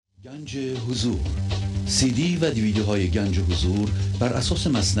گنج حضور، سی دی و دیویدیوهای گنج حضور بر اساس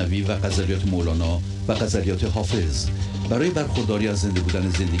مثنوی و غزلیات مولانا و غزلیات حافظ برای برخورداری از زنده بودن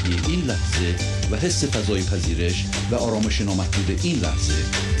زندگی این لحظه و حس فضای پذیرش و آرامش نامحدود این لحظه،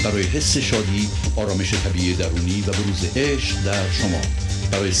 برای حس شادی، آرامش طبیعی درونی و بروز عشق در شما،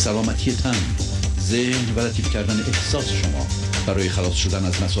 برای سلامتی تن، ذهن و لطیف کردن احساس شما، برای خلاص شدن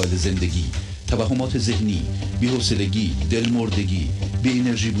از مسائل زندگی، توهمات ذهنی، بی‌حوصلگی، دلمردگی، بی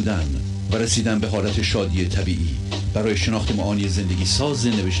انرژی بودن و رسیدن به حالت شادی طبیعی، برای شناخت معانی زندگی ساز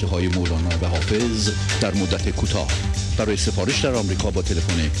نوشته‌های مولانا و حافظ در مدت کوتاه. برای سفارش در آمریکا با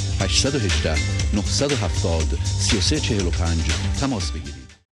تلفن 818 970 3345 تماس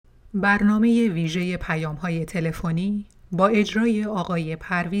بگیرید. برنامه ویژه پیام‌های تلفنی با اجرای آقای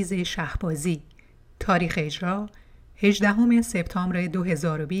پرویز شهبازی. تاریخ اجرا 18 سپتامبر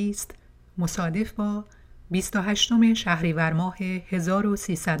 2020 مصادف با 28 شهریور ماه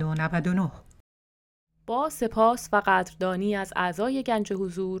 1399. با سپاس و قدردانی از اعضای گنج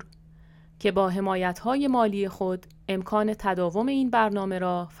حضور که با حمایت‌های مالی خود امکان تداوم این برنامه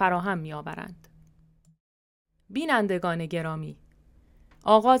را فراهم می‌آورند. بینندگان گرامی،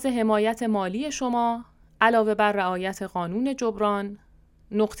 آغاز حمایت مالی شما علاوه بر رعایت قانون جبران،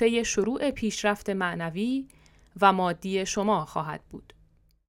 نقطه شروع پیشرفت معنوی و مادی شما خواهد بود.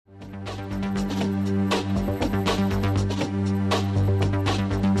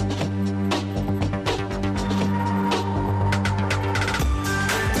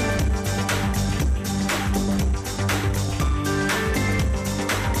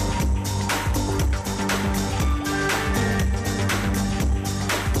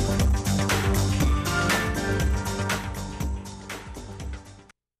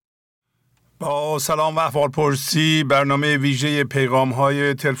 با سلام و احوالپرسی برنامه ویژه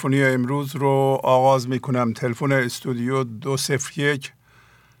پیغام‌های تلفنی امروز رو آغاز می‌کنم. تلفن استودیو 201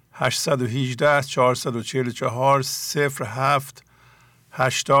 818 444 07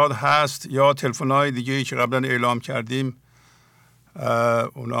 80 هست یا تلفن‌های دیگه‌ای که قبلا اعلام کردیم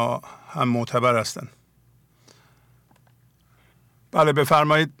اونا هم معتبر هستن. بله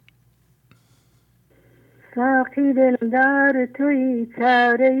بفرمایید. ساقی دلدار توی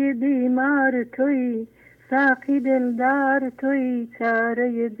چاره بیمار توی، ساقی دلدار توی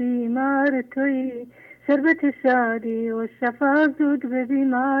چاره بیمار توی، شربت شادی و شفا زود به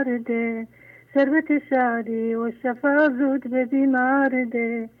بیمار ده، شربت شادی و شفا زود به بیمار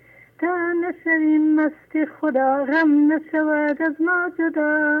ده، تا نشویم مست خدا غم نشود از ما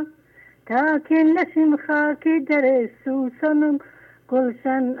جدا، تا که نشیم خاکی در سوسن و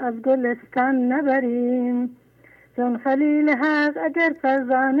گلشن از گلستان نبریم، چون خلیل حق اگر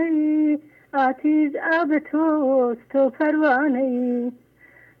پروانه ای، آتیش آب توست تو پروانه ای.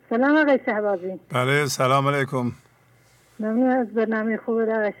 سلام آقای شهبازی. بله سلام علیکم. ممنون از برنامه خوب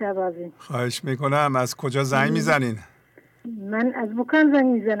آقای شهبازی. خواهش میکنم. از کجا زنگ میزنین؟ من از بوکان زنگ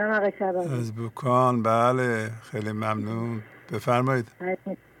میزنم آقای شهبازی. از بوکان، بله خیلی ممنون. بفرمایید.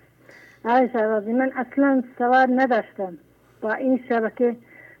 آقای شهبازی من اصلا سواد نداشتم، با این شبکه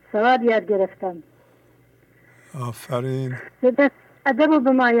سواد یاد گرفتم. آفرین. دست ادب رو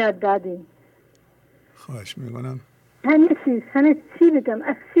به ما یاد دادیم. خواهش میکنم. همه چی بگم،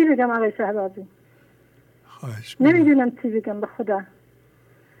 از چی بگم آقای شهبازی؟ خواهش میکنم. نمیدونم چی بگم به خدا.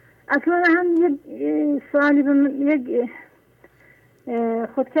 اصلا هم یک سوالی به من، یک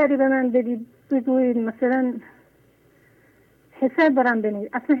خودکاری به من بدید، بگویید مثلا حساب برام بنویسید.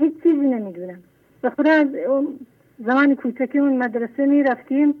 اصلا هیچ چیزی نمیدونم به خدا. زمانی کوچکی اون مدرسه می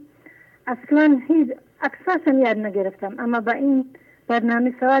رفتیم، اصلا هیچ اکساشم یاد نگرفتم، اما با این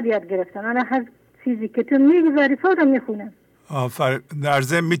برنامه سواد یاد گرفتم. انا هر چیزی که تو میگذاری فورا میخونم. در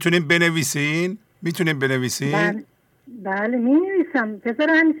ضمن میتونیم بنویسین؟ بله می نویسم. پسر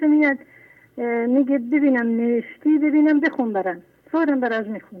همیشه میاد میگه ببینم نوشتی، ببینم بخون برام، فورا براش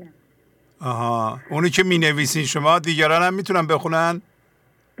میخونم. آها، اونی که می نویسین شما دیگران هم میتونن بخونن؟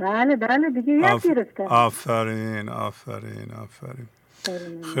 بله دیگه یاد گرفتم. آفرین.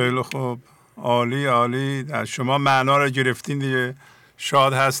 خیلی خوب، عالی. در شما معنا رو گرفتین دیگه،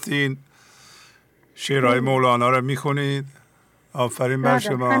 شاد هستین، شعرهای مولانا رو میخونید. آفرین بر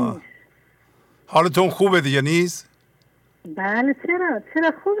شما. حالتون خوبه دیگه نیست؟ بله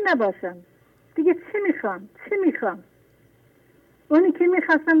چرا خوب نباشم دیگه؟ چی میخوام؟ اونی که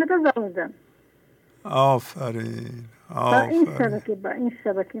میخواستم به دست آوردم. آفرین. با این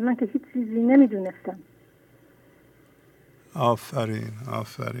شبکه من که هیچ چیزی نمیدونستم. آفرین.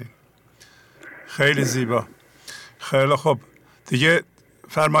 خیلی زیبا. خیلی خوب دیگه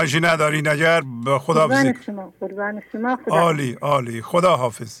فرمایشی ندارین؟ اگر به خدا قربان شما. عالی. خدا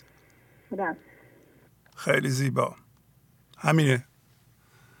حافظ. خدا. خیلی زیبا. همینه.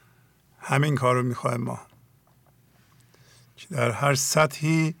 همین کار رو میخوایم ما، که در هر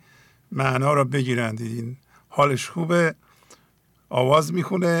سطحی معنا رو بگیرن. دیدین حالش خوبه، آواز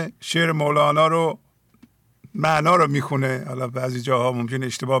میخونه، شعر مولانا رو معنا رو میخونه، حالا بعضی جاها ممکن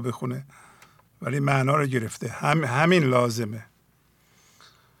اشتباه بخونه ولی معنا رو گرفته. همین لازمه،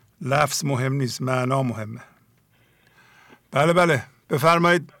 لفظ مهم نیست، معنا مهمه. بله بله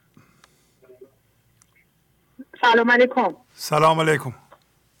بفرمایید. سلام علیکم. سلام علیکم.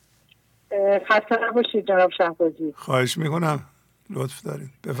 خسته نباشید جناب شهبازی. خواهش میکنم، لطف دارید،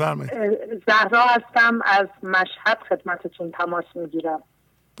 بفرمایید. زهرا هستم، از مشهد خدمتتون تماس میگیرم.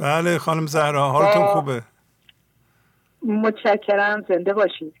 بله خانم زهرا، حالتون خوبه؟ متشکرم، زنده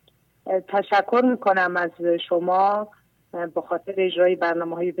باشید. تشکر میکنم از شما به خاطر اجرای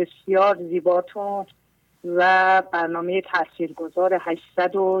برنامه‌های بسیار زیباتون و برنامه تاثیرگذار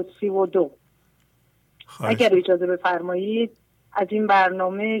 832. اگر اجازه بفرمایید از این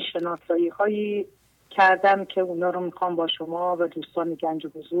برنامه شناسایی هایی کردم که اونا رو میخوام با شما و دوستان گنج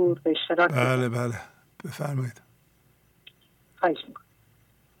حضور به اشتراک بله بله بفرمایید. خواهش میکنم.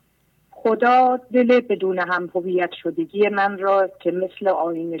 خدا دل بدون هم هویت شدگی من را که مثل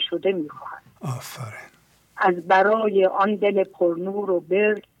آینه شده میخواهد. آفرین. از برای آن دل پرنور و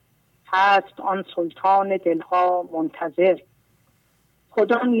برد هست آن سلطان دلها منتظر.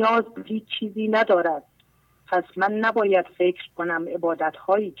 خدا نیاز به هیچ چیزی ندارد، پس من نباید فکر کنم عبادت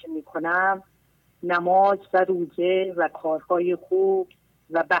هایی که میکنم، نماز و روزه و کارهای خوب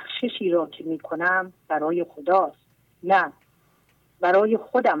و بخششی را که میکنم برای خداست. نه، برای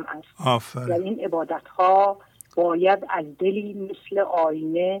خودم است. آفرین. و این عبادت ها باید از دلی مثل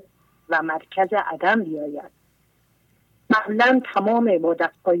آینه و مرکز عدم بیاید. قبلا تمام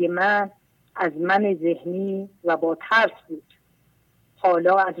عبادت های من از من ذهنی و با ترس بود،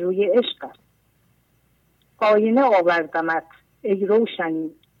 حالا از روی عشق است. آینه آوردمت ای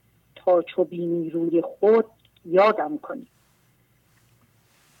روشنی، تا چو بینی روی خود یادم کنی.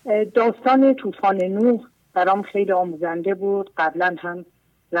 داستان طوفان نوح برام خیلی آموزنده بود. قبلا هم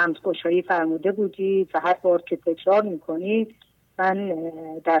رمزگشایی فرموده بودید و هر بار که تکرار میکنید من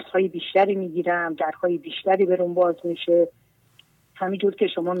درسهای بیشتری میگیرم، درهای بیشتری برام باز میشه. همینجور که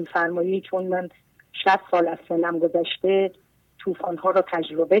شما میفرمایید، چون من 60 سال از سنم گذشته طوفان‌ها رو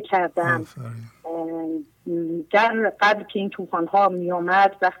تجربه کردم. در قبل که این طوفان‌ها می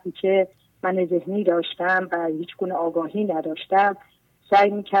آمد، وقتی که من ذهنی داشتم و هیچ گونه آگاهی نداشتم، سعی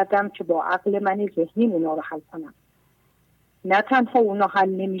می کردم که با عقل من ذهنی اونا رو حل کنم. نه تنها اونا حل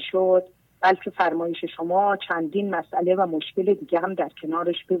نمی شد، بلکه فرمایش شما چندین مسئله و مشکل دیگه هم در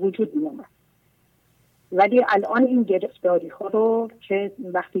کنارش به وجود می آمد. ولی الان این گرفتاری ها رو که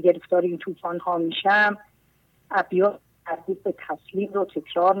وقتی گرفتاری این طوفان‌ها میشم، ابیات ترغیب به تسلیم رو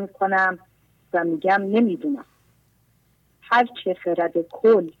تکرار میکنم و میگم نمیدونم. هر چه خرد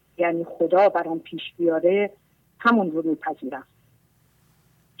کل یعنی خدا برام پیش بیاره همون رو میپذیرم.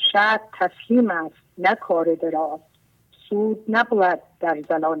 شاید تسلیم است نه کار دراز، سود نبود در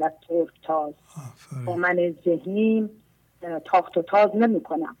زلالت ترکتاز. با من ذهنیم تاخت و تاز نمی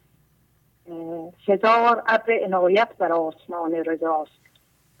کنم. هزار ابر عنایت بر آسمان رضاست،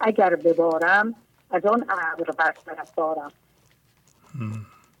 اگر ببارم از آن ابر برطرف دارم.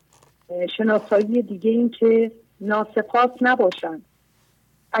 شناسایی دیگه این که ناسپاس نباشم.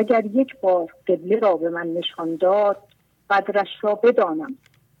 اگر یک بار قبله را به من نشان داد، قدرش را بدانم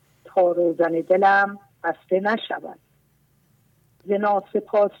تا روزن دلم بسته نشود. ز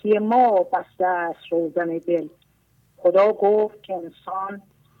ناسپاسی ما بسته است روزن دل. خدا گفت که انسان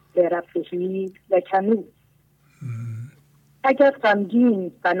به ربهی لکنود. اگر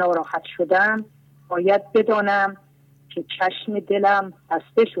غمگین و ناراحت شدم، باید بدانم که چشم دلم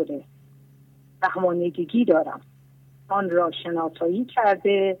بسته شده، رحمانیگی دارم. آن را شناسایی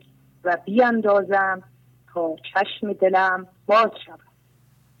کرده و بیاندازم تا چشم دلم باز شود.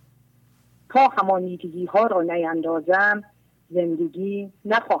 تا همانیگی ها را نیندازم زندگی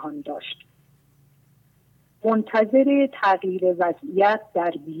نخواهم داشت. منتظر تغییر وضعیت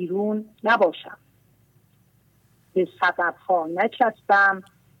در بیرون نباشم. به سبب ها نچسبم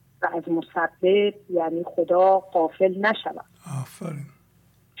و از مسبب یعنی خدا غافل نشوم. آفرین.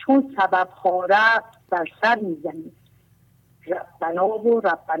 چون سبب ها رفت بر سر میزنید، ربنا و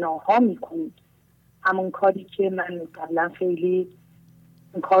ربناها میکنید. همون کاری که من قبلا خیلی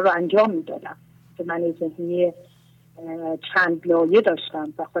این کار رو انجام میدادم، که من ذهنی چند لایه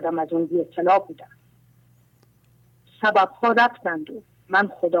داشتم و خودم از اون بی اطلاع بودم. سبب ها رفتند و من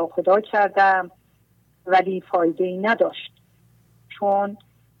خدا خدا کردم ولی فایده ای نداشت، چون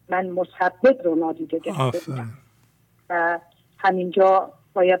من مسبب رو نادیده گرفته بودم. و همینجا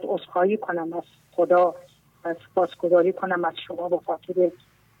باید عذرخواهی کنم از خدا و سپاسگزاری کنم از شما به خاطر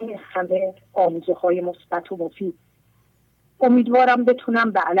این همه آموزه های مثبت و مفید. امیدوارم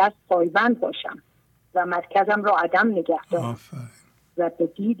بتونم به علف پایبند باشم و مرکزم را عدم نگه دارم و به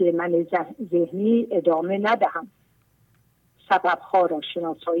دید من ذهنی ادامه ندهم. سببها را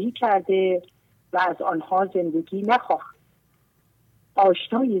شناسایی کرده و از آنها زندگی نخواهم.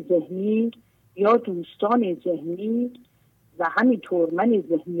 آشنای ذهنی یا دوستان ذهنی و همینطور من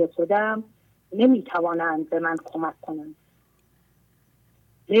ذهنی خودم نمیتوانند به من کمک کنند.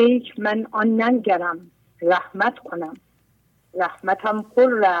 لیک من آن ننگرم رحمت کنم، رحمتم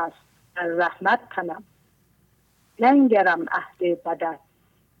پر است در رحمت کنم. ننگرم عهد بدت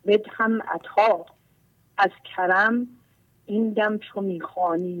بدهم عطا، از کرم این دم چو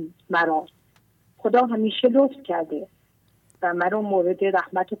میخوانی مرا. خدا همیشه لطف کرده و مرا مورد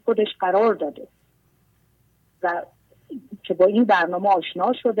رحمت خودش قرار داده و که با این برنامه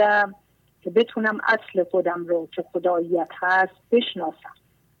آشنا شدم که بتونم اصل خودم رو که خداییت هست بشناسم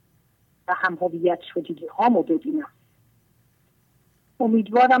و هم هویت شدگی هامو ببینم.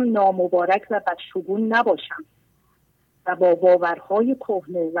 امیدوارم نامبارک و بدشگون نباشم و با باورهای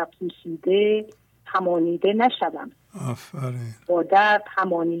کهنه و پوسیده همانیده نشوم. آفرین. با درد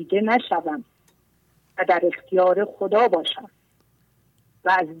همانیده نشوم و در اختیار خدا باشم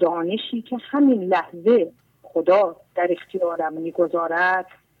و از دانشی که همین لحظه خدا در اختیارم میگذارد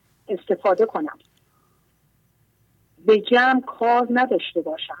استفاده کنم. به جمع کار نداشته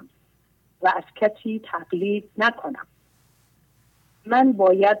باشم و از کسی تقلید نکنم. من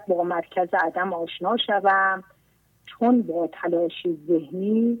باید با مرکز عدم آشنا شوم، چون با تلاش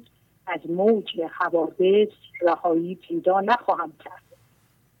ذهنی از موج حوادث رهایی پیدا نخواهم کرد.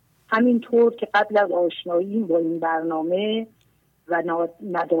 همینطور که قبل از آشنایی با این برنامه و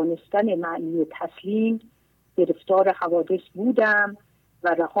ندانستن معنی تسلیم گرفتار حوادث بودم و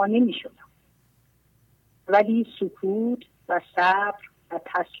رها نمی شدم. ولی سکوت و صبر و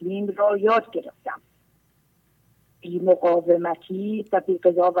تسلیم را یاد گرفتم. بی مقاومتی و بی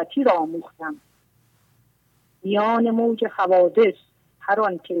قضاوتی را آموختم. میان موج حوادث هر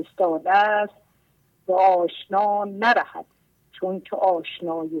آن که استاده است به آشنا نرهد، چون که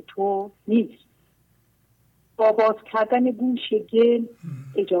آشنای تو نیست. با باز کردن گوش گل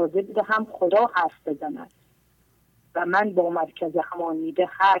اجازه بدهم خدا حرف بزند و من با مرکز همانیده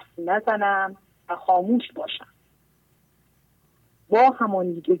حرف نزنم و خاموش باشم. با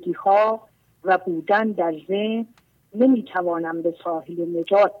همانیدگی ها و بودن در ذهن نمیتوانم به ساحل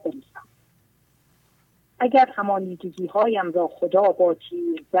نجات برسم. اگر همانیدگی هایم را خدا با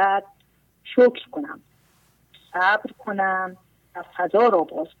تیر زد شکر کنم، صبر کنم و فضا را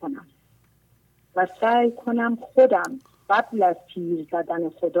باز کنم و سعی کنم خودم قبل از تیر زدن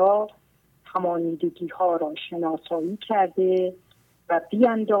خدا همانیدگی ها را شناسایی کرده و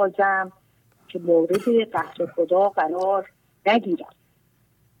بیاندازم که مورد قهر خدا قرار نگیرم.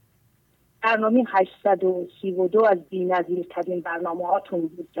 برنامه 832 از بی‌نظیرترین برنامه هاتون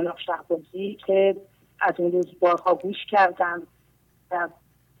بود جناب شهبازی که از اون روز بارها گوش کردم و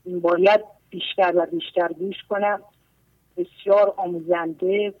باید بیشتر و بیشتر گوش کنم. بسیار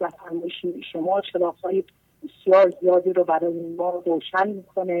آموزنده و فرمایش شما چراغ‌های بسیار زیادی رو برای ما روشن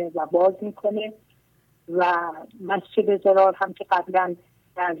میکنه و باز میکنه و مسجد زرار هم که قبلا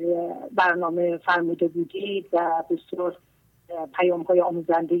در برنامه فرموده بودید و بسیار پیام‌های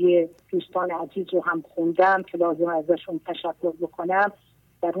آموزنده دوستان عزیز رو هم خوندم که لازم ازشون تشکر بکنم.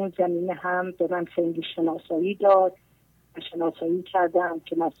 در اون زمینه هم به من خیلی شناسایی داد و شناسایی کردم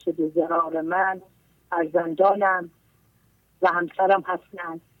که مسجد زرار من فرزندانم و همسرم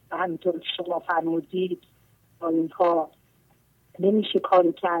هستند و همینطور که شما فرمودید با اینها نمیشه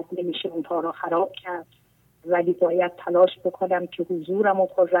کاری کرد، نمیشه اونها را خراب کرد، ولی باید تلاش بکنم که حضورم رو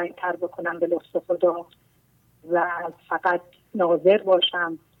پررنگ‌تر بکنم به لطف خدا و فقط ناظر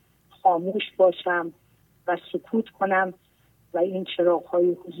باشم، خاموش باشم و سکوت کنم و این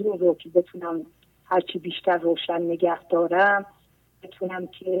چراغ‌های حضور رو که بتونم هرچی بیشتر روشن نگه دارم بتونم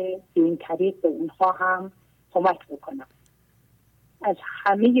که به این طریق به اونها هم کمک بکنم. از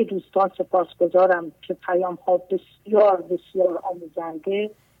همه دوستان سپاسگزارم که پیام‌ها بسیار بسیار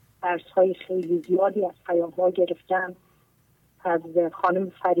آموزنده، درس‌های خیلی زیادی از پیام‌ها گرفتم. از خانم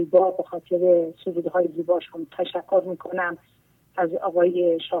فریبا به خاطر سرودهای زیباشون تشکر میکنم. از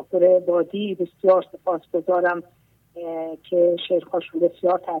آقای شاپور بادی بسیار سپاسگزارم که شعرهاشون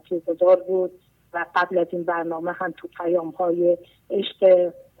بسیار تاثیرگذار بود و قبل از این برنامه هم تو پیام‌های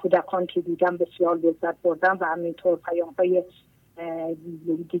عشق کودکان که دیدم بسیار لذت بردم و همینطور پیام‌های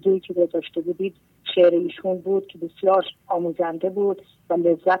دیگه‌ای که گذاشته بودید شعر ایشون بود که بسیار آموزنده بود و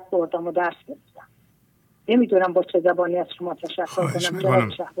لذت بردم و درس گرفتم. نمیدونم با چه زبانی از شما تشکر کنم جناب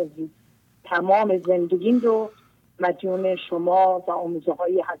شهبازی. تمام زندگیم رو مدیون شما و آموزه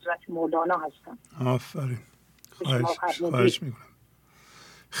های حضرت مولانا هستم. آفرین. خواهش میکنم.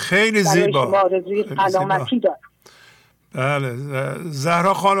 خیلی زیبا. شما آرزوی سلامتی دارم. بله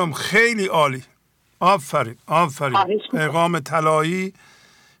زهرا خانم خیلی عالی. آفرین. پیغام طلایی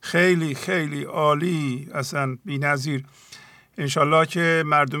خیلی خیلی عالی، اصلا بی‌نظیر. انشالله که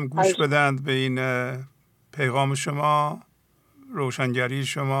مردم گوش بدند به این پیغام شما، روشنگری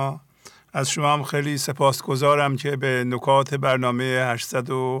شما. از شما هم خیلی سپاسگزارم که به نکات برنامه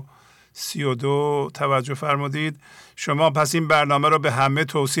 832 توجه فرمودید. شما پس این برنامه رو به همه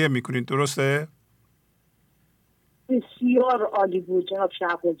توصیه میکنید، درسته؟ بسیار عالی بود جناب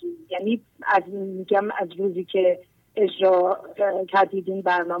شهبازی. یعنی از روزی که اجرا کردید این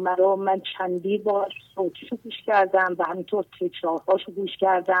برنامه رو، من چندی بار صوتیشو گوش کردم و همینطور تکرارهاشو گوش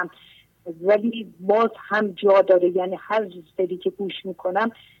کردم، ولی باز هم جا داره. یعنی هر سری که گوش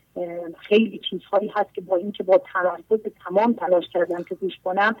میکنم خیلی چیزهایی هست که با اینکه با تمرکز تمام تلاش کردم که گوش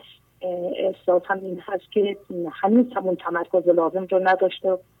کنم، احساسم این هست که هنوز همون تمرکز لازم رو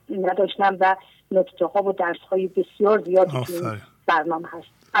نداشتم و نکته ها و درس های بسیار زیادی تو این برنامه هست.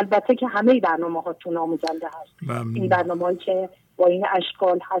 البته که همه برنامه هاتون آموزنده هست. این برنامه هایی که با این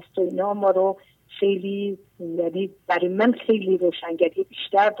اشکال هست و اینا ما رو خیلی، یعنی برای من خیلی روشنگری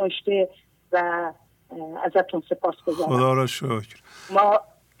بیشتر داشته و ازتون سپاسگزارم. خدا را شکر. ما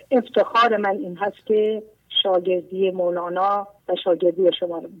افتخار من این هست که شاگردی مولانا و شاگردی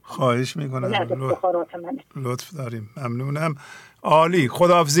شما رو خواهش میکنم. افتخارات منه. لطف داریم. ممنونم. عالی.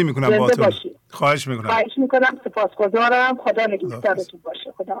 خداحافظی میکنم باهاتون. خواهش میکنم. سپاسگزارم. خدا نگهدارتون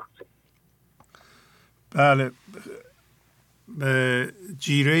باشه. خدا. بله، به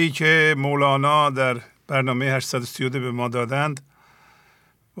جیره‌ای که مولانا در برنامه 832 به ما دادند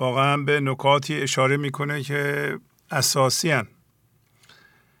واقعا به نکاتی اشاره میکنه که اساسی هستند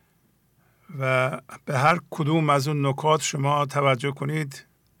و به هر کدوم از اون نکات شما توجه کنید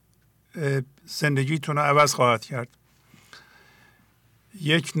زندگیتون رو عوض خواهد کرد.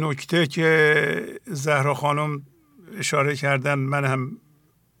 یک نکته که زهرا خانم اشاره کردن، من هم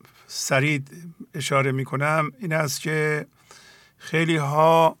سریع اشاره میکنم، این است که خیلی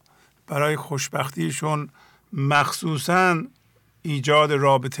ها برای خوشبختیشون، مخصوصاً ایجاد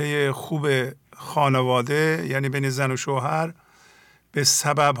رابطه خوب خانواده، یعنی بین زن و شوهر، به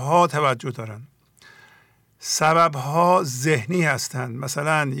سببها توجه دارن. سببها ذهنی هستند.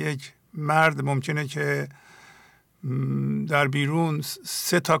 مثلا یک مرد ممکنه که در بیرون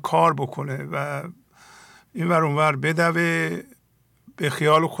 3 کار بکنه و این ور اون ور بدوه، به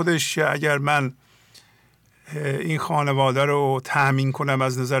خیال خودش اگر من این خانواده رو تأمین کنم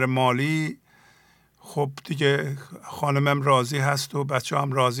از نظر مالی، خب دیگه خانمم راضی هست و بچه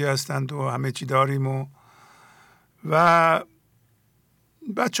هم راضی هستند و همه چی داریم و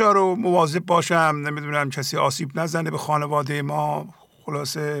بچه ها رو مواظب باشم، نمیدونم کسی آسیب نزنه به خانواده ما،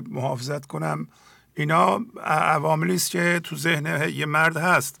 خلاصه محافظت کنم. اینا عواملی است که تو ذهن یه مرد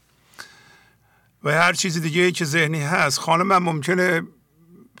هست و هر چیز دیگه که ذهنی هست. خانمم ممکنه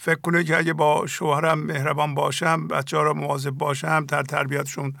فکر کنه که اگه با شوهرم مهربان باشم، بچه ها رو مواظب باشم،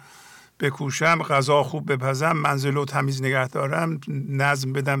 تربیتشون بکوشم، غذا خوب بپزم، منزل و تمیز نگه دارم،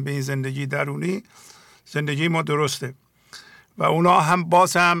 نظم بدم به این زندگی درونی، زندگی ما درسته. و اونا هم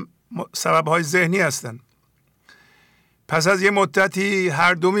باز هم سببهای ذهنی هستن. پس از یه مدتی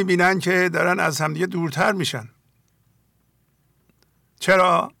هر دو میبینن که دارن از همدیگه دورتر میشن.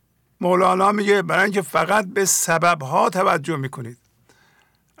 چرا؟ مولانا میگه برای اینکه فقط به سببها توجه میکنید.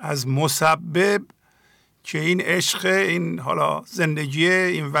 از مسبب که این عشق، این حالا زندگی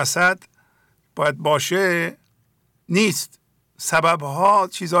این وسط باید باشه نیست. سببها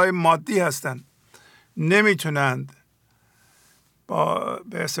چیزهای مادی هستند، نمیتونند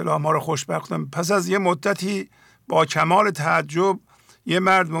به اصطلاح ما رو خوشبخت کنن. پس از یه مدتی با کمال تعجب یه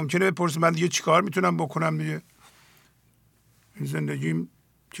مرد ممکنه بپرسه من دیگه چیکار میتونم بکنم دیگه، این زندگیم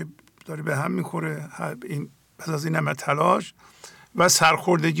که داره به هم میخوره. پس از این همه تلاش و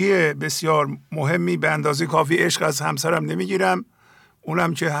سرخوردگی بسیار مهمی به اندازه کافی عشق از همسرم نمیگیرم،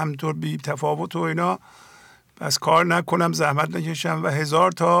 اونم که همطور بی تفاوت و اینا، پس کار نکنم، زحمت نکشم و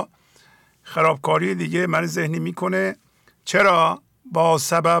 1000 تا خرابکاری دیگه من ذهنی میکنه. چرا؟ با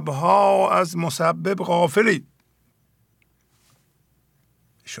سببها از مسبب غافلی.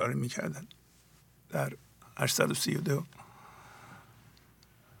 اشاره میکردن در 832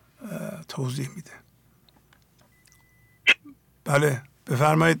 توضیح میده. بله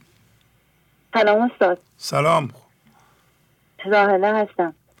بفرمایید. سلام استاد. سلام، راهله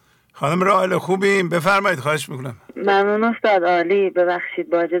هستم. خانم راهله خوبیم؟ بفرمایید. خواهش میکنم. ممنون استاد، عالی. ببخشید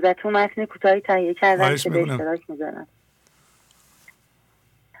با اجازهتون متن کوتاهی تهیه کردم که به اشتراک میذارم.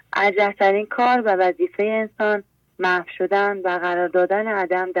 ارجح‌ترین کار و وظیفه انسان محو شدن و قرار دادن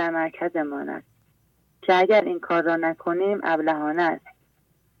عدم در مرکزمان است که اگر این کار را نکنیم ابلهانه است.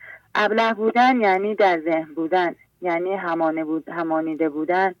 ابله بودن یعنی در ذهن بودن، یعنی همانیده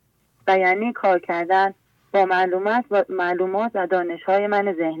بودن و یعنی کار کردن با معلومات و دانش‌های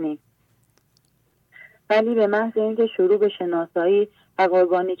من ذهنی. ولی به محض اینکه شروع به شناسایی و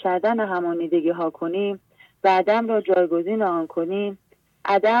قربانی کردن همانیدگی‌ها کنیم و عدم را جایگزین آن کنیم،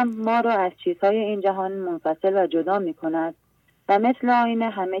 عدم ما را از چیزهای این جهان منفصل و جدا می‌کند و مثل آینه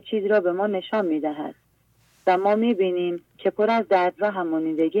همه چیز را به ما نشان می‌دهد و ما می‌بینیم که پر از درد و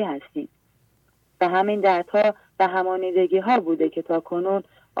همانیدگی هستیم و همین دردها و همانیدگی‌ها بوده که تا کنون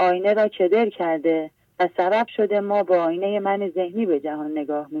آینه را کدر کرده و سبب شده ما با آینه من ذهنی به جهان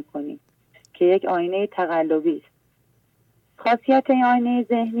نگاه می‌کنیم که یک آینه تقلبی است. خاصیت این آینه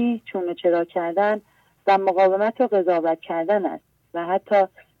ذهنی چون و چرا کردن و مقاومت و قضاوت کردن است و حتی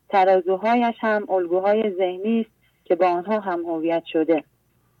ترازوهایش هم الگوهای ذهنی است که با آنها هم هویت شده.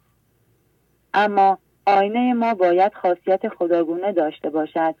 اما آینه ما باید خاصیت خداگونه داشته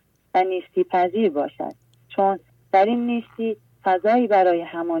باشد و نیستی پذیر باشد، چون در این نیستی فضایی برای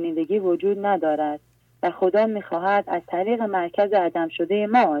همانیدگی وجود ندارد و خدا می‌خواهد از طریق مرکز عدم شده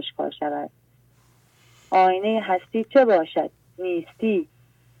ما آشکار شود. آینه هستی چه باشد؟ نیستی.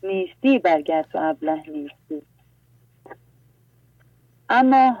 نیستی برگرد و ابله نیستی.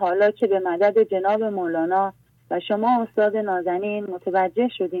 اما حالا که به مدد جناب مولانا و شما استاد نازنین متوجه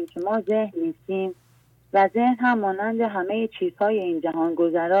شدیم که ما ذهن نیستیم و ذهن هم مانند همه چیزهای این جهان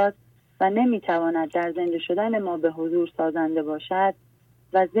گذراست و نمیتواند در زنده شدن ما به حضور سازنده باشد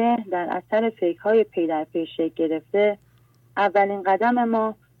و ذهن در اثر فکرهای پی در پی شکل گرفته، اولین قدم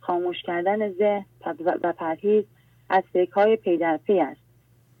ما خاموش کردن ذهن و پرهیز از فکرهای پی در پی است.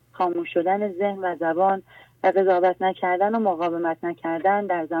 خاموش شدن ذهن و زبان و قضاوت نکردن و مقاومت نکردن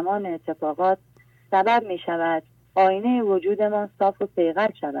در زمان اتفاقات سبب می شود آینه وجودمان صاف و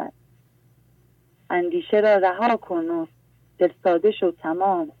صیقل شود. اندیشه را رها کن و دل ساده شد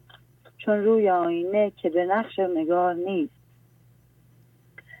تمام، چون روی آینه که به نقش نگار نیست.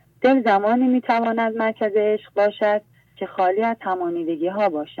 دل زمانی می تواند مرکز عشق باشد که خالی از همانیدگی ها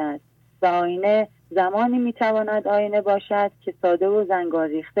باشد و آینه زمانی می تواند آینه باشد که ساده و زنگار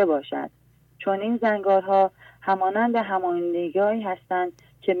ریخته باشد، چون این زنگارها همانند همانیدگی‌هایی هستند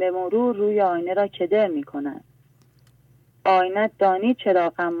که به مرور روی آینه را کدر می کنند. آینه دانی چرا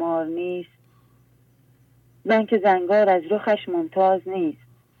غمار نیست؟ من که زنگار از رخش ممتاز نیست.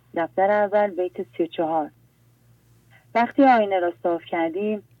 دفتر اول بیت 34. وقتی آینه را صاف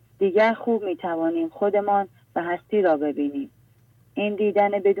کردیم دیگر خوب می توانیم خودمان و هستی را ببینیم. این دیدن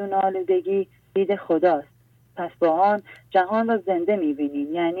بدون آلودگی دید خداست. پس با آن جهان را زنده می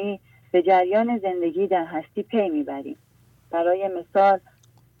بینیم، یعنی به جریان زندگی در هستی پی می بریم. برای مثال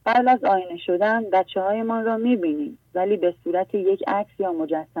قبل از آینه شدن بچه‌هایمان را می بینیم ولی به صورت یک عکس یا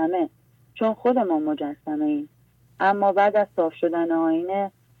مجسمه، چون خودمان مجسمه ایم. اما بعد از صاف شدن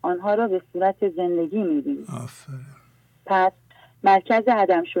آینه آنها را به صورت زندگی می بینیم. پس مرکز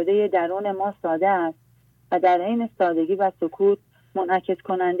عدم شده درون ما ساده است و در این سادگی و سکوت منعکس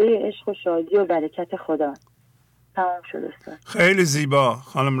کننده عشق و شادی و برکت خدا. تمام شد استاد. خیلی زیبا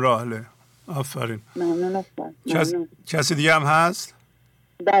خانم راهله. آفرین. ممنون استاد. کسی دیگه هم هست؟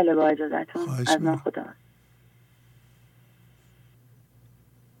 بله با اجازتون. از من خدا.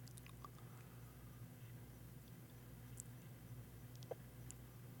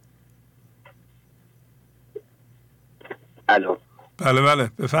 الو. بله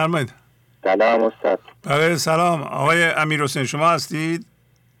بفرمایید. سلام استاد. بله سلام. آقای امیرحسین شما هستید؟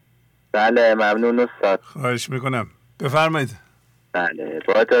 بله ممنون استاد. خواهش میکنم بفرمایید. بله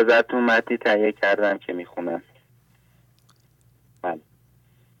با اجازتون متنی تهیه کردم که میخونم. بله.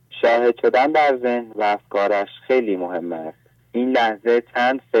 شاهد شدن در ذهن و افکارش خیلی مهم است. این لحظه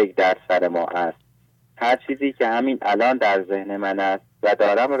چند فکر در سر ما است. هر چیزی که همین الان در ذهن من است و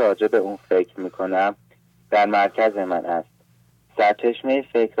دارم راجع به اون فکر میکنم در مرکز من است. سرچشمه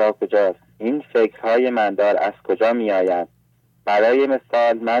فکرها کجاست؟ این فکرهای مندار از کجا می آید؟ برای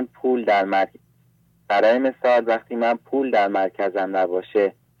مثال وقتی من پول در مرکزم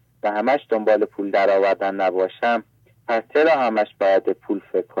نباشه و همش دنبال پول در آوردن نباشم، پس چرا همش باید به پول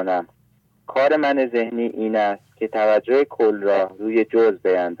فکر کنم؟ کار من ذهنی این است که توجه کل را روی جزء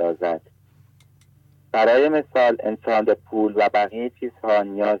بیندازد. برای مثال انسان به پول و بقیه چیزها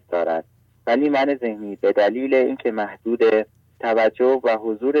نیاز دارد، ولی من ذهنی به دلیل اینکه محدود توجه و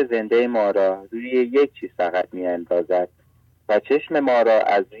حضور زنده ما را روی یک چیز فقط می اندازد و چشم ما را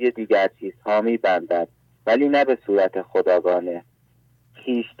از روی دیگر چیزها می بندد، ولی نه به صورت خودآگانه.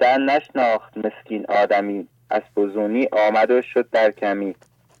 خویشتن نشناخت مسکین آدمی، از فزونی آمد و شد در کمی.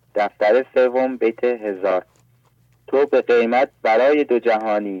 دفتر سوم بیت 1000. تو به قیمت برای دو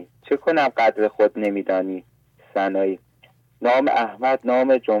جهانی، چه کنم قدر خود نمیدانی. سنایی. نام احمد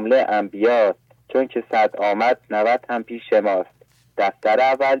نام جمله انبیاست، چون که 100 آمد 90 هم پیش ماست. دفتر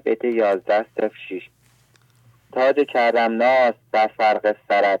اول بیت 11-6. تاج کردم ناز بر فرق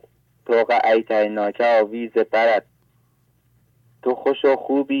سرت، توق ایتیناکه آویز برت. تو خوش و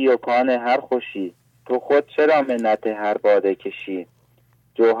خوبی و کان هر خوشی، تو خود چرا منت هر باده کشی.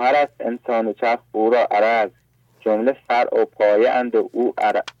 جوهر است انسان و چرخ او را عرض، جمله فرع و پایه اند و او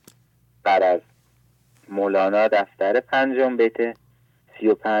غرض. مولانا دفتر پنجم بیت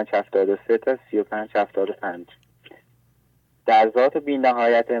 35-73 تا 35-75. در ذات بی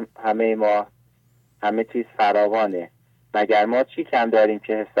نهایت همه ما همه چیز فراوانه، مگر ما چی کم داریم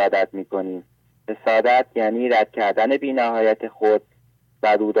که حسادت میکنیم. حسادت یعنی رد کردن بی نهایت خود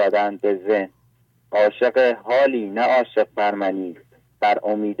و رو دادن به ذهن. عاشق حالی نه عاشق بر منی، بر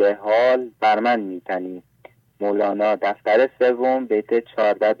امید حال بر من میتنی. مولانا دفتر سوم بیت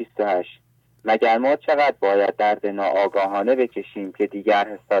 14-28. مگر ما چقدر باید درد ناآگاهانه بکشیم که دیگر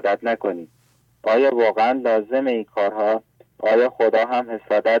حسادت نکنیم؟ آیا واقعا لازمه این کارها؟ آیا خدا هم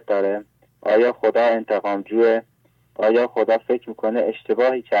حسادت داره؟ آیا خدا انتقام جوه؟ آیا خدا فکر میکنه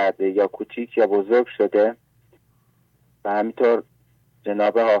اشتباهی کرده یا کوچیک یا بزرگ شده؟ و همینطور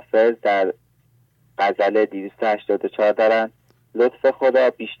جناب حافظ در غزل 284 دارن: لطف خدا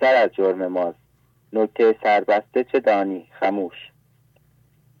بیشتر از جرم ماست، نکته سربسته چه دانی خموش.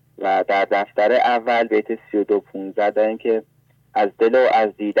 و در دفتر اول بیت 32-15 دارن که از دل و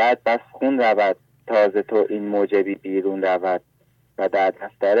از دیدت بس خون رود، تازه تو این موجبی بیرون رود. و در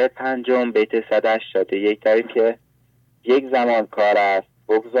دفتر پنجم بیت 181 داریم که یک زمان کار است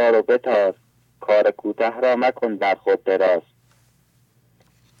بگذار و بتاز، کار کوته را مکن در خود دراز.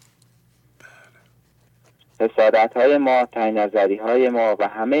 حسادت های ما، تنگ نظری های ما و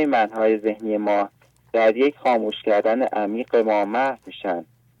همه منهای ذهنی ما در یک خاموش کردن عمیق ما محو میشن.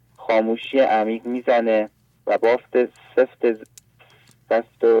 خاموشی عمیق میزنه و بافت سفت و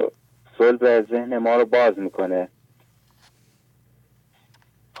صلب ذهن ما رو باز میکنه.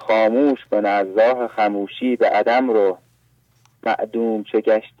 خاموش کن از راه خاموشی به عدم رو، معدوم چه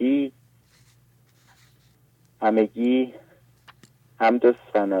گشتی همگی حمد و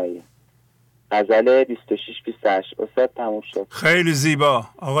ثنایی. غزل 26-28. استاد تموم شد. خیلی زیبا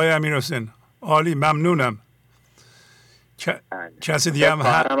آقای امیرحسین، عالی، ممنونم. کسی دیگه هم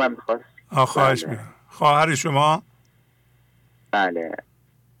خواهش می‌کنم. خواهر شما؟ بله.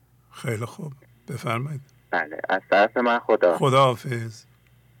 خیلی خوب، بفرمایید. بله، از طرف من خداحافظ.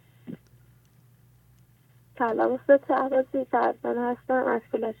 سلام استاد شهبازی، فرزانه هستم از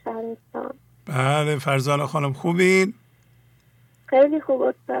فولاد شهرستان. بله فرزانه خانم، خوبین؟ خیلی خوب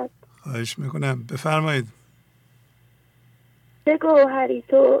استاد. خواهش میکنم، بفرمایید. چه گوهری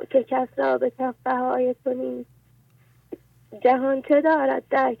تو که کس را به کف بهای تو نیست، جهان چه دارد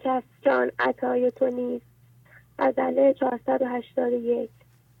در کف جان عطای تو نیست. غزل 481.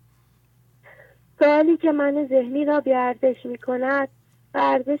 سوالی که من ذهنی را بی‌ارزش می‌کند و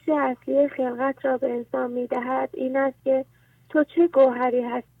ارزش اصلی خلقت را به انسان می‌دهد این است که تو چه گوهری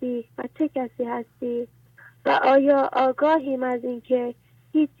هستی و چه کسی هستی، و آیا آگاهیم از این که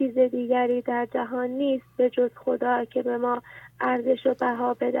هیچ چیز دیگری در جهان نیست به جز خدا که به ما ارزش و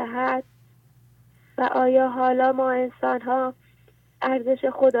بها بدهد؟ و آیا حالا ما انسان‌ها ارزش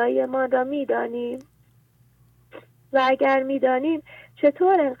خدایی ما را می‌دانیم؟ و اگر می‌دانیم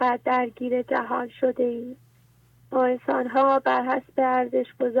چطور اینقدر درگیر جهان شده ایم؟ ما انسان‌ها بر حسب ارزش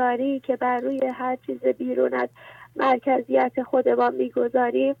گذاری که بر روی هر چیز بیرون از مرکزیت خودمان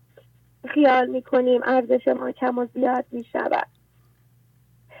می‌گذاریم خیال می‌کنیم ارزش ما کم و زیاد می‌شود.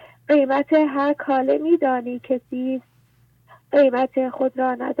 قیمت هر کاله می‌دانی که چیست، قیمت خود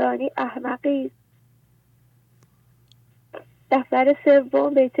را ندانی احمقی است. دفتر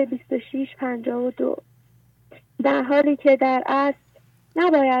سوم بیت 26-52. در حالی که در اصل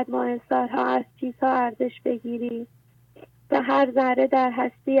نباید ما انسان‌ها از چیزها ارزش بگیریم و هر ذره در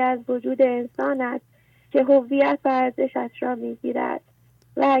هستی از وجود انسان است که هویت و ارزشش را می‌گیرد.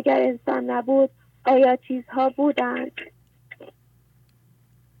 و اگر انسان نبود آیا چیزها بودند؟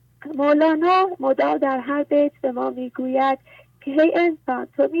 مولانا مدام در هر بیت به ما میگوید که هی انسان،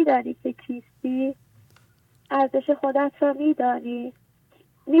 تو میدانی که کیستی؟ ارزش خودت را میدانی؟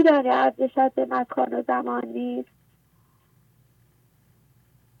 میدانی ارزشت به مکان و زمان نیست؟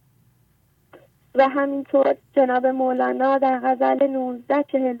 و همینطور جناب مولانا در غزل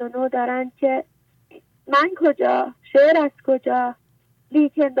 1949 دارند که من کجا؟ شعر از کجا؟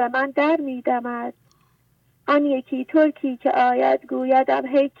 لیکن به من در میدمد آن یکی ترکی که آید گویدم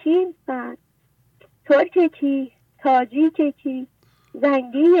هی کیمسن. ترک کی؟ تاجیک کی؟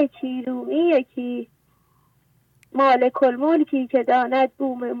 زنگی کی؟ رومی کی؟ مالک الملکی که داند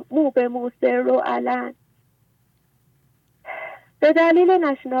مو به مو سر و علن. به دلیل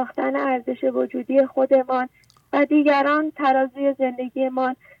نشناختن ارزش وجودی خودمان و دیگران ترازوی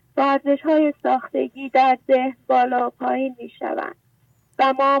زندگیمان با ارزش‌های ساختگی در ذهن بالا و پایین می‌شوند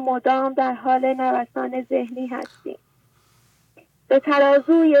و ما مدام در حال نوسان ذهنی هستیم. به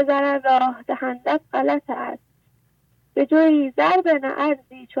ترازو یه ذره راه دهندت غلط است، به جویی ضرب نه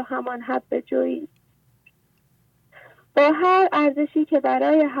ارزی چو همان حب جویی. با هر ارزشی که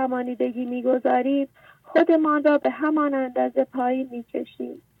برای همانیدگی می‌گذاریم خودمان را به همان اندازه پایین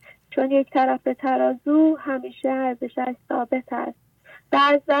می‌کشیم، چون یک طرف ترازو همیشه ارزشش ثابت است و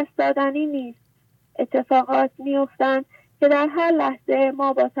از دست دادنی نیست. اتفاقات می‌افتند که در هر لحظه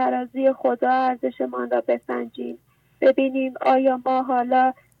ما با ترازوی خدا ارزشمان را بسنجیم، ببینیم آیا ما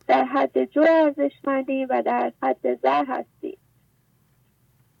حالا در حد جو ارزشمندیم و در حد زر هستیم.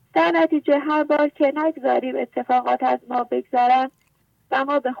 در نتیجه هر بار که نگذاریم اتفاقات از ما بگذرند و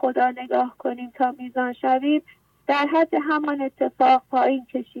ما به خدا نگاه کنیم تا میزان شویم، در حد همان اتفاق پایین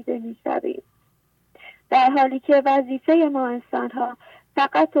کشیده میشویم، در حالی که وظیفه ما انسان‌ها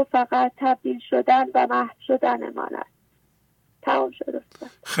فقط و فقط تبدیل شدن و محو شدنمان است. تمام شد استاد.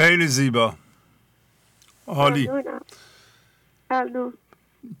 خیلی زیبا، عالی. ممنون.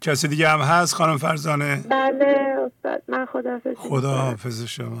 کسی دیگه هم هست خانم فرزانه؟ بله استاد، من خداحافظ. خداحافظ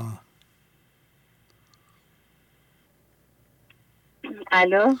شما.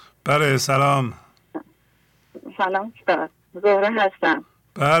 الو. بله سلام. سلام استاد، زهره هستم.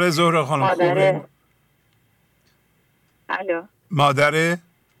 بله زهره خانم. مادره. الو. مادره؟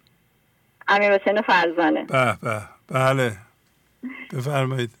 امیرحسین فرزانه. بله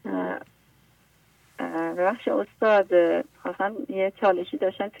بفرمایید. بخش استاد، خواستم یه چالشی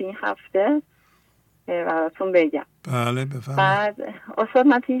داشتم تو این هفته براتون بگم. بله بفرمایید. بعد استاد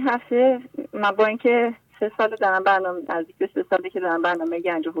من تو این هفته، من با اینکه 3 سال دارم برنامه، نزدیک به 3 ساله که دارم برنامه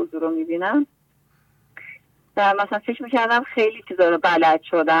گنج حضور رو میبینم، در مثلا فکر میکردم خیلی چیزا رو بلد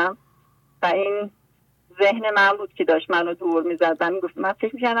شدم و این ذهن من بود که داشت منو دور میزد و میگفت، من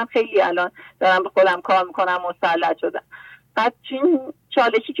فکر میکردم خیلی الان دارم به خودم کار میکنم، مسلط شدم. بعد چون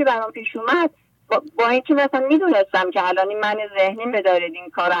چالشی که برام پیش اومد، با اینکه مثلا میدونستم که الان این من ذهنی به داره این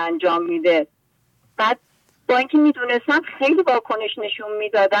کار انجام میده، بعد با اینکه میدونستم خیلی واکنش نشون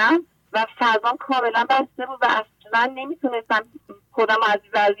میدادم و فضام کاملا بسته بود و اصلا نمیتونستم خودم از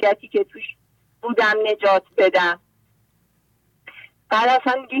وضعیتی که توش بودم نجات بدم. بعد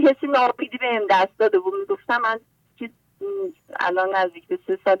اصلا یه حسی ناامیدی بهم دست داده بود. میگفتم من که الان نزدیک به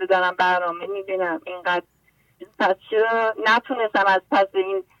 3 سال دارم برنامه میبینم، اینقدر پس چرا نتونستم از پس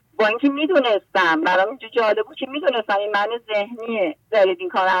این، با اینکه میدونستم، برام اینجا جالب بود که میدونستم این من ذهنیه داره این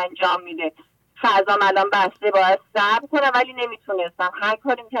کار انجام میده، فضام الان بسته، باید صبر کنم، ولی نمیتونستم. هر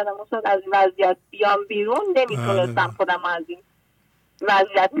کاری میکردم اصلا از این وضعیت بیام بیرون، نمیتونستم خودم از این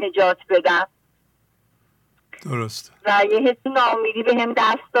وضعیت نجات بدم. درست. و یه حسی ناامیدی به هم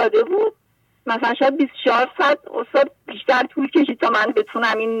دست داده بود. مثلا شاید 24 ساعت استاد بیشتر طول کشید تا من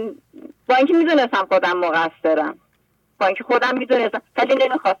بتونم این، با اینکه میدونستم خودم مقصرم، با اینکه خودم میدونستم، ولی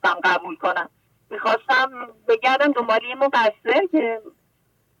نمیخواستم قبول کنم. میخواستم بگردم دنبال یه مقصر که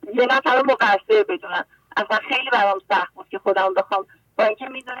یه نفر رو مقصر بدونم. اصلا خیلی برام سخت بود که خودم بخوام، با اینکه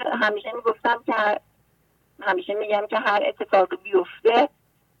همیشه میگفتم که همیشه میگم که هر اتفاقی بیفته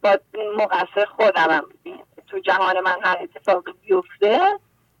با مقصر خودمم. تو جهان من هر اتفاقی بیفته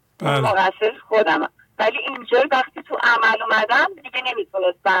مقصر خودمم، ولی اینجا وقتی تو عمل اومدم دیگه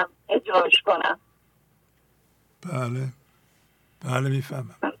نمیتونستم اجراش کنم. بله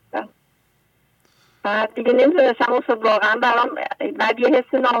میفهمم. بعد دیگه نمیتونستم اصلا، واقعا برام بعد یه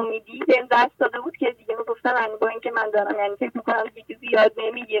حس ناامیدی بهم دست داده بود که دیگه میگفتم من با اینکه من دارم، یعنی فکر میکنم دیگه زیاد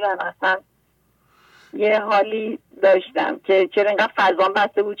نمیگیرم، اصلا یه حالی داشتم که چرا اینقدر فضام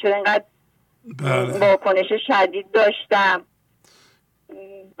بسته بود، چرا اینقدر واکنش شدید داشتم.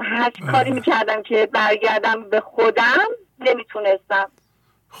 هر کاری میکردم که برگردم به خودم نمیتونستم.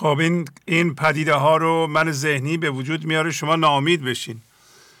 خب این پدیده ها رو من ذهنی به وجود میاره، شما ناامید بشین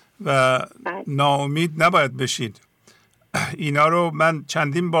و ناامید نباید بشید. اینا رو من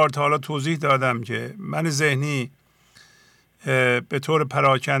چندین بار تا حالا توضیح دادم که من ذهنی به طور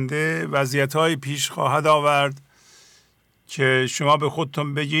پراکنده وضعیت‌های پیش خواهد آورد که شما به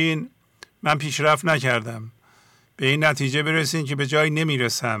خودتون بگین من پیشرفت نکردم، به این نتیجه برسین که به جایی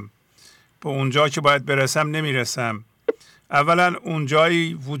نمیرسم، به اونجا که باید برسم نمیرسم. اولا اون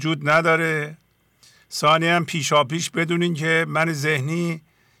جایی وجود نداره، ثانیاً پیشاپیش بدونین که من ذهنی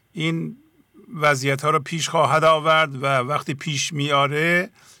این وضعیت ها رو پیش خواهد آورد و وقتی پیش میاره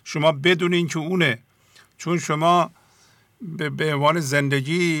شما بدونین که اونه، چون شما به عنوان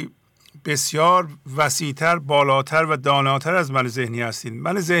زندگی بسیار وسیع‌تر، بالاتر و داناتر از من ذهنی هستید.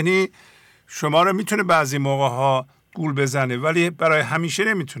 من ذهنی شما رو میتونه بعضی موقع‌ها گول بزنه ولی برای همیشه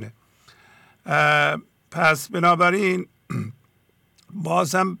نمیتونه. پس بنابراین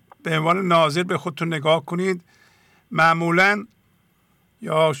بازم به عنوان ناظر به خودتون نگاه کنید. معمولاً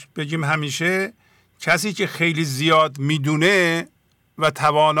یا بگیم همیشه کسی که خیلی زیاد میدونه و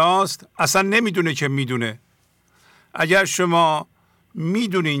تواناست اصلا نمیدونه که میدونه. اگر شما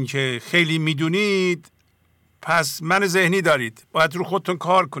میدونین که خیلی میدونید پس من ذهنی دارید، باید رو خودتون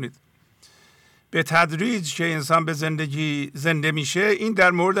کار کنید. به تدریج که انسان به زندگی زنده میشه این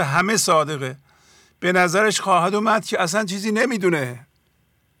در مورد همه صادقه. به نظرش خواهد اومد که اصلا چیزی نمیدونه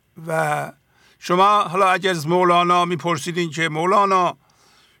و شما حالا اگر از مولانا میپرسیدین که مولانا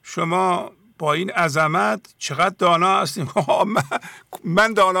شما با این عظمت چقدر دانا هستیم؟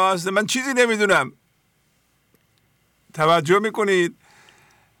 من دانا هستم، من چیزی نمیدونم. توجه میکنید؟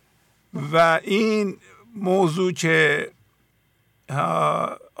 و این موضوع که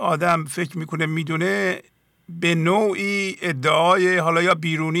آدم فکر میکنه میدونه به نوعی ادعای حالا یا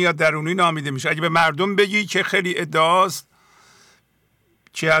بیرونی یا درونی نامیده میشه. اگه به مردم بگی که خیلی ادعاست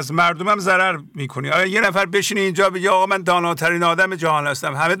که از مردم هم ضرر میکنی. آیا یه نفر بشینه اینجا بگه آقا من داناترین آدم جهان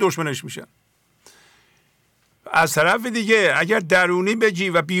هستم، همه دشمنش میشن. از طرف دیگه اگر درونی بگی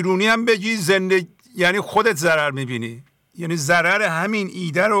و بیرونی هم بگی زنده یعنی خودت ضرر میبینی. یعنی ضرر همین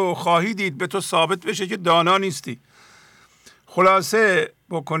ایده رو خواهی دید به تو ثابت بشه که دانا نیستی. خلاصه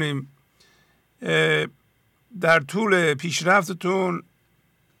بکنیم در طول پیشرفتتون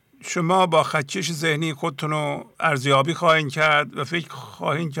شما با خدکش ذهنی خودتون رو ارزیابی خواهید کرد و فکر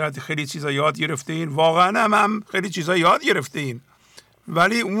خواهید کرد خیلی چیزا یاد گرفته این. واقعا هم خیلی چیزا یاد گرفته این،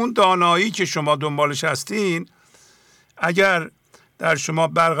 ولی اون دانایی که شما دنبالش هستین اگر در شما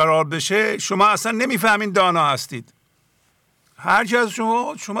برقرار بشه شما اصلا نمیفهمین دانا هستید. هرچی از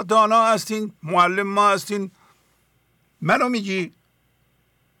شما دانا هستین، معلم ما هستین، منو میگی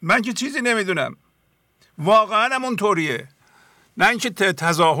من که چیزی نمیدونم. واقعا هم اونطوریه، نه اینکه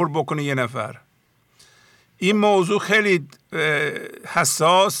تظاهر بکنه یه نفر. این موضوع خیلی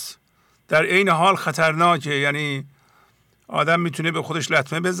حساس در عین حال خطرناکه. یعنی آدم میتونه به خودش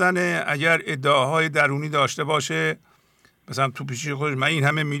لطمه بزنه اگر ادعاهای درونی داشته باشه، مثلا تو پیش خودش من این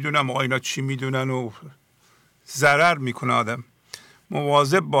همه میدونم و اینا چی میدونن و ضرر میکنه آدم.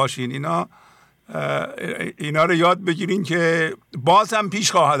 مواظب باشین. اینا رو یاد بگیرین که باز هم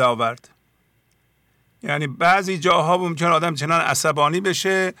پیش خواهد آورد. یعنی بعضی جاها ممکن آدم چنان عصبانی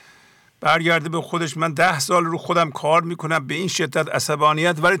بشه برگرده به خودش من 10 سال رو خودم کار میکنم به این شدت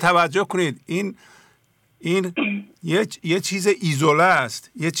عصبانیت. ولی توجه کنید این یه چیز ایزوله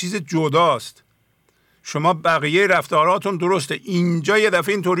است، یه چیز جداست. شما بقیه رفتاراتون درسته، اینجا یه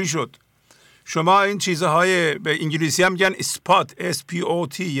دفعه اینطوری شد. شما این چیزهای به انگلیسی هم میگن اسپات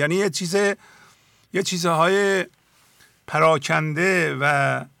SPOT، یعنی یه چیزهای پراکنده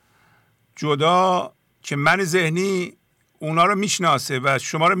و جدا که من ذهنی اونا رو میشناسه و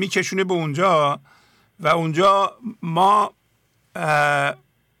شما رو میکشونه به اونجا و اونجا ما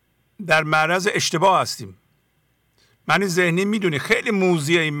در معرض اشتباه هستیم. من ذهنی میدونی خیلی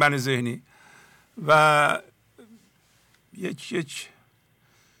موذیه این من ذهنی و یک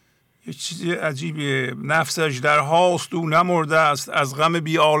چیزی عجیبیه. نفس اژدرهاست او نمرده است، از غم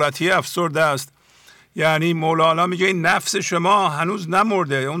بی‌آلتی افسرده است. یعنی مولانا میگه این نفس شما هنوز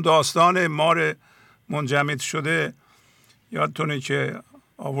نمرده. اون داستان مار منجمد شده یادتونه که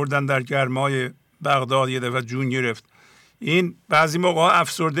آوردن در گرمای بغداد یه دفعه جون گرفت. این بعضی موقع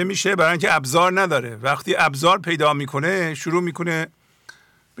افسرده میشه برای اینکه ابزار نداره. وقتی ابزار پیدا میکنه شروع میکنه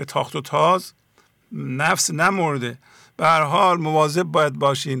به تاخت و تاز. نفس نمرده. به هر حال مواظب باید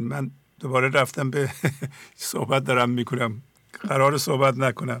باشین. من دوباره رفتم به صحبت دارم میکنم، قرار صحبت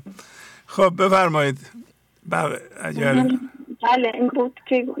نکنم. خب بفرمایید. اگر بله این بود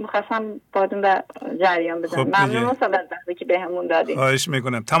که میخواستم بادون به جریان بزنم. ممنون استاد که بهمون دادید. خواهش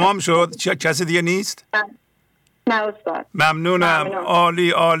میکنم. تمام شد؟ کسی دیگه نیست؟ نه استاد. ممنونم. عالی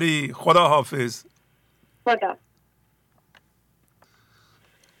عالی. خدا حافظ. خدا.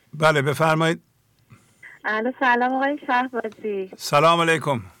 بله بفرمایید. سلام آقای شهبازی. سلام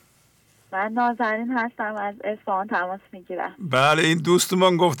علیکم. من نازنین هستم، از اصفهان تماس میگیرم. بله این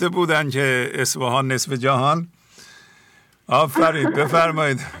دوستمان گفته بودن که اصفهان نصف جهان. آفرین.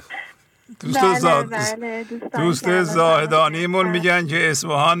 بفرمایید. دوست زاهدانیمون میگن که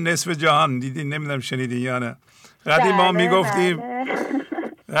اصفهان نصف جهان. دیدین؟ نمیدونم شنیدین یا نه. قدیم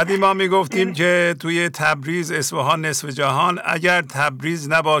ما میگفتیم که توی تبریز اصفهان نصف جهان. اگر تبریز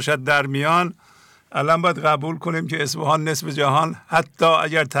نباشد در میان الان باید قبول کنیم که اصفهان نصف جهان، حتی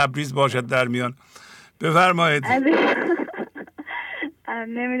اگر تبریز باشد در میان. بفرمایید.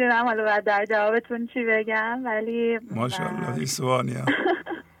 نمیدونم حالا بعد در جوابتون چی بگم، ولی ماشاءالله ایسوانیا.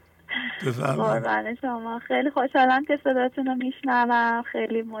 قربان شما. خیلی خوشحالم که صداتون رو میشنوم.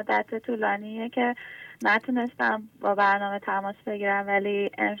 خیلی مدت طولانیه که نتونستم با برنامه تماس بگیرم،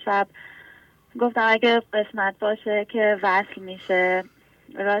 ولی امشب گفتم اگه قسمت باشه که وصل میشه.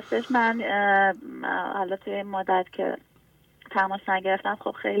 راستش من حالا توی این مدت که تماس نگرفتم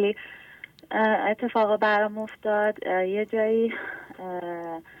خب خیلی اتفاق برام افتاد. یه جایی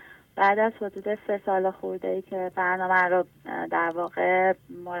بعد از حدود 3 سال خورده‌ای که برنامه رو در واقع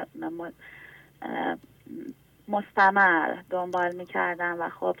مستمر دنبال میکردم و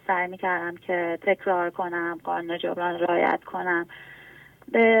خب سعی میکردم که تکرار کنم، قانون جبران رعایت کنم،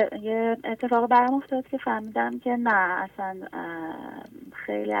 به یه اتفاق برام افتاد که فهمیدم که نه، اصلا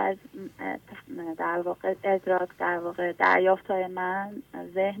خیلی از در واقع ادراک، در واقع دریافت‌های من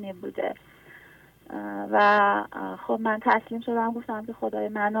ذهنی بوده و خب من تسلیم شدم، گفتم که خدای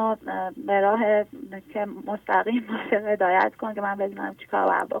منو به راه که مستقیم باشه هدایت کن که من بدونم چیکار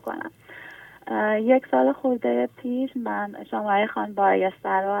باید بکنم. 1 سال خورده پیش من شماره خانم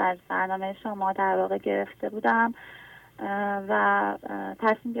بایستر رو از برنامه شما در واقع گرفته بودم و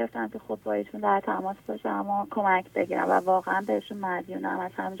تصمیم گرفتم که خب با ایشون در تماس باشم و کمک بگیرم و واقعا بهشون مدیونم.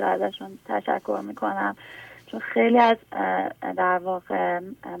 از همینجا ازشون تشکر میکنم، چون خیلی از در واقع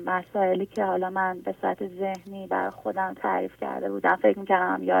مسائلی که حالا من به صورت ذهنی برای خودم تعریف کرده بودم، فکر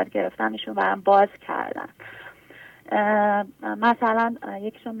میکردم یاد گرفتم، ایشون برام باز کردن. مثلا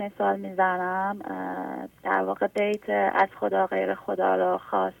یکیشون مثال میزنم، در واقع بیت از خدا غیر خدا را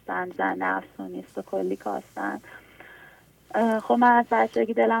خواستن، زن افسونیست و کلی کاستن. خب من از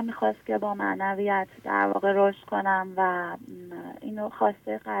بچگی دلم میخواست که با معنویت در واقع رشد کنم و اینو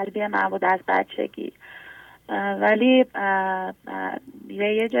خواسته قلبی من بود از بچگی، ولی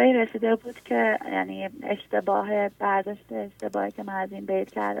یه جایی رسیده بود که یعنی برداشت اشتباهی که من از این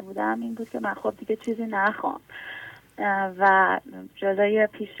بیت کرده بودم این بود که من خب دیگه چیزی نخوام و جلوی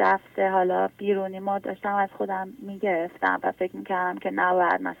پیشرفته حالا بیرونی ما داشتم از خودم میگرفتم و فکر میکردم که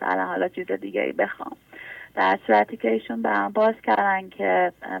نباید مثلا حالا چیز دیگری بخوام، در صورتی که ایشون برام باز کردن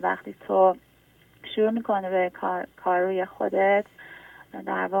که وقتی تو شروع میکنه به کار روی خودت،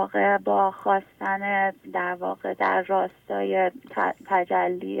 در واقع با خواستن در واقع در راستای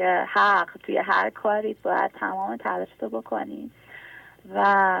تجلی حق توی هر کاری باید تمام تلاشتو بکنی و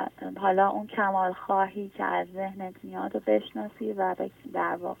حالا اون کمال خواهی که از ذهنت میاد و بشناسی و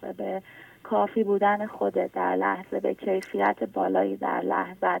در واقع به کافی بودن خودت در لحظه، به کیفیت بالایی در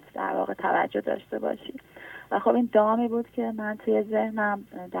لحظت در واقع توجه داشته باشی. و خب این دامی بود که من توی ذهنم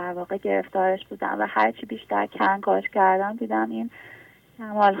در واقع گرفتارش بودم و هرچی بیشتر کنکاش کردم دیدم این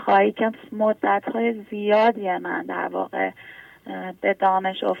کمال خواهی که مدت‌های زیادی من در واقع به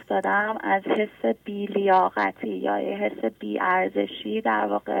دامش افتادم، از حس بی‌لیاقتی یا یه حس بی‌ارزشی در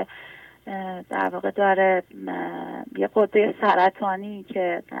واقع داره یه قده سرطانی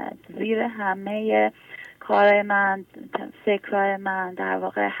که زیر همه کار من، فکرهای من، در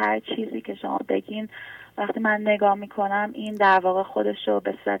واقع هر چیزی که شما بگین وقتی من نگاه میکنم این در واقع خودش رو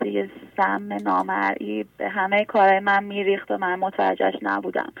به صورت یه سم نامرئی به همه کارهای من میریخت و من متوجهش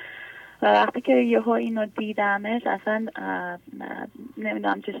نبودم و وقتی که یهو اینو دیدمش اصلا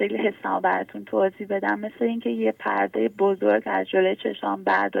نمیدونم چه شکلی حسمو براتون توضیح بدم، مثل اینکه یه پرده بزرگ از جلوی چشام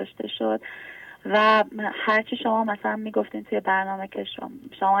برداشته شد و هرچی شما مثلا میگفتین توی برنامه که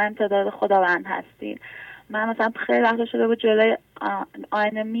شما امتداد خداوند هستین، من مثلا خیلی وقت شده بود جلوی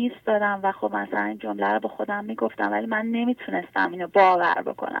آینه میایستادم و خب مثلا این جمله رو به خودم میگفتم ولی من نمیتونستم اینو باور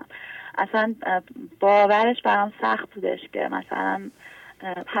بکنم. اصلا باورش برام سخت بودش که مثلا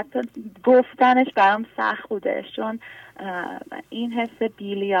حتی گفتنش برام سخت بودش، چون این حس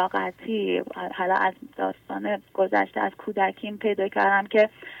بی‌لیاقتی حالا از داستان گذشته از کودکیم پیدا کردم که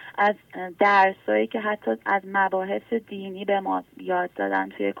از درسایی که حتی از مباحث دینی به ما یاد دادن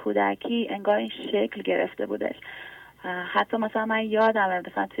توی کودکی انگار این شکل گرفته بودش. حتی مثلا من یادمه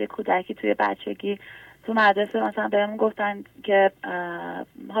مثلا توی کودکی، توی بچگی تو مدرسه مثلا بهمون گفتن که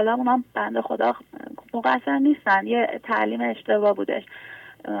حالا اونا بنده خدا مقصر نیستن، یه تعلیم اشتباه بودش،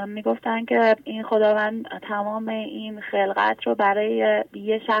 میگفتن که این خداوند تمام این خلقت رو برای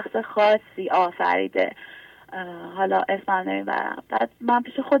یه شخص خاصی آفریده، حالا اسمم نمیبرم. بعد من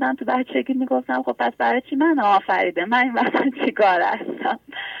پیش خودم تو بچگی میگفتم خب پس برای چی من آفریده، من این وقتا چی کار هستم؟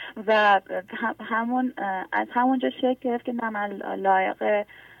 و از همونجا شکل گرفت که من لایق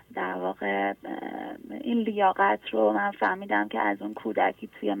در واقع این لیاقت رو من فهمیدم که از اون کودکی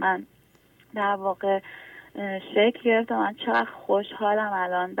توی من در واقع شکل گرفت. من چقدر خوشحالم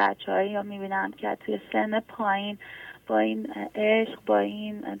الان بچه‌هایی رو میبینم که توی سن پایین با این عشق، با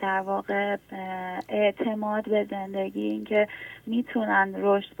این در واقع اعتماد به زندگی، اینکه میتونن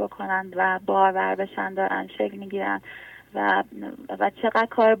رشد بکنن و باور بشن، دارن شکل میگیرن و چقدر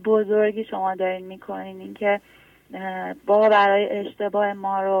کار بزرگی شما دارین میکنین، اینکه باورهای اشتباه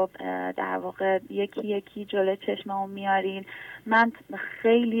ما رو در واقع یکی یکی جلوی چشممون میارین. من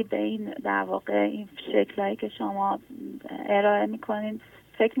خیلی به این در واقع این شکلایی که شما ارائه میکنین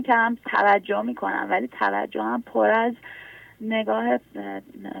فکر میکردم توجه میکنم، ولی توجه هم پر از نگاه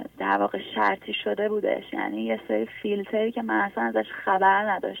در واقع شرطی شده بودش، یعنی یه سری فیلتری که من اصلا ازش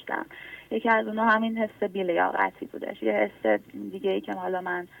خبر نداشتم. یکی از اونها همین حس بی‌لیاقتی بودش. یه حس دیگه ای که حالا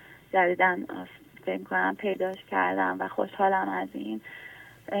من جدیدن فکر میکنم پیداش کردم و خوشحالم از این،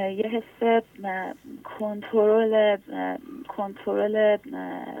 یه حس کنترل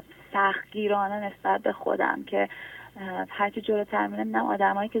سختگیرانه نسبت به خودم که هرچی جلوتر میرم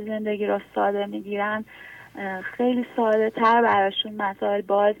آدمایی که زندگی رو ساده میگیرن خیلی ساده تر براشون مسائل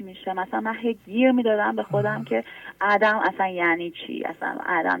باز میشه. مثلا من گیر میدادم به خودم که عدم اصلا یعنی چی، اصلا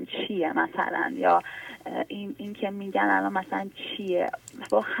عدم چیه مثلا، یا این که میگن الان مثلا چیه.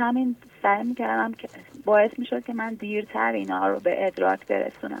 با همین سعی میکردم که باعث میشد که من دیرتر اینا رو به ادراک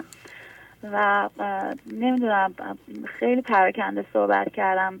برسونم و نمیدونم خیلی پراکنده صحبت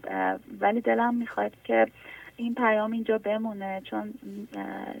کردم، ولی دلم میخواد که این پیام اینجا بمونه، چون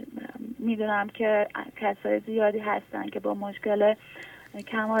میدونم که کسای زیادی هستن که با مشکل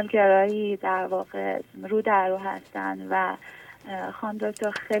کمالگرایی در واقع رو در رو هستن و خانم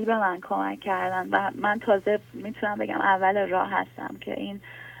دکتر خیلی به من کمک کردن و من تازه میتونم بگم اول راه هستم که این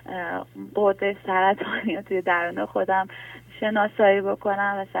غده سرطانی رو توی درون خودم شناسایی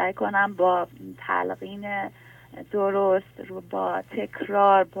بکنم و سعی کنم با تلقین درست رو، با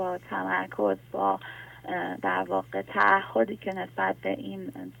تکرار، با تمرکز، با در واقع تعهدی که نسبت به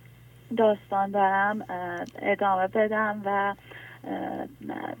این داستان دارم ادامه بدم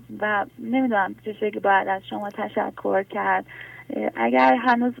و نمیدونم چه شکلی باید از شما تشکر کرد. اگر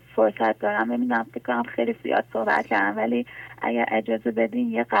هنوز فرصت دارم، نمیدونم فکر کنم خیلی زیاد صحبت کردم، ولی اگر اجازه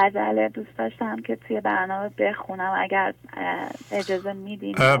بدین یه غزل دوست داشتم که توی برنامه بخونم، اگر اجازه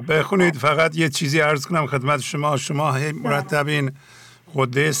میدین. بخونید. فقط یه چیزی عرض کنم خدمت شما مرتب این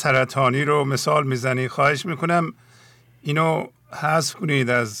غده سرطانی رو مثال میزنی، خواهش میکنم اینو حذف کنید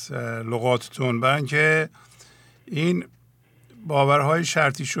از لغاتتون، برای اینکه این باورهای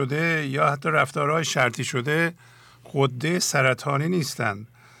شرطی شده یا حتی رفتارهای شرطی شده غده سرطانی نیستند،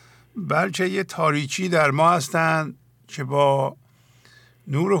 بلکه یه تاریکی در ما هستند که با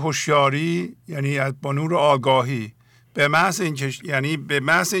نور هوشیاری، یعنی با نور آگاهی، به محض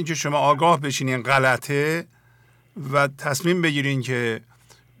اینکه شما آگاه بشین غلطه و تصمیم بگیرین که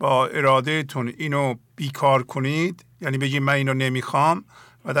با ارادهتون اینو بیکار کنید، یعنی بگید من اینو نمیخوام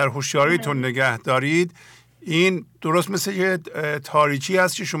و در هوشیاریتون نگه دارید، این درست مثل یه تاریکی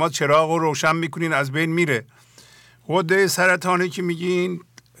هست که شما چراغ رو روشن میکنین از بین میره. غده سرطانی که میگین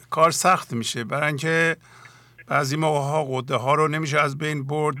کار سخت میشه، برای اینکه بعضی موقع ها غده ها رو نمیشه از بین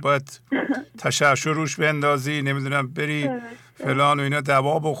برد، باید تشعشع روش بندازی، نمیدونم بری فلان و اینا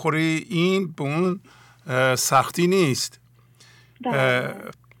دوا بخوری. این به اون سختی نیست.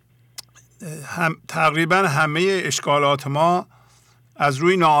 تقریبا همه اشکالات ما از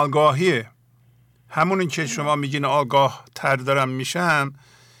روی ناآگاهیه. همون که شما میگین آگاه تر دارم میشم،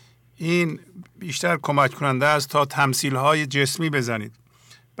 این بیشتر کمک کننده است تا تمثیل های جسمی بزنید.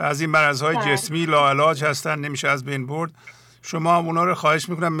 بعضی مرض های جسمی لاعلاج هستن، نمیشه از بین برد. شما اونا رو خواهش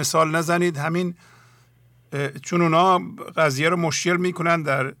میکنم مثال نزنید، همین چون اونا قضیه رو مشکل میکنن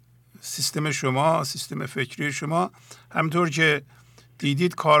در سیستم شما، سیستم فکری شما. همینطور که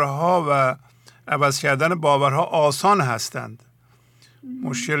دیدید کارها و عوض کردن باورها آسان هستند،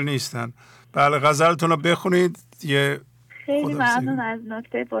 مشکل نیستند. بله، غزلتون رو بخونید. خیلی ممنون از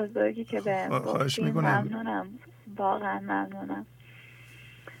نکته بزرگی که به خواهش میکنم. ممنونم، واقعا ممنونم.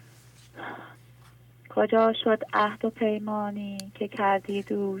 کجا شد عهد و پیمانی که کردی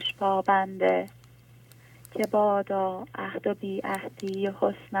دوش پابنده، که بادا عهد و بی عهدی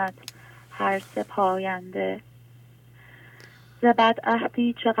حسنت هر سه پاینده. ز بد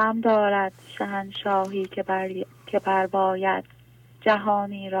عهدی چه غم دارد شهنشاهی که برباید،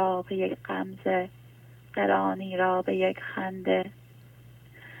 جهانی را به یک غمزه، قرانی را به یک خنده.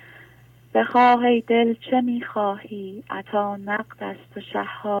 بخواه ای دل چه میخواهی، عطا نقد است و شه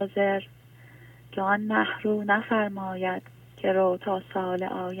حاضر، که آن مه رو نفرماید که رو تا سال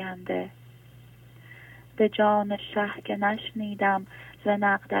آینده. به جان شه که نشنیدم ز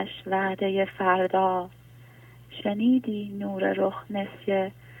نقدش وعده فردا، شنیدی نور رخ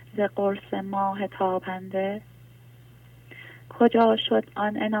نسیه ز قرص ماه تابنده. کجا شد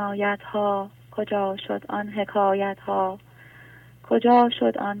آن عنایت ها کجا شد آن حکایت ها؟ کجا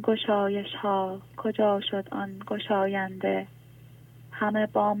شد آن گشایش ها؟ کجا شد آن گشاینده؟ همه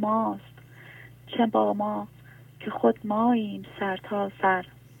با ماست، چه با ما که خود ماییم سر تا سر.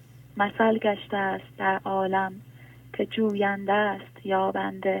 مثل گشته است در عالم که جوینده است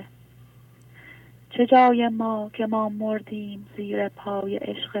یابنده. چه جای ما که ما مردیم زیر پای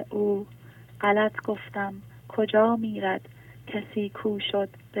عشق او؟ غلط گفتم کجا میرد کسی کو شد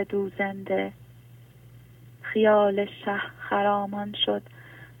بدو زنده. خیال شه خرامان شد،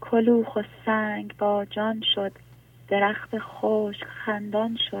 کلوخ و سنگ با جان شد. درخت خشک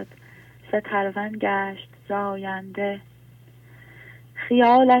خندان شد، سترون گشت زاینده.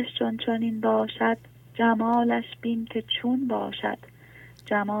 خیالش چون این باشد، جمالش بین که چون باشد.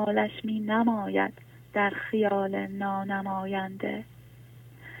 جمالش می نماید در خیال نانماینده.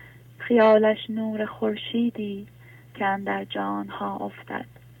 خیالش نور خورشیدی که اندر جانها افتد.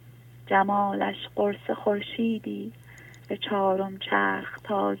 جمالش قرص خورشیدی به چارم چرخ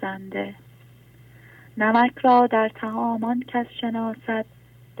تازنده. نمک را در طعامان کس شناسد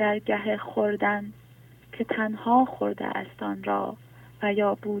در گه خوردن، که تنها خورده است آن را و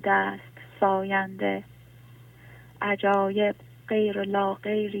یا بوده است ساینده. عجایب غیر لا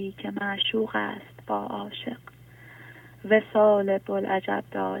غیری که معشوق است با عاشق. وصال بوالعجب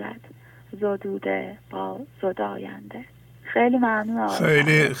دارد زدوده با زداینده. خیلی ممنون.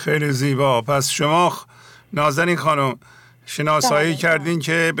 خیلی زیبا. پس شما نازنین خانم شناسایی کردین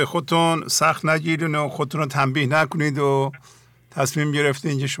که به خودتون سخت نگیرین و خودتون رو تنبیه نکنید و تصمیم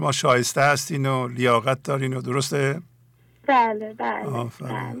گرفتین که شما شایسته هستین و لیاقت دارین و درسته؟ بله.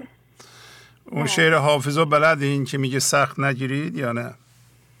 اون شعر حافظو بلدین که میگه سخت نگیرید یا نه؟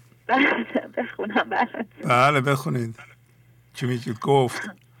 بخونم. بله بخونید. که میگه گفت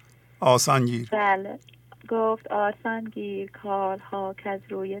آسان گیر. بله. گفت آسان گیر کارها که از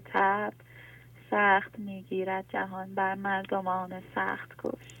روی تب. سخت میگیرد جهان بر مردمان سخت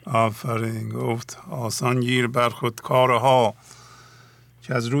کوش. آفرین. گفت آسان گیر بر خود کارها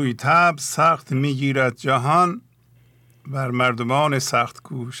که از روی تب. سخت میگیرد جهان بر مردمان سخت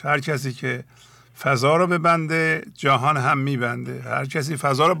کوش. هر کسی که فضا رو ببنده جهان هم میبنده. هر کسی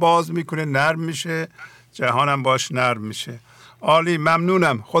فضا رو باز میکنه نرم میشه، جهان هم باش نرم میشه. عالی.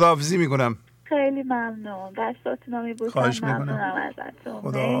 ممنونم. خداحافظی میکنم. خیلی ممنون. دستاتون رو میبوسم. خواهش میکنم. ممنونم ازتون.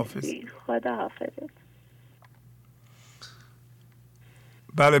 خداحافظ. خداحافظ.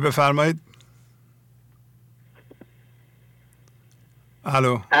 بله بفرمایید.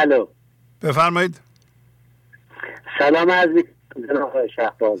 الو بفرمایید. سلام عرض می‌کنم آقای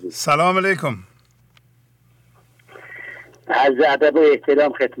شهبازی. سلام علیکم. عرض ادب و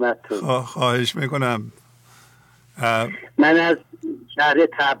احترام خدمتتون. خواهش میکنم. من از شهر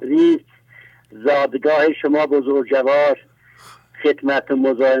تبریز زادگاه شما بزرگوار خدمتتون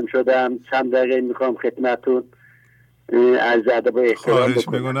مزاحم شدم. چند دقیقه میخوام خدمتتون عرض ادب و احترام خواهش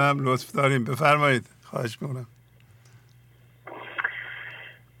میکنم. لطف داریم بفرمایید. خواهش میکنم.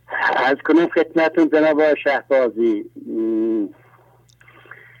 عرض کنم خدمتتون جناب شهبازی،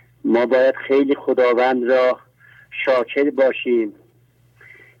 ما باید خیلی خداوند را شاکر باشیم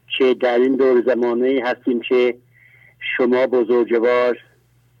که در این دور زمانه هستیم که شما بزرگوار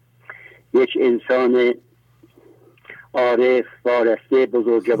یک انسان عارف وارسته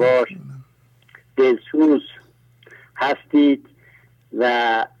بزرگوار دلسوز هستید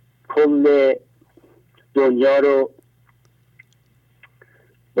و کل دنیا رو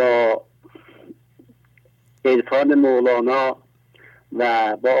با عرفان مولانا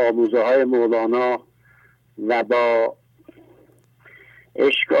و با آموزه های مولانا و با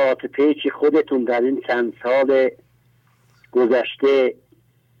عشق عاطفه‌ای که خودتون در این چند سال گذشته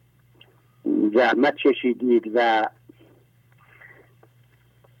زحمت کشیدید و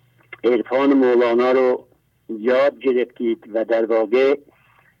عرفان مولانا رو یاد گرفتید و در واقع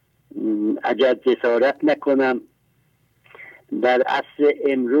اگر جسارت نکنم در عصر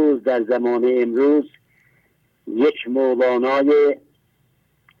امروز، در زمان امروز، یک مولانای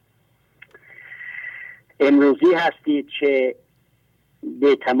امروزی هستید که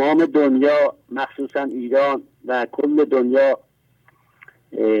به تمام دنیا مخصوصا ایران و کل دنیا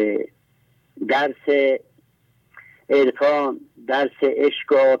درس عرفان، درس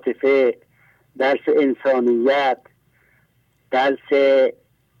عشق و عاطفه، درس انسانیت، درس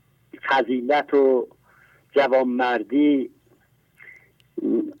فضیلت و جوانمردی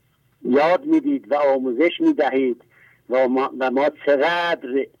یاد میدید و آموزش میدهید و ما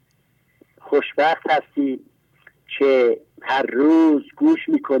چقدر خوشبخت هستیم که هر روز گوش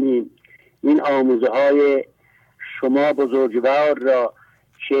میکنیم این آموزه های شما بزرگوار را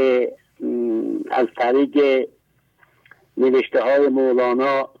که از طریق نوشته های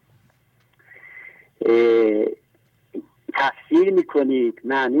مولانا تفسیر میکنید،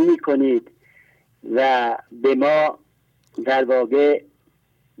 معنی میکنید و به ما در واقع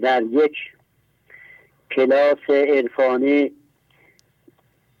در یک کلاس عرفانی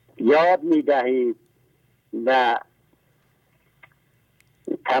یاد میدهید و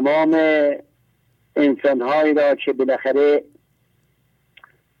تمام انسان‌هایی را که بالاخره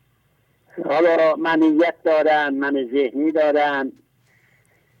حالا منیت دارن، من ذهنی دارن،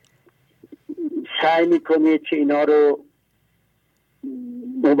 سعی میکنید که اینا رو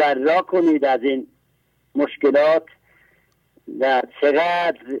مبرا کنید از این مشکلات و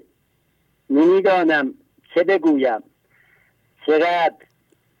چقدر نمیدانم چه بگویم، چقدر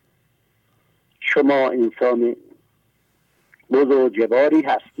شما انسان بزرگواری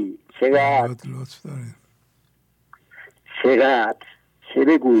هستی، چقدر چه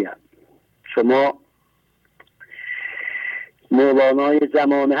بگویم. شما مولانای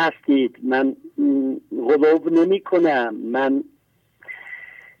زمانه هستید. من غلوب نمی کنم، من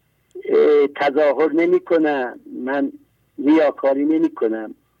تظاهر نمی کنم، من ریاکاری نمی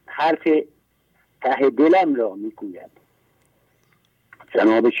کنم، حرف ته دلم را می گویم.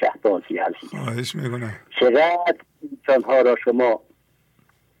 جناب شهبازی عزیز، خواهش میکنم. چقدر انسانها را شما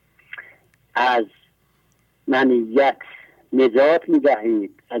از منیت نجات می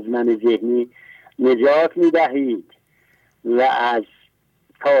دهید، از من ذهنی نجات می دهید و از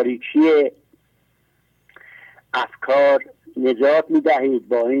تاریکی افکار نجات می دهید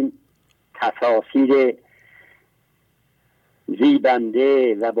با این تفاسیر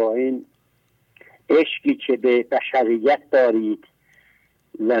زیبنده و با این عشقی که به بشریت دارید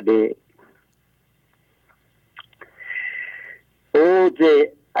و به اوج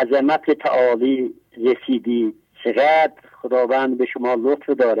عظمت تعالی رسیدید. چقدر خداوند به شما لطف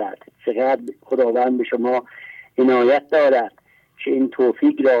دارد، چقدر خداوند به شما عنایت دارد که این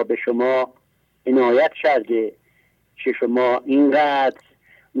توفیق را به شما عنایت کرده که شما اینقدر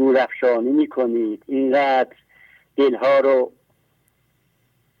نورافشانی میکنید، اینقدر دلها رو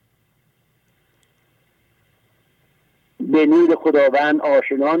به نور خداوند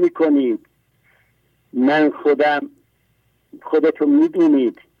آشنا میکنید. من خودتون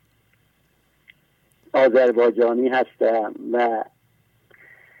میدونید آذربایجانی هستم و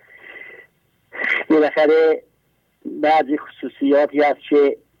بالاخره بعضی خصوصیاتی هست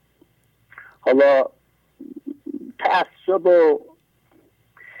که حالا تعصب و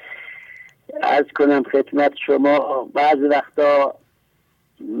عرض کنم خدمت شما بعضی وقتا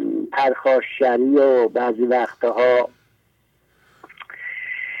پرخاشگری و بعضی وقتها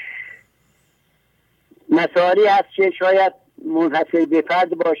مسائلی هست که شاید منحصر به فرد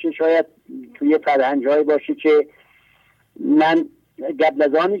باشه، شاید توی فرهنگ‌های باشه که من قبل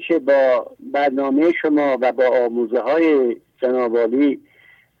از آنی که با برنامه شما و با آموزه های جناب عالی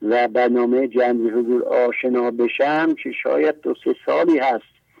و برنامه جمعی حضور آشنا بشم که شاید 2-3 سالی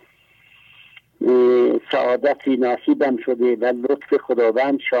هست سعادتی نصیبم شده و لطف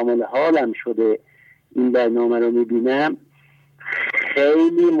خداوند شامل حالم شده این برنامه رو میبینم،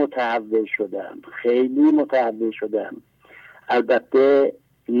 خیلی متحول شدم. البته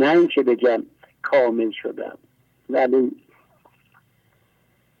نه اینکه بگم کامل شدم، ولی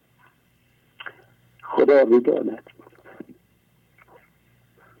خدا میداند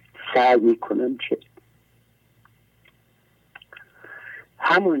سعی میکنم که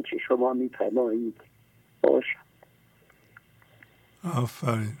همون که شما میفرمایید باشم.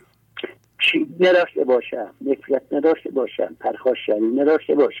 آفرین. چیز نداشته باشم، نفرت نداشته باشم، پرخاشگری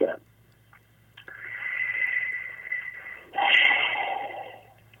نداشته باشم،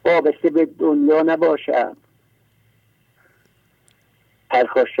 وابسته به دنیا نباشم،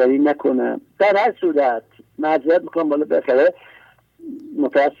 پرخاشگری نکنم. در هر صورت معذرت میکنم بالا بخره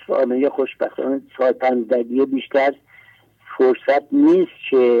متاسفانه یا خوشبختانه 4-5 دقیقه بیشتر فرصت نیست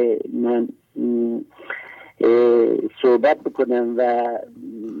که من صحبت بکنم و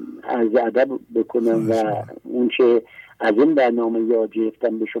عرض ادب بکنم و اون که از این برنامه یاد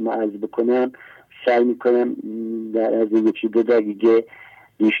گرفتم به شما عرض بکنم. سعی میکنم در از 1-2 دقیقه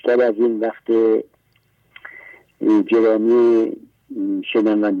بیشتر از این وقت گرامی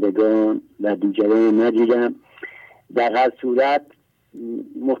شنوندگان و دیگران نگیرم. در هر صورت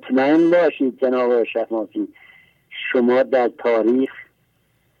مطمئن باشید جناب شهبازی، شما در تاریخ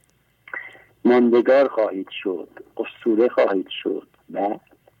ماندگار خواهید شد، اسطوره خواهید شد و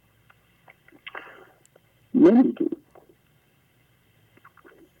نمیدونم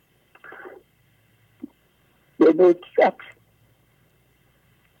به نکت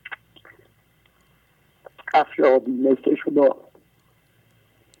افرادی مثل شما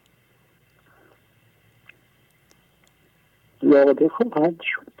زاده خواهند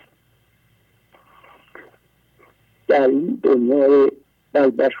شد. در این دنیای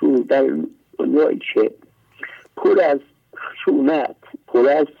بلبشو، در دنیایی که پر از خشونت، پر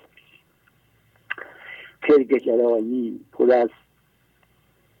از فرقه‌گرایی، پر از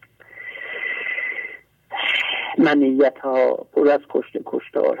منیت ها، پر از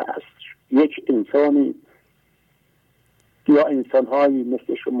کشتار هست، یک انسانی یا انسانهایی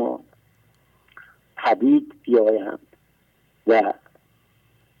مثل شما پدید بیایند و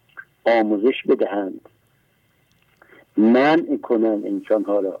آموزش بدهند، منع کنند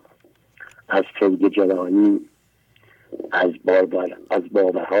انسانها را از فرقه‌گرایی، از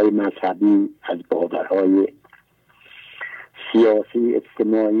باورهای مذهبی، از باورهای سیاسی،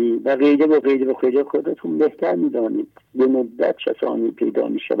 اجتماعی و غیره و غیره و غیره. خودتون بهتر میدانید به مدت کسانی پیدا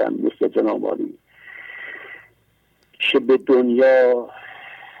میشوند مثل جناب عالی که به دنیا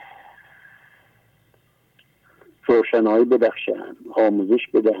روشنایی بدخشند، آموزش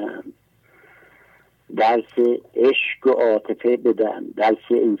بدهند، درس عشق و عاطفه بدن،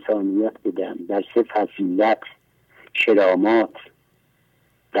 درس انسانیت بدن، درس فضیلت، کرامات،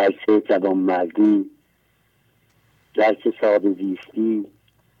 درس جوانمردی، درس ساده زیستی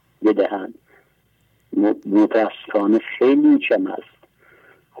بدهند. متاسفانه خیلی کم است.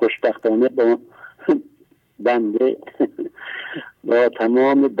 خوشبختانه با بنده با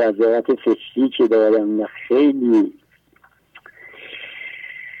تمام بضاعت فکری که دارم و خیلی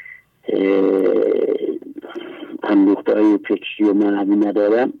اندوخته های فکری و معنوی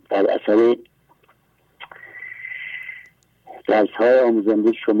ندارم، در اثر درس های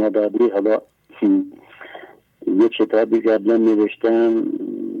آموزنده شما دادی. حالا یه کتابی قبلا نوشتم،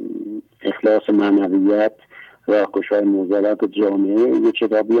 اخلاص معنویت، راهگشای معضلات جامعه. یه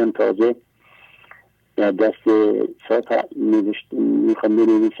کتابی هم تازه در دست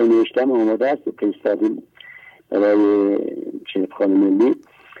نوشتم آماده است، فرستادیم برای کتابخانه ملی.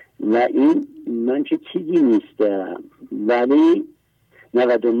 و این من که چیزی نیستم، ولی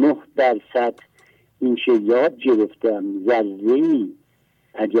 99% این که یاد گرفتم، ذره‌ای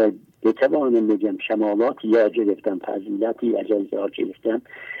اگر بتوانم بگم شمالات یاد گرفتم، فضیلتی اگر یاد گرفتم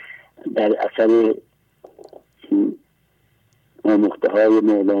در اثر آموخته های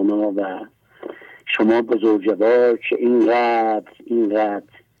مولانا و شما بزرگوار که اینقدر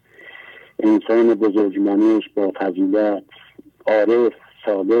انسان بزرگمنش با فضیلت، عارف،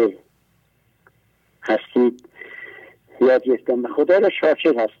 صالح هستید یاد گرفتم و خدا را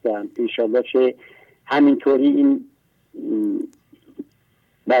شاکر هستم. انشالله که همینطوری این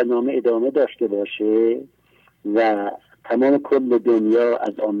برنامه ادامه داشته باشه و تمام کل دنیا،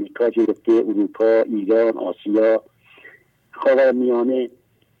 از آمریکا گرفته، اروپا، ایران، آسیا، خاورمیانه،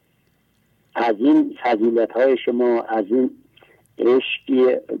 از این فضیلت های شما، از این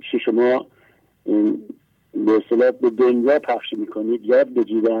عشقی که شما به اصطلاح به دنیا پخش میکنید یاد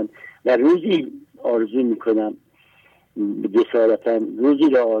بگیرن. و روزی آرزو میکنم، جسارتا روزی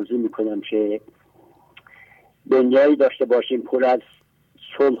را آرزو میکنم که دنیایی داشته باشیم پر از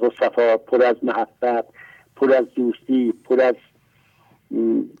صلح و صفا، پر از محبت، پر از دوستی، پر از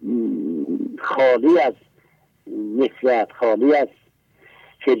خالی از نفرت، خالی از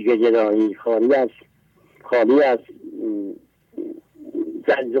فرقه‌گرایی، خالی از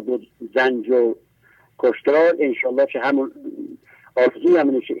زنج و کشتار. انشالله که همون آرزوی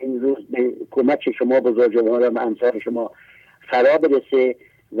همونه که این روز به کمک شما بزرگواران و امثال شما فرا برسه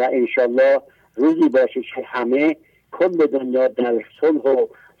و انشالله روزی باشه که همه کل دنیا در صلح و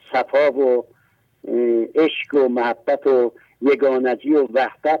صفا و عشق و محبت و یگانگی و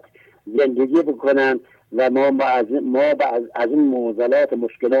وحدت زندگی بکنن و ما از این معضلات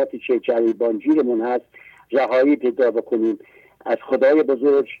مشکلاتی که گریبانگیرمون هست رهایی پیدا بکنیم. از خدای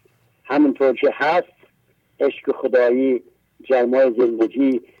بزرگ همونطور که هست عشق خدایی، جرمای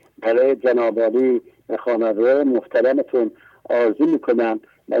زندگی برای جناب عالی و خانواده محترمتون آرزو میکنم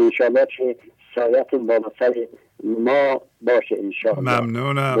و انشاءالله که سایتون با سر ما باشه انشاءالله.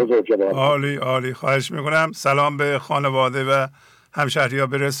 ممنونم. عالی خواهش میکنم. سلام به خانواده و همشهری‌ها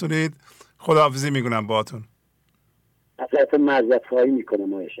برسونید. خداحافظی میکنم باهاتون. ازتون معذرت خواهی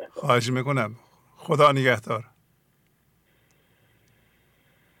میکنم. خواهش میکنم. خدا نگهدار.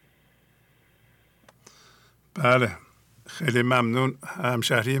 بله خیلی ممنون.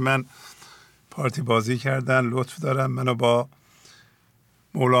 همشهری من پارتی بازی کردن، لطف دارن، منو با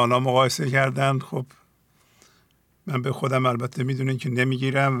مولانا مقایسه کردن. خب من به خودم البته میدونین که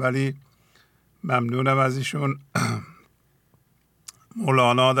نمیگیرم، ولی ممنونم از ایشون.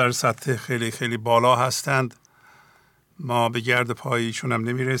 مولانا در سطح خیلی خیلی بالا هستند، ما به گرد پای ایشون هم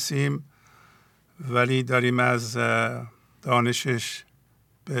نمیرسیم، ولی داریم از دانشش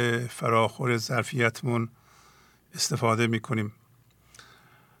به فراخور ظرفیتمون استفاده میکنیم.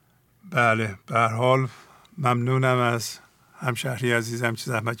 بله به هر حال ممنونم از همشهری عزیزم که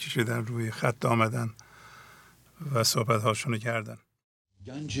زحمت کشیدن روی خط آمدن و صحبت هاشونو کردن.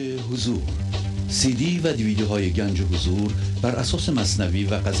 گنج حضور، سی دی و دیویدیوهای گنج حضور بر اساس مثنوی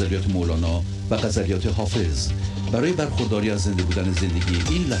و غزلیات مولانا و غزلیات حافظ برای برخورداری از زنده بودن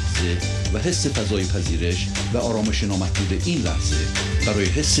زندگی این لحظه و حس فضای پذیرش و آرامش نامحدود این لحظه، برای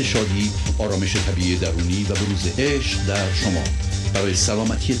حس شادی، آرامش طبیعی درونی و بروز عشق در شما، برای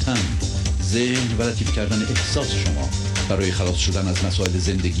سلامتی تن، ذهن و لطیف کردن احساس شما، برای خلاص شدن از مسائل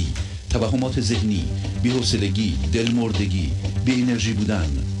زندگی، توهمات ذهنی، بی‌حوصلگی، دلمردگی، بی انرژی بودن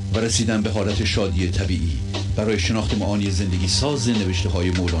و رسیدن به حالت شادی طبیعی، برای شناخت معانی زندگی ساز نوشته‌های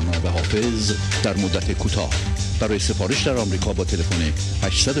مولانا و حافظ در مدت کوتاه. برای سفارش در آمریکا با تلفن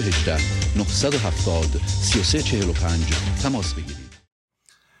 818 970 3345 تماس بگیرید.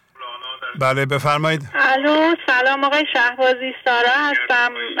 بله بفرمایید. الو، سلام آقای شهبازی، سارا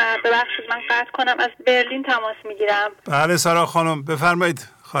هستم. ببخشید من قطع کنم، از برلین تماس میگیرم. بله سارا خانم بفرمایید،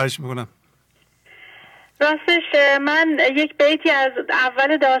 خواهش میکنم. راستش من یک بیتی از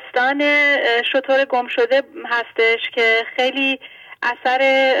اول داستان شتر گم شده هستش که خیلی اثر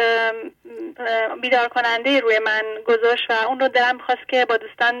بیدار کننده روی من گذاشت و اون رو دلم خواست که با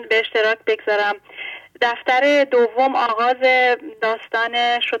دوستان به اشتراک بگذارم. دفتر دوم آغاز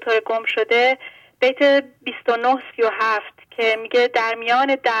داستان شتر گم شده بیت 29-37 که میگه در میان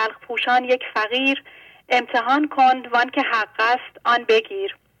دلق پوشان یک فقیر، امتحان کن وان که حق است آن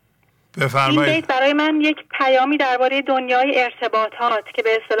بگیر. بفرمایید. این بیت برای من یک پیامی درباره دنیای ارتباطات که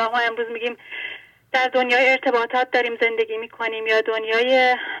به اصطلاح ما امروز میگیم در دنیای ارتباطات داریم زندگی میکنیم یا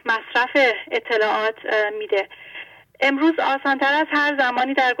دنیای مصرف اطلاعات میده. امروز آسانتر از هر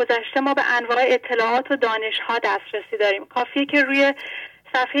زمانی در گذشته ما به انواع اطلاعات و دانش‌ها دسترسی داریم. کافیه که روی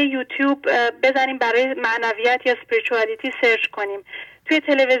صفحه یوتیوب بزنیم برای معنویت یا اسپریچوالیتی سرچ کنیم. توی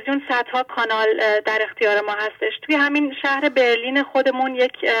تلویزیون صدها کانال در اختیار ما هستش. توی همین شهر برلین خودمون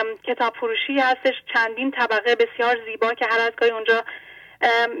یک کتاب فروشی هستش، چندین طبقه بسیار زیبا که هر از گاهی اونجا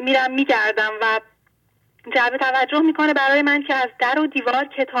میرم میگردم و جلب توجه میکنه برای من که از در و دیوار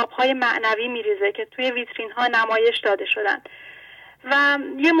کتاب‌های معنوی میریزه که توی ویترین‌ها نمایش داده شدن. و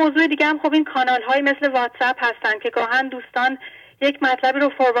یه موضوع دیگه هم خب این کانال‌های مثل واتساپ هستن که گاهن دوستان یک مطلبی رو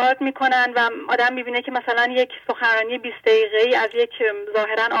فوروارد میکنن و آدم میبینه که مثلا یک سخنرانی 20 دقیقه‌ای از یک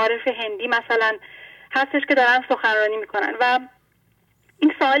ظاهرا عارف هندی مثلا هستش که دارن سخنرانی میکنن و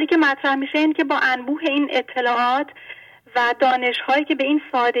این سوالی که مطرح میشه این که با انبوه این اطلاعات و دانش‌هایی که به این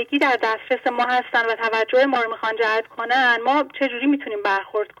سادگی در دسترس ما هستن و توجه ما رو میخوان جلب کنن، ما چجوری میتونیم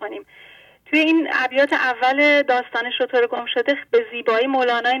برخورد کنیم؟ توی این ابیات اول داستان شتر گم شده به زیبایی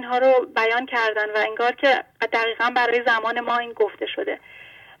مولانا اینها رو بیان کردن و انگار که دقیقاً برای زمان ما این گفته شده.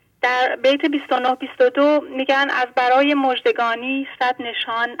 در بیت 29-22 میگن از برای مژدگانی صد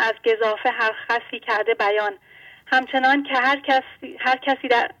نشان، از گزافه هر خسی کرده بیان. همچنان که هر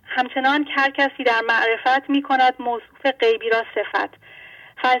کسی در معرفت میکند موصوف غیبی را صفت.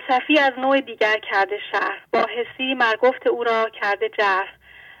 فلسفی از نوع دیگر کرده شهر، با حسی مرگفت او را کرده جرح.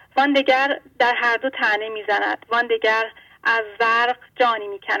 وان دگر در هر دو طعنه میزند، وان دگر از زرق جانی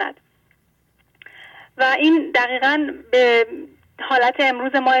میکند. و این دقیقاً به حالت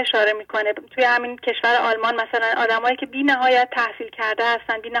امروز ما اشاره میکنه. توی همین کشور آلمان مثلا آدمایی که بی نهایت تحصیل کرده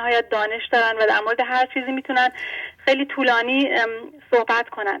هستن، بی نهایت دانش دارن و در مورد هر چیزی میتونن خیلی طولانی صحبت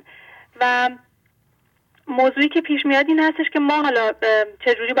کنن و موضوعی که پیش میاد این هستش که ما حالا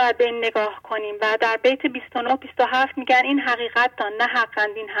چجوری باید به این نگاه کنیم و در بیت 29-27 میگن این حقیقت دان نه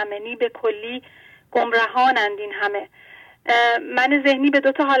حقند این همه، نی به کلی گمرهانند این همه. من ذهنی به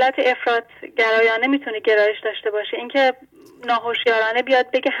دو تا حالت افراط گرایانه میتونه گرایش داشته باشه، اینکه ناهوشیارانه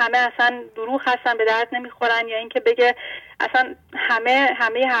بیاد بگه همه اصلا دروغ هستن به درد نمیخورن، یا اینکه بگه اصلا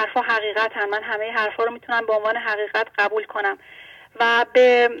همه حرفا حقیقتن، من همه حرفا رو میتونم به عنوان حقیقت قبول کنم و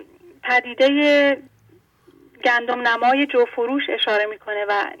به پدیده گندم نمای جو فروش اشاره میکنه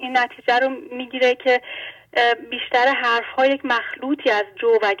و این نتیجه رو میگیره که بیشتر حرفها یک مخلوطی از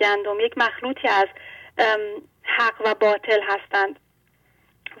جو و گندم، یک مخلوطی از حق و باطل هستند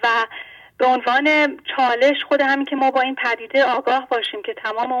و به عنوان چالش خود همین که ما با این پدیده آگاه باشیم که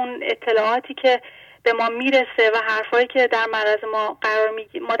تمام اون اطلاعاتی که به ما میرسه و حرفایی که در معرض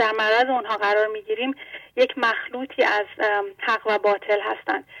ما در معرض اونها قرار میگیریم یک مخلوطی از حق و باطل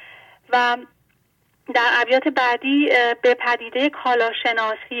هستند. و در ابیات بعدی به پدیده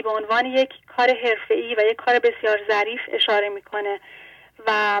کالاشناسی به عنوان یک کار حرفه‌ای و یک کار بسیار ظریف اشاره میکنه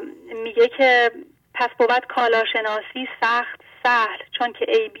و میگه که پس بود کالاشناسی سخت سهل، چون که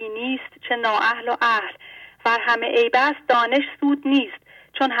عیبی نیست چه نااهل و اهل. ور همه عیب است دانش سود نیست،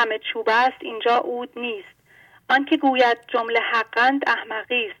 چون همه چوب است اینجا عود نیست. آن که گوید جمله حقند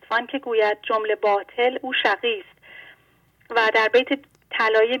احمقی است، وان که گوید جمله باطل او شقی است. و در بیت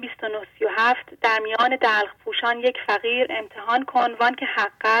طلایه 2937 در میان دلق پوشان یک فقیر امتحان کن، وان که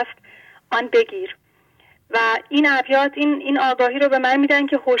حق است آن بگیر. و این ابیات این آگاهی رو به من میدن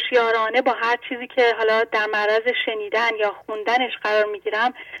که هوشیارانه با هر چیزی که حالا در معرض شنیدن یا خوندنش قرار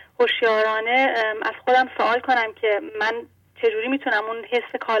میگیرم، هوشیارانه از خودم سوال کنم که من چجوری میتونم اون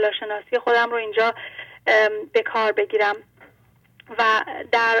حس کالاشناسی خودم رو اینجا به کار بگیرم. و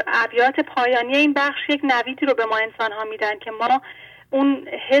در ابیات پایانی این بخش یک نویدی رو به ما انسان ها میدن که ما اون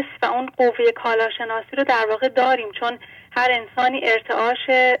حس و اون قوه کالاشناسی رو در واقع داریم، چون هر انسانی ارتعاش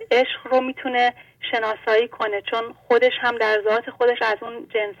عشق رو میتونه شناسایی کنه، چون خودش هم در ذات خودش از اون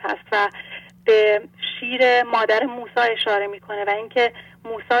جنس هست و به شیر مادر موسی اشاره میکنه و اینکه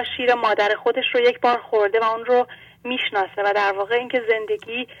موسی شیر مادر خودش رو یک بار خورده و اون رو میشناسه و در واقع اینکه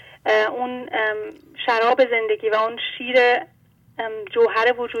زندگی، اون شراب زندگی و اون شیر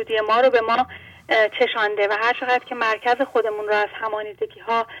جوهر وجودی ما رو به ما چشانده و هر چقدر که مرکز خودمون رو از همانیدگی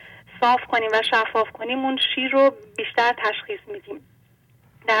ها صاف کنیم و شفاف کنیم اون شیر رو بیشتر تشخیص میدیم.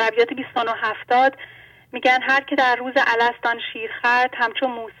 در ابیات 2970 میگن هر که در روز الستان شیر خورد،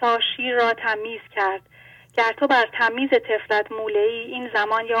 همچون موسی شیر را تمیز کرد. گر تو بر تمیز طفلت موله‌ای، این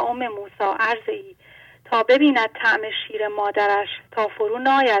زمان یا موسی عرضه‌ای. تا ببیند طعم شیر مادرش، تا فرو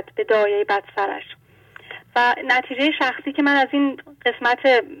ناید به دایه بدسرش. و نتیجه شخصی که من از این قسمت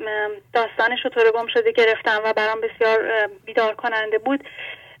داستان شتر گم شده گرفتم و برام بسیار بیدار کننده بود،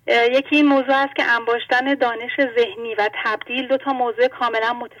 یکی این موضوع است که انباشتن دانش ذهنی و تبدیل دو تا موضوع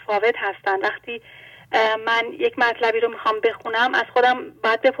کاملا متفاوت هستند. وقتی من یک مطلبی رو میخوام بخونم از خودم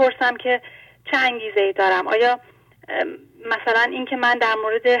باید بپرسم که چه انگیزه‌ای دارم. آیا مثلا این که من در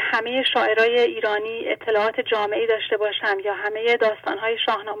مورد همه شاعرای ایرانی اطلاعات جامعی داشته باشم یا همه داستان‌های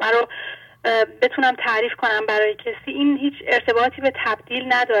شاهنامه رو بتونم تعریف کنم برای کسی، این هیچ ارتباطی به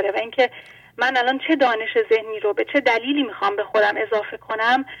تبدیل نداره. و اینکه من الان چه دانش ذهنی رو به چه دلیلی میخوام به خودم اضافه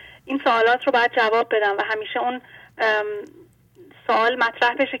کنم، این سوالات رو باید جواب بدم و همیشه اون سوال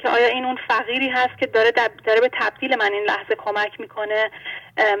مطرح بشه که آیا این اون فقیری هست که داره به تبدیل من این لحظه کمک میکنه؟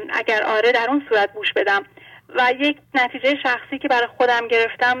 اگر آره، در اون صورت گوش بدم. و یک نتیجه شخصی که برای خودم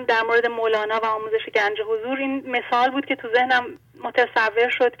گرفتم در مورد مولانا و آموزش گنج حضور، این مثال بود که تو ذهنم متصور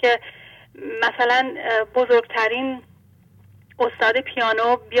شد که مثلا بزرگترین استاد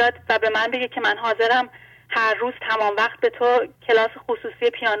پیانو بیاد و به من بگه که من حاضرم هر روز تمام وقت به تو کلاس خصوصی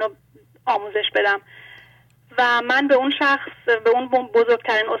پیانو آموزش بدم و من به اون شخص، به اون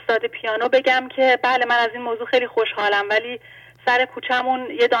بزرگترین استاد پیانو بگم که بله من از این موضوع خیلی خوشحالم، ولی سر کوچمون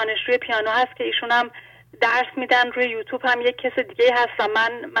یه دانشجوی پیانو هست که ایشون هم درس میدن، روی یوتیوب هم یک کس دیگه هست و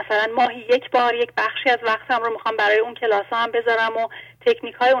من مثلا ماهی یک بار یک بخشی از وقتم رو میخوام برای اون کلاس ها هم بذارم و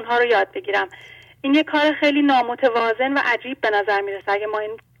تکنیک های اونها رو یاد بگیرم. این یه کار خیلی نامتوازن و عجیب به نظر میرسه اگه ما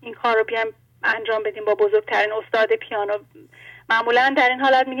این کار رو بیام انجام بدیم با بزرگترین استاد پیانو. معمولا در این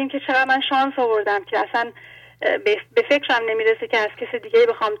حالت میگیم که چقدر من شانس آوردم که اصلا به فکرم نمیرسه که از کسی دیگه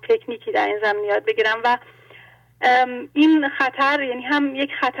بخوام تکنیکی در این زمینه یاد بگیرم. و این خطر، یعنی هم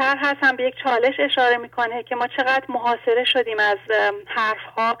یک خطر هست هم به یک چالش اشاره میکنه که ما چقدر محاصره شدیم از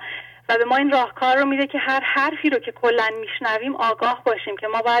حرفها و به ما این راهکار رو میده که هر حرفی رو که کلا میشنویم آگاه باشیم که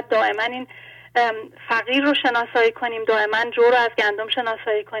ما باید دائما این فقیر رو شناسایی کنیم، دائما جو رو از گندم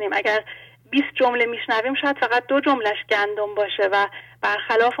شناسایی کنیم. اگر 20 جمله میشنویم شاید فقط 2 جملهش گندم باشه و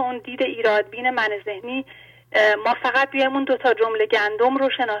برخلاف اون دید ایرادبین من ذهنی ما فقط بیایم اون 2 تا جمله گندم رو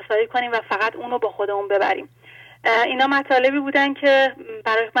شناسایی کنیم و فقط اون رو با خودمون ببریم. اینا مطالبی بودن که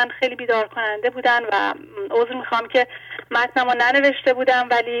برای من خیلی بیدار کننده بودن و عذر میخوام که متنمو ننوشته بودم،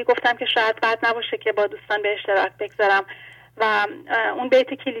 ولی گفتم که شاید بد نباشه که با دوستان به اشتراک بگذارم. و اون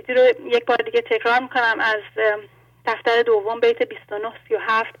بیت کلیدی رو یک بار دیگه تکرار میکنم از دفتر دوم، بیت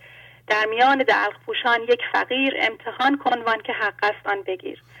 2937: در میان دلق پوشان یک فقیر، امتحان کن وان که حق است آن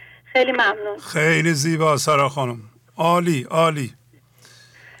بگیر. خیلی ممنون. خیلی زیبا سارا خانم، عالی عالی.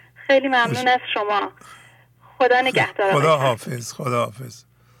 خیلی ممنون از شما. خدا نگهدار. خدا حافظ. خدا حافظ.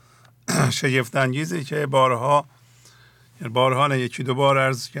 شگفت انگیزه که بارها نه 1-2 بار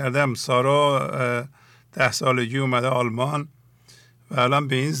عرض کردم، سارا 10 سالگی اومده آلمان و الان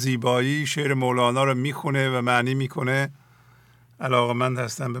به این زیبایی شعر مولانا رو میخونه و معنی میکنه. علاقه‌مند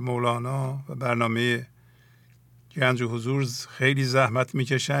هستم به مولانا و برنامه گنج و حضور خیلی زحمت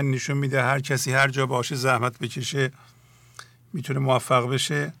میکشن. نشون میده هر کسی هر جا باشه زحمت بکشه میتونه موفق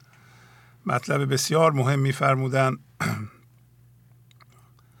بشه. مطلب بسیار مهم میفرمودن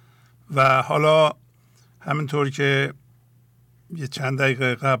و حالا همینطور که یه چند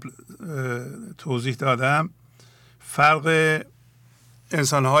دقیقه قبل توضیح دادم، فرق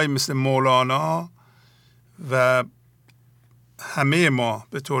انسان‌های مثل مولانا و همه ما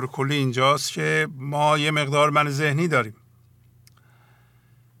به طور کلی اینجاست که ما یه مقدار من ذهنی داریم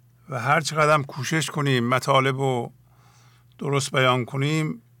و هر چقدر هم کوشش کنیم مطالب رو درست بیان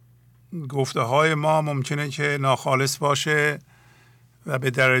کنیم، گفته های ما ممکنه که ناخالص باشه و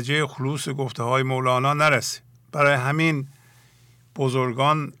به درجه خلوص گفته های مولانا نرسه. برای همین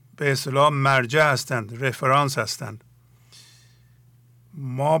بزرگان به اصطلاح مرجع هستند، رفرانس هستند.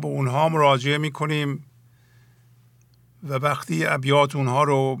 ما به اونها مراجعه میکنیم و وقتی ابیات اونها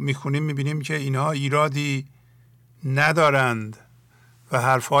رو میخونیم میبینیم که اینها ایرادی ندارند و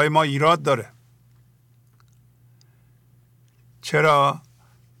حرفهای ما ایراد داره. چرا؟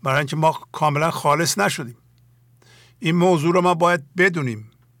 برای اینکه ما کاملا خالص نشدیم. این موضوع رو ما باید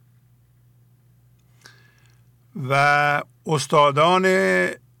بدونیم و استادان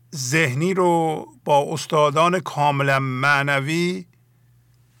ذهنی رو با استادان کاملا معنوی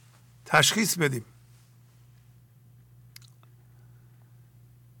تشخیص بدیم.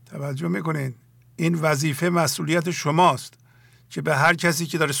 توجه میکنین؟ این وظیفه مسئولیت شماست که به هر کسی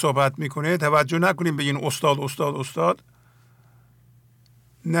که داره صحبت میکنه توجه نکنیم بگین استاد استاد استاد.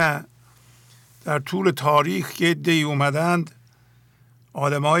 نه، در طول تاریخ که عده‌ای اومدند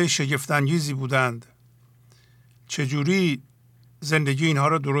آدم‌های شگفت‌انگیزی بودند. چجوری زندگی اینها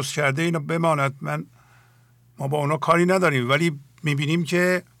رو درست کرده اینو بماند، ما با اونا کاری نداریم، ولی میبینیم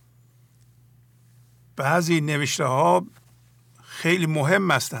که بعضی نوشته ها خیلی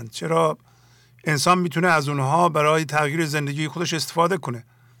مهم هستند. چرا؟ انسان میتونه از اونها برای تغییر زندگی خودش استفاده کنه.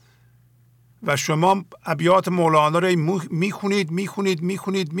 و شما ابیات مولانا رو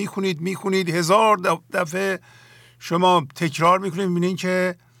میخونید هزار دفعه شما تکرار میکنید، میبینید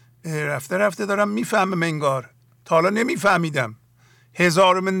که رفته رفته دارم میفهمم، انگار تا حالا نمیفهمیدم.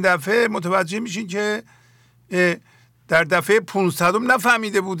 هزارمین دفعه متوجه میشین که در دفعه 500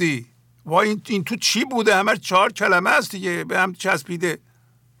 نفهمیده بودی. وای این تو چی بوده؟ همه 4 کلمه است دیگه، به هم چسبیده.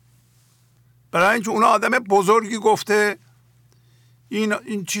 برای اینکه اون آدم بزرگی گفته،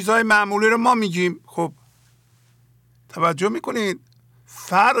 این چیزهای معمولی رو ما میگیم. خب توجه میکنید؟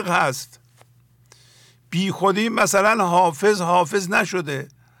 فرق هست. بی خودی مثلا حافظ نشده،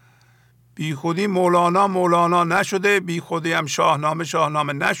 بی خودی مولانا نشده، بی خودی هم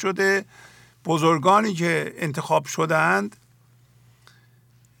شاهنامه نشده. بزرگانی که انتخاب شدند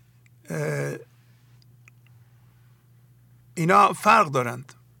اینا فرق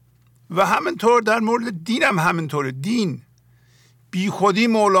دارند. و همینطور در مورد دین هم همینطوره. دین بی خودی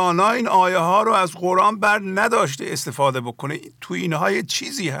مولانا این آیه ها رو از قرآن بر نداشته استفاده بکنه. تو اینها یه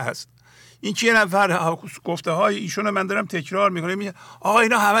چیزی هست. این که یه نفر گفته های ایشون من دارم تکرار میکنه، میگه آقا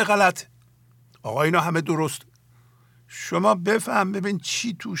اینا همه غلط، آقا اینا همه درست. شما بفهم ببین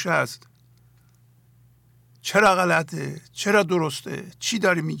چی توش هست، چرا غلطه، چرا درسته، چی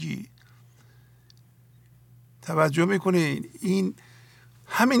داری میگی. توجه میکنین؟ این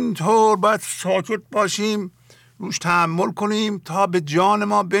همینطور باید ساکت باشیم، روش تحمل کنیم تا به جان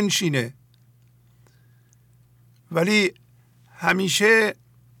ما بنشینه. ولی همیشه،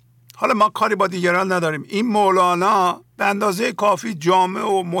 حالا ما کاری با دیگران نداریم، این مولانا به اندازه کافی جامع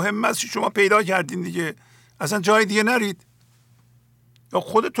و مهم است. شما پیدا کردین دیگه، اصلا جای دیگه نرید، یا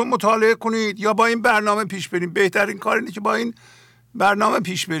خودتون مطالعه کنید یا با این برنامه پیش برید. بهترین کار اینه که با این برنامه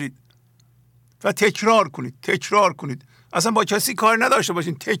پیش برید و تکرار کنید. اصلا با کسی کار نداشته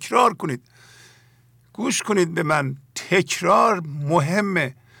باشین، تکرار کنید. گوش کنید به من، تکرار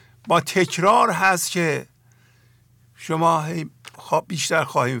مهمه. با تکرار هست که شما بیشتر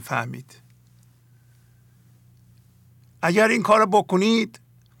خواهیم فهمید. اگر این کار بکنید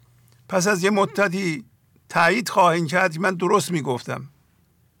پس از یه مدتی تایید خواهید کرد که من درست میگفتم.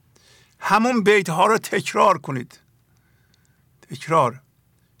 همون بیت ها رو تکرار کنید. تکرار.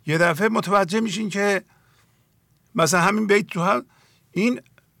 یه دفعه متوجه میشین که مثلا همین بیت تو هم این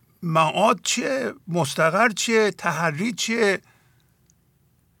معاد چیه، مستقر چیه، تحری چیه،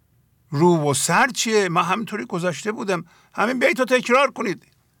 رو و سر چیه. من همینطوری گذاشته بودم. همین بیت رو تکرار کنید.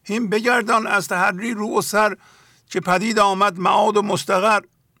 هم بگردان از تحری رو و سر که پدید آمد معاد و مستقر.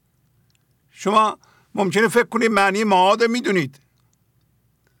 شما ممکنه فکر کنید معنی معاد میدونید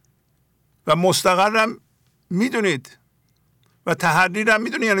و مستقر هم میدونید و تحری هم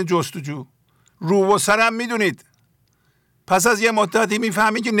میدونید، یعنی جستجو. رو و سر هم میدونید. پس از یه مدتی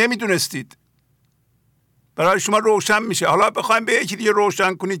میفهمید که نمیدونستید. برای شما روشن میشه. حالا بخوایم به یکی دیگه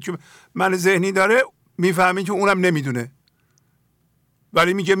روشن کنید که من ذهنی داره، میفهمید که اونم نمیدونه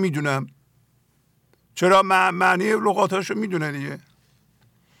ولی میگه میدونم. چرا؟ معنی لغاتاشو میدونه دیگه.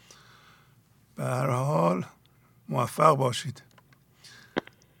 به هر حال موفق باشید.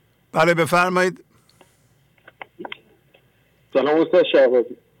 بله بفرمایید. سلام استاد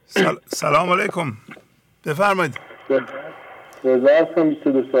شهبازی. سلام علیکم. بفرمایید. رضا هستم،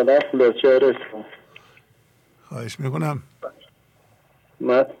 22 ساله، فولادشهر. خواهش میکنم.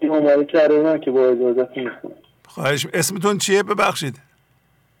 مطلبی اومده کردم که با اجازهتون میکنم. خواهش. اسمتون چیه ببخشید؟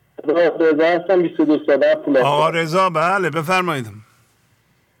 رضا هستم، 22 ساله، فولادشهر. آقا رضا، بله بفرمایید.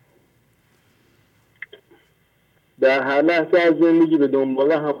 در هر لحظه از زندگی به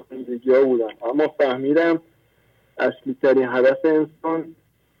دنبال همانیدگی ها بودم، اما فهمیدم اصلی ترین هدف انسان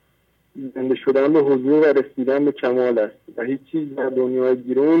زنده شدن به حضور و رسیدن به کمال است و هیچ چیز در دنیای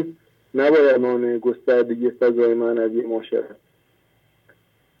بیرون نباید مانع گستردگی فضای معنوی ما شود.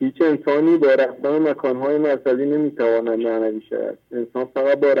 هیچ انسانی با رفتن مکانهای مرکزی نمیتواند معنوی شود. انسان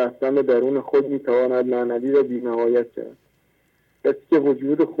فقط با رفتن به درون خود میتواند معنوی و بی‌نهایت شود. کسی که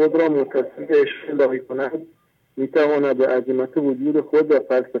وجود خود را متصل به عشق الهی کند میتواند به عظمت وجود خود و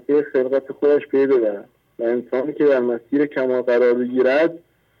فلسفه خلقت خودش پی ببرد و انسانی که در مسیر کمال قرار بگیرد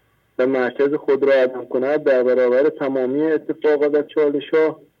و مرکز خود را عدم کند در برابر تمامی اتفاقات و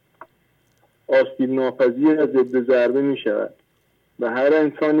چالش‌ها آسیب ناپذیر و ضد ضربه می شود و هر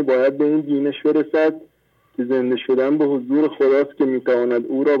انسانی باید به این بینش برسد که زنده شدن به حضور خداست که می تواند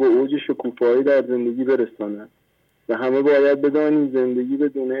او را به اوج شکوفایی در زندگی برساند و همه باید بدانیم زندگی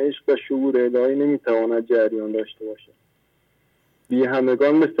بدون عشق و شعور الهی نمی تواند جریان داشته باشد. بی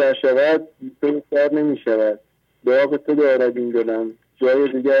همگان به سر شود بی تو سر نمی شود. داغ تو دارد این دلم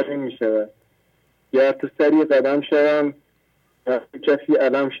جای دیگر نمی شود. گر تو سری قدم شوم گر تو کفی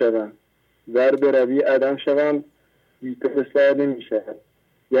علم شوم ور بروی عدم شوم بی تو به سر نمی شود.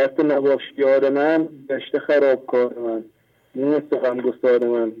 گر تو نباشی یار من گشته خراب کار من نیست غمگسار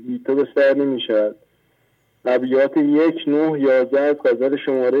من بی تو به سر نمی شود. ابیات 1-9-11 غزل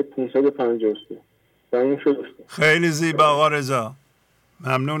شماره 553. تموم شد. خیلی زیبا آقا رضا،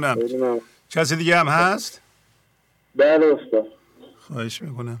 ممنونم. کسی دیگه هم هست؟ بله استاد. خواهش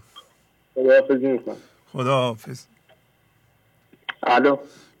میکنم. خداحافظی میکنم. خداحافظ. الو.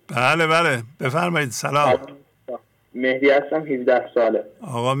 بله بله بفرمایید. سلام. مهدی هستم، 17 ساله.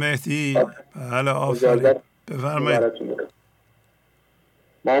 آقا مهدی. بله آفرین. بفرمایید.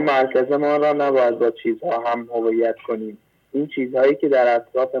 ما مرکز ما را نباید با چیزها هم هویت کنیم. این چیزهایی که در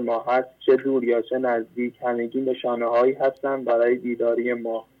اطراف ما هست، چه دور یا چه نزدیک، همگی نشانه‌هایی هستند برای دیداری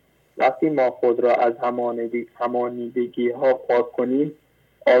ما. وقتی ما خود را از همانیدگی‌ها پاک کنیم،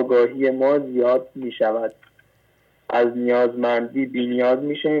 آگاهی ما زیاد می شود. از نیازمندی بی‌نیاز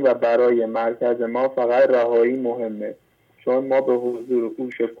می شویم و برای مرکز ما فقط رهایی مهمه، چون ما به حضور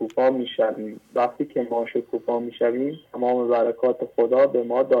او شکوفا می شویم. وقتی که ما شکوفا می شویم، تمام برکات خدا به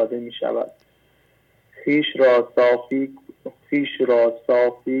ما داده می شود. خیش را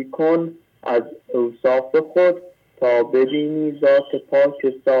صافی کن از اوصاف خود تا ببینی ذات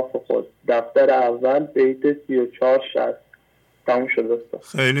پاک صاف خود. دفتر اول بیت 34-60. تموم شد.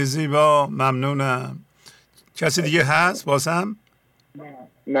 خیلی زیبا، ممنونم. کسی دیگه هست واسم؟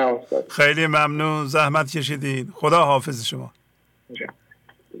 نه استاد. خیلی ممنون، زحمت کشیدین. خدا حافظ شما.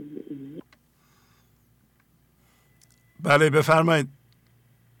 بله بفرمایید.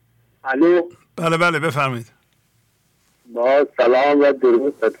 الو. بله بله بفرمایید. با سلام و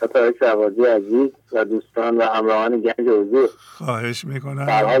درود خدمت آقای شهبازی عزیز و دوستان و همراهان گنج حضور. خواهش میکنم.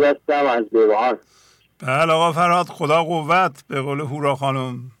 فرهاد هستم از بیروان. بله آقا فرهاد، خدا قوت. به قول هورا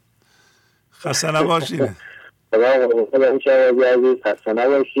خانم خسته نباشید. خدا قوت شهبازی عزیز، خسته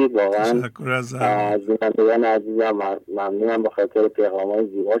نباشید. واقعا تشکر از بینندگان عزیزم ممنونم به خاطر پیغام‌های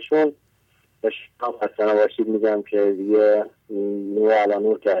زیباشون. شما خسته نباشید میگم که دیگه نور علی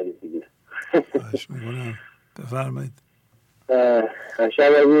نور کردید دیگه. خواهش میکنم. بفرمایید.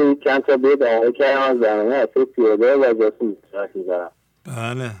 شهبازی چند تا بیت آقای کردم از برنامه اصلی پیاده و جاسوس می‌ذارم.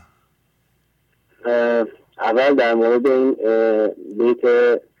 بله. اول در مورد این بیت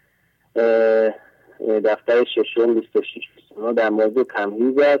دفتر 6-26 در مورد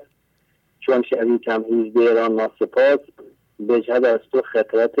تمهیز است. چون شبیه تمهیز بیران ناسپاس بجهد از تو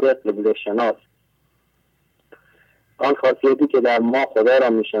خطرت قبل شناس. آن خاصیتی که در ما خدا را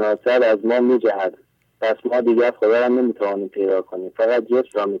میشناسد از ما میجهد، پس ما دیگر خدا را نمیتوانیم پیدا کنیم، فقط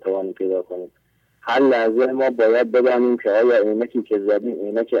جسم را میتوانیم پیدا کنیم. هر لحظه ما باید بدانیم که آیا عینکی که زدیم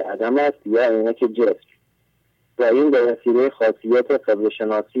عینک عدم است یا عینک جسم، و این به وسیله خاصیت قبل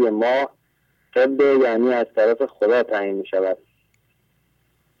شناسی ما، قبل یعنی از طرف خدا تعیین می شود.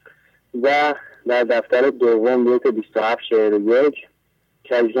 و در دفتر دوم بیت 27-1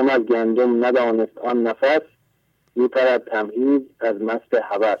 کژدم از گندم ندانست آن نفس، میپرد تمهیز از مست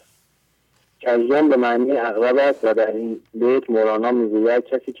هوس. کژدم به معنی اغرب است و در این بیت مولانا میگوید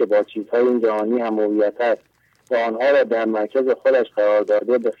کسی که با چیزهای این جهانی هم هویت است و آنها را در مرکز خودش قرار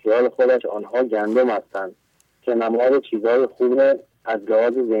داده، به خیال خودش آنها گندم هستند که نماد چیزهای خوب از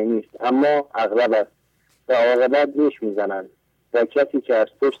لحاظ ذهنی است، اما اغرب است و عاقبت نیش میزنند و کسی که از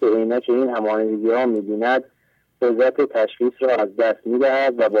پشت عینک این همانندگی‌ها می‌بیند قدرت تشخیص را از دست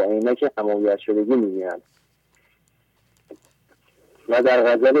می‌دهد و با عینک همهویت شدگی می‌بیند. و در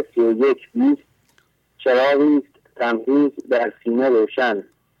غزل 31:20 چراغی است تمهیز در سینه روشن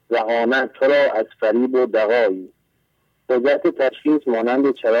رهانت تو را از فریب و دغایی. قدرت تشخیص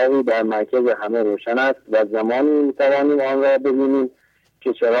مانند چراغی در مرکز همه روشن است و زمانی می‌توانیم آن را ببینیم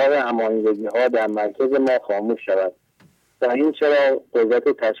که چراغ همانندگی‌ها در مرکز ما خاموش شود و این چراغ قدرت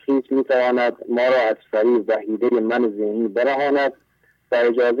تشخیص می‌تواند ما را از فریب و حیله من ذهنی برهاند و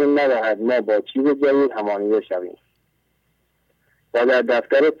اجازه ندهد ما با چیز جدید همانیده شویم. و در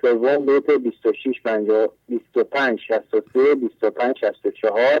دفتر سوم بیت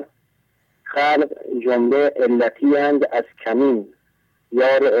 25-63-25-64 خلق جمله علتی اند از کمین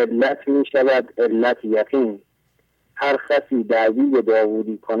یار علت می شود علت یقین هر خسی دعوی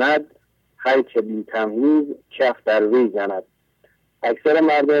داوودی کند هر که بی تمهیز کف در وی زند. اکثر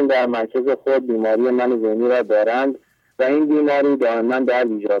مردم در مرکز خود بیماری من ذهنی را دارند و این بیماری دائما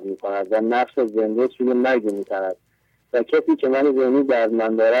درد ایجاد می کند و نفس زنده سوی مرگ می کند و کسی که من ذهنی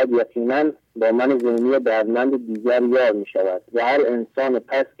دردمند دارد یقینا با من ذهنی دردمند دیگر یار می شود و هر انسان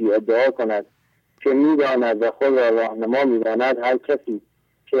پستی ادعا کند که می داند و خود را راهنما می داند هر کسی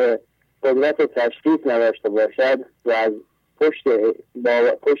که قدرت تشخیص نداشته باشد و از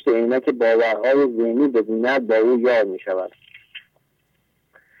پشت عینک باورهای ذهنی ببیند با او یار می شود.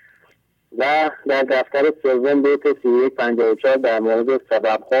 و در دفتر سوم بیت 31-54 در مورد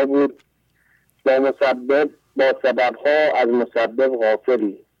سببها بود با سببها از مسبب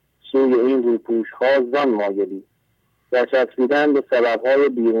غافلی سوی این روپوشها زان مایلی و چسبیدن به سببهای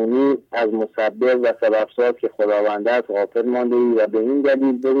بیرونی از مسبب و سببساز که خداوند است غافل مانده ای و به این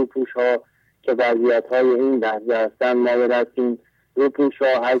دلیل به روپوشها که وضعیت‌های این لحظه هستند مایل هستیم.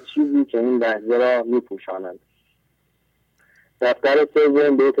 روپوشها هر چیزی که این لحظه را میپوشانند. دفتر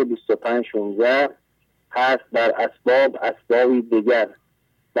سوم بیت 25-16 هست بر اسباب اسبابی دیگر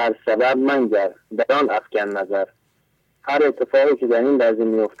در سبب منگر در آن افکن نظر. هر اتفاقی که در این لحظه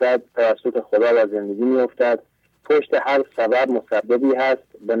میافتد توسط خدا و زندگی میافتد. پشت هر سبب مسببی هست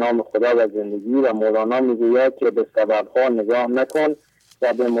به نام خدا و زندگی و مولانا میگوید که به سببها نگاه نکن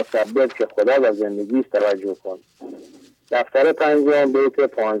و به مسبب که خدا و زندگی توجه کن. دفتر پنجم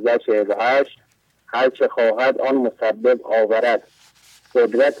بیت 15-48 هر چه خواهد آن مسبب آورد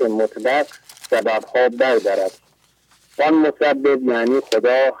قدرت مطلق سببها بردارد. آن مسبب یعنی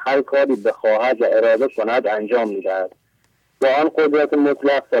خدا هر کاری بخواهد و اراده کند انجام میدهد و آن قدرت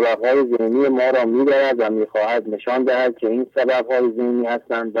مطلق سببهای ذهنی ما را میدارد و میخواهد نشان دهد که این سببهای ذهنی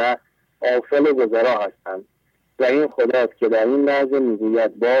هستند و آفل گذرا هستند و این خداست که در این لحظه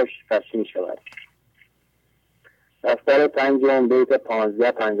میگوید باش پس میشود. دفتر پنجم بیت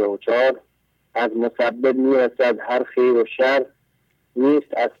 15-54 از مسبب میرسد هر خیر و شر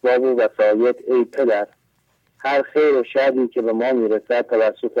نیست اسباب و وسایط ای پدر. هر خیر و شری که به ما میرسد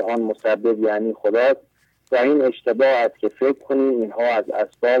توسط آن مسبب یعنی خداست و این اشتباه است که فکر کنیم اینها از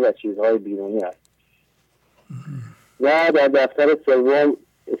اسباب و چیزهای بیرونی است. و در دفتر سوم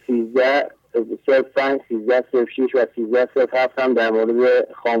 13-13-06 و 13-07 هم در مورد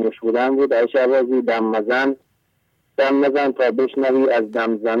خاموش بودن بود. عایشه عبازی دم مزن تا بشنوی از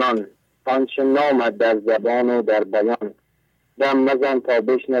دم زنان آنچه نامد در زبان و در بیان دم مزن تا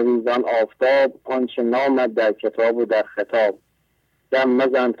بشنوی زان آفتاب آنچه نامد در کتاب و در خطاب دم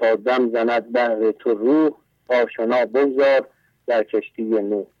مزن تا دم زند بحر تو روح آشنا بگذار در کشتی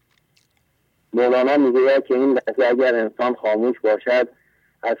نوح. مولانا میگوید که این لحظه اگر انسان خاموش باشد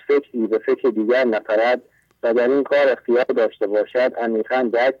از فکری به فکر دیگر نپرد و در این کار اختیار داشته باشد عمیقاً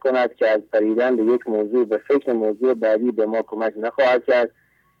درک کند که از پریدن به یک موضوع به فکر موضوع بعدی به ما کمک نخواهد کرد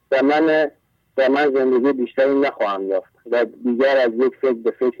و من زندگی بیشتری نخواهم یافت و دیگر از یک فکر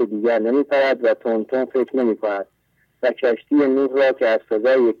به فکر دیگر نمیپرد و تون فکر نمی کند و کشتی نوح را که از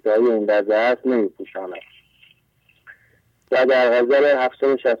فضای یکتایی این لحظه است نمیپوشاند. و در غزل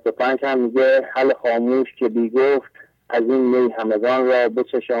 765 هم میگه هل خاموش که بی گفت از این می همگان را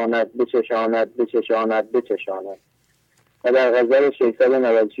بچشاند. و در غزل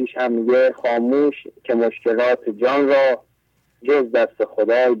 696 هم میگه خاموش که مشکلات جان را جز دست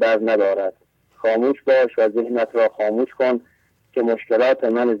خدای بر ندارد. خاموش باش و ذهنت را خاموش کن که مشکلات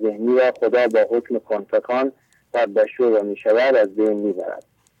من ذهنی را خدا با حکم کنفکان و بشور می شود از بین می برد.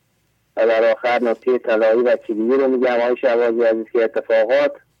 و در آخر نکته طلایی و کلیدی رو میگم عایشه عبازی عزیز که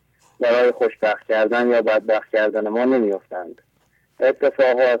اتفاقات برای خوشبخت کردن یا بدبخت کردن ما نمیافتند.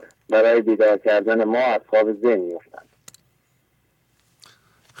 اتفاقات برای بیدار کردن ما از خواب ذهن میافتند.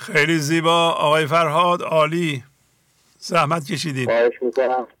 خیلی زیبا آقای فرهاد، عالی، زحمت کشیدید. خواهش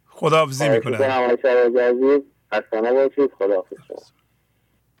میکنم. خداحافظی میکنم.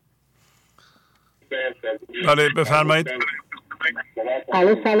 بله بفرمایید.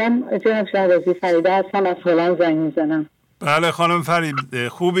 سلام جناب شهبازی، فریده هستم از هلند زنگ میزنم. بله خانم فرید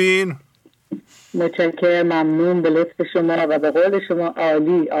خوبین؟ متشکرم، ممنون به لطف شما و به قول شما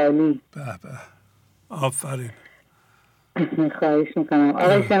عالی عالی. به به آفرین. خواهش میکنم.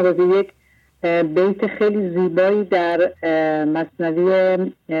 آقای شهبازی، یک بیت خیلی زیبایی در مثنوی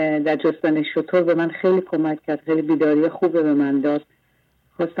در جستن شتر به من خیلی کمک کرد، خیلی بیداری خوب به من داد.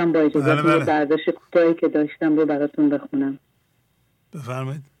 خواستم با اجازه برداشت کوتاهی که داشتم رو براتون بخونم.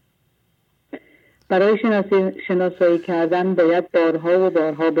 بفرمایید. برای شناسایی کردن باید بارها و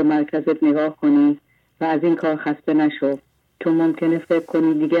بارها به مرکزت نگاه کنی و از این کار خسته نشو، چون ممکنه فکر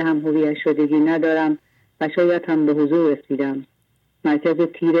کنی دیگه هم هویت شدگی ندارم و شاید هم به حضور رسیدم. مرکز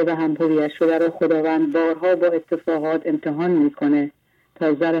تیره و هم هویت شده رو خداوند بارها با اتفاقات امتحان میکنه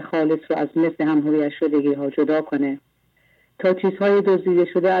تا زر خالص رو از مثل هم هویت شدگی ها جدا کنه، تا چیزهای دزدیده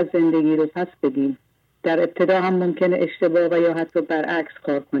شده از زندگی رو پس بدیم. در ابتدا هم ممکنه اشتباه و یا حتی برعکس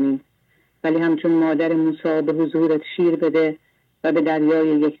کار کنیم، ولی همچون مادر موسی به حضورت شیر بده و به دریای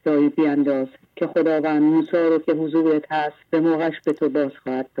یکتایی بیانداز که خداوند موسی رو که حضورت هست به موقعش به تو باز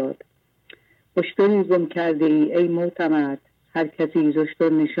خواهد داد. اشتری گم کرده ای معتمد، هر کسی اشتر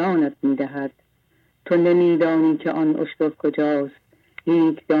نشانت میدهد. تو نمیدانی که آن اشتر کجاست،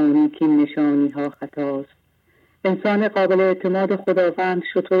 لیک دانی که نشانی ها خطاست. انسان قابل اعتماد خداوند،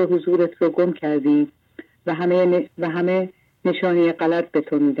 شتر حضورت رو گم کردی و همه نشانی غلط به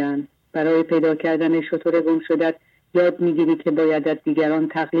تو میدن. برای پیدا کردن شتر گم شدت یاد میگیری که باید از دیگران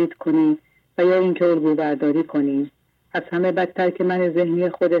تقلید کنی و یا اینکه الگو برداری کنی. از همه بدتر که من ذهنی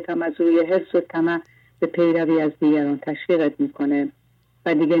خودتم از روی حرص و طمع به پیروی از دیگران تشویقت میکنه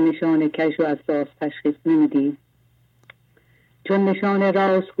و دیگه نشان کج و از راست تشخیص نمیدی. چون نشان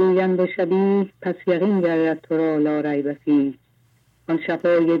راست گویند و شبیه، پس یقین گردد تو را لا ریب فیه. آن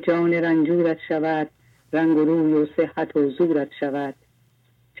شفای جان رنجورت شود، رنگ و روی و صحت و زورت شود.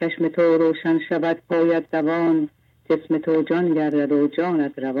 چشم تو روشن شود پایت دوان، جسم تو جان گردد و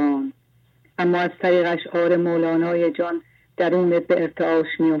جانت روان. اما از طریق اشعار مولانای جان درونت به ارتعاش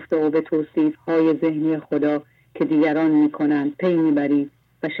میفته و به توصیف های ذهنی خدا که دیگران میکنند پی میبری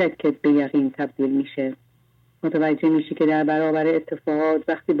و شکت به یقین تبدیل میشه. متوجه میشی که در برابر اتفاقات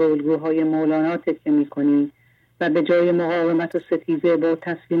وقتی به الگوهای مولانا تکیه میکنی و به جای مقاومت و ستیزه با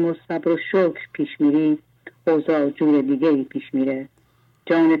تسلیم و صبر و شکر پیش میری، اوضاع جور دیگه‌ای پیش میره.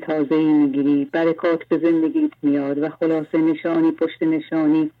 جان تازه‌ای میگیری، برکات به زندگیت میاد و خلاصه نشانی پشت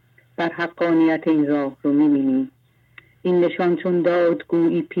نشانی بر حقانیت این راه رو میبینی. این نشان چون داد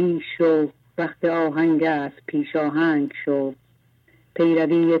گویی پیش رو، وقت آهنگ است پیش آهنگ شو.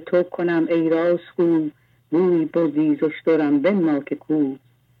 پیروی تو کنم ای راستگو، گوی بردی زشترم بنما که کو.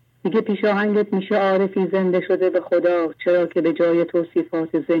 دیگه پیش آهنگت میشه عارفی زنده شده به خدا، چرا که به جای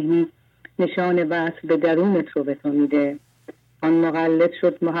توصیفات ذهنی نشان وصل به درونت رو به تو میده. آن مقلد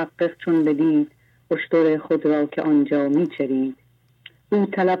شد محقق چون بدید، اشتر خود را که آنجا میچرید. او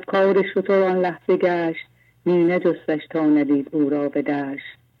طلبکار شتر آن لحظه گشت، می نجستش تا ندید او را به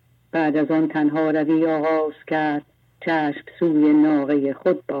دشت. بعد از آن تنها روی آغاز کرد، چشم سوی ناقه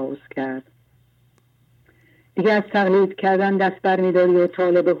خود باز کرد. دیگه از تقلید کردن دست بر می‌داری و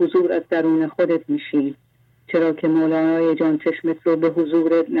طالب حضور از درون خودت میشی، چرا که مولانای جان چشمت رو به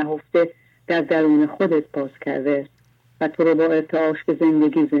حضور نهفته در درون خودت باز کرده و تو رو با ارتعاش به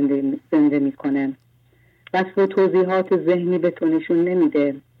زندگی زنده میکنه. وصف و توضیحات ذهنی به تو نشون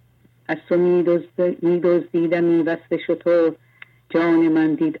نمیده. از تو میدزدیدمی وصف شتر، جان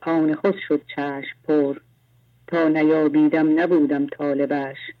من دید آن خود شد چشم پر. تا نیابیدم نبودم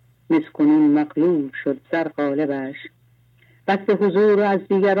طالبش، مسکنون مغلوب شد زر غالبش. وصف حضور رو از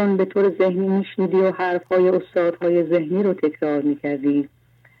دیگران به طور ذهنی میشنیدی و حرفهای استادهای ذهنی رو تکرار میکردی.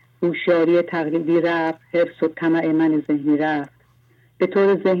 هوشیاری تقلیدی رفت، حرص و طمع من ذهنی رفت. به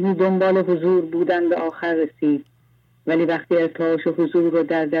طور ذهنی دنبال حضور بودن به آخر رسید، ولی وقتی ارتعاش حضور رو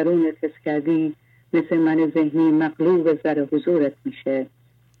در درونت حس کردی، مثل من ذهنی مغلوب زر حضورت میشه.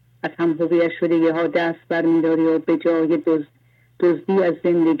 از هم هویت شدگی ها دست بر میداری و به جای دزدی از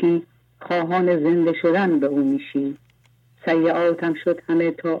زندگی خواهان زنده شدن به اون میشی. سیئاتم شد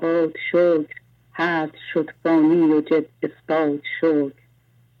همه طاعات شکر، هست شد فانی و جد اثبات شکر.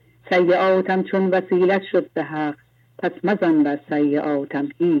 سیئاتم چون وسیلت شد به حق، پس مزن بر سیئاتم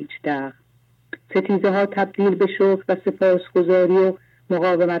هیچ دق. ستیزه ها تبدیل به شکر و سپاسگزاری و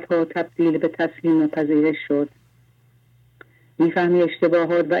مقاومت ها تبدیل به تسلیم و پذیرش شد. میفهمی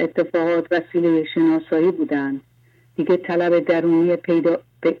اشتباهات و اتفاقات وسیله شناسایی بودن. دیگه طلب درونی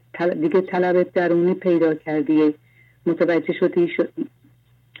پیدا کردی.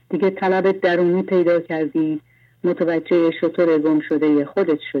 دیگه طلب درونی پیدا کردی، متوجه شتر گم شده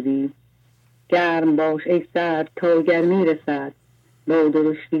خودت شدی. گرم باش ای سرد تا گرمی رسد، با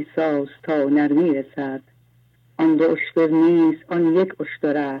درشتی ساز تا نرمی رسد. آن دو اشتر نیست آن یک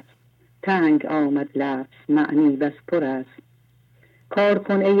اشتر است، تنگ آمد لفظ معنی بس پر است. کار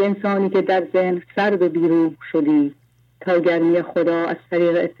کن ای انسانی که در ذهن سرد و بیروح شدی، تا گرمی خدا از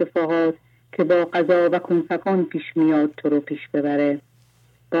طریق اتفاقات که با قضا و کن فکن پیش میاد تو رو پیش ببره.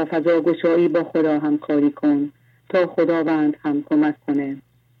 با فضا گشایی با خدا همکاری کن تا خداوند هم کمک کنه،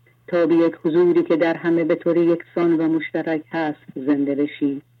 تا به یک حضوری که در همه به طور یکسان و مشترک هست زنده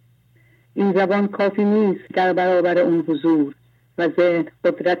بشی. این زبان کافی نیست در برابر اون حضور و ذهن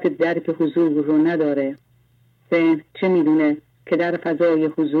قدرت درک حضور رو نداره. ذهن چه میدونه که در فضای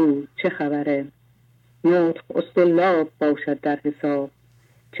حضور چه خبره؟ نطق اصطلاح باشد در حساب،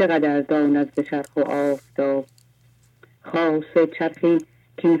 چقدر داند ز چرخ و آفتاب. خاص چرخی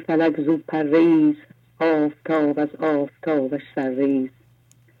که این فلک زود پرریز، آفتاب از آفتابش سرریز.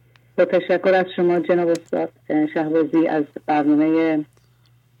 با تشکر از شما جناب استاد شهبازی از برنامه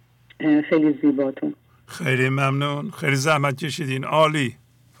خیلی زیباتون. خیلی ممنون، خیلی زحمت کشیدین. عالی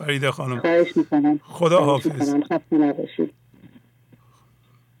فریده خانم. خواهش میکنم. خدا حافظ. خسته نباشید.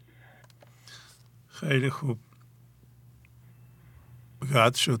 خیلی خوب.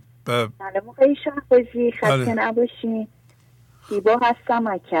 قطع شد. سلام آقای شهبازی، خسته نباشین. دیبا هستم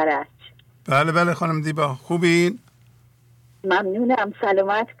از کرج. بله خانم دیبا، خوبین؟ ممنونم،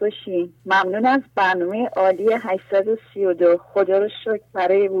 سلامت باشین. ممنون از برنامه عالی 832. خدا رو شکر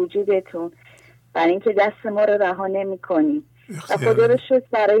برای وجودتون، برای اینکه دست ما رو رها نمی‌کنی. و خدا رو شکر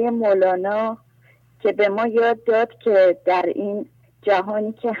برای مولانا که به ما یاد داد که در این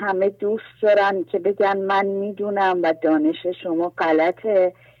جهانی که همه دوست دارن که بگن من میدونم و دانش شما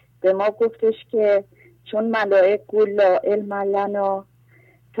غلطه، به ما گفتش که چون ملائک گول لا علم لنا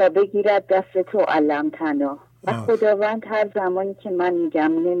تا بگیرد دست تو علمتنا. و خداوند هر زمانی که من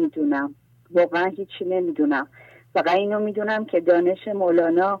میگم نمیدونم، واقعا هیچی نمیدونم، فقط اینو میدونم که دانش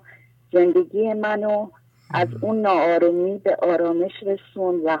مولانا زندگی منو از اون ناآرامی به آرامش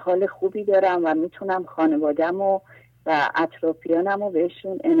رسون و حال خوبی دارم و میتونم خانواده‌مو و اطرافیانمو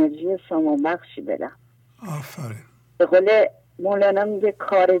بهشون انرژی سامان بخشی بدم. آفرین. به قول مولانا میگه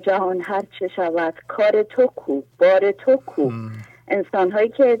کار جهان هر چه شود کار تو کو، بار تو کو. انسان هایی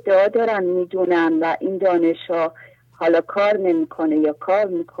که ادعا دارن میدونن و این دانش ها حالا کار نمیکنه یا کار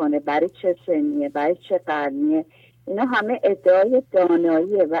میکنه، برای چه سنیه، برای چه قرنیه، اینا همه ادعای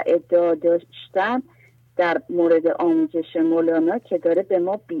داناییه و ادعا داشتن در مورد آموزش مولانا که داره به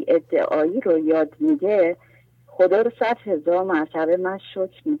ما بی ادعایی رو یاد میده. خدا رو 100,000 مرتبه من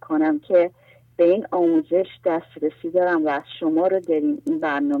شکر میکنم که به این آموزش دسترسی دارم و از شما رو داریم، این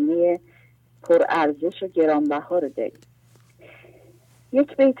برنامه پر ارزش و گرانبها رو داریم.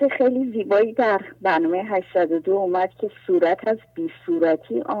 یک بیت خیلی زیبایی در برنامه 802 اومد که صورت از بی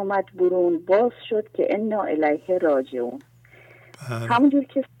صورتی آمد برون، باز شد که انا الیه راجعون. همونجور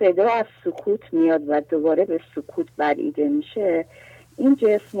که صدا از سکوت میاد و دوباره به سکوت بریده میشه، این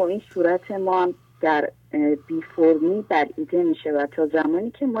جسم و این صورت ما هم در بی فرمی بریده میشه و تا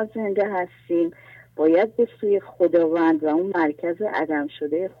زمانی که ما زنده هستیم باید به سوی خداوند و اون مرکز عدم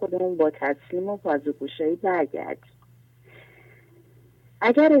شده خودمون با تسلیم و بازوگشایی برگردیم.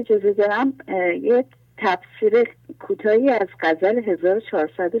 اگر اجازه دارم یک تفسیر کوتاهی از غزل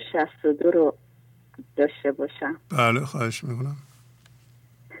 1462 رو داشته باشم. بله خواهش میکنم.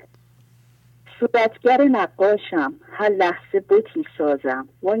 صورتگر نقاشم، هر لحظه بتی سازم،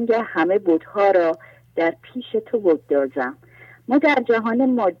 وانگه همه بتها را در پیش تو بگدازم. ما در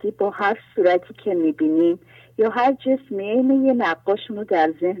جهان مادی با هر صورتی که میبینیم یا هر جسمی عین یه نقاش رو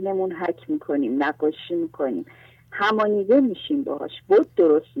در ذهنمون حک میکنیم، نقاشی میکنیم، همانیده میشیم باهاش، بت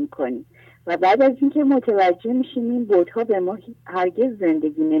درست میکنیم و بعد از اینکه متوجه میشیم این بتها به ما هرگز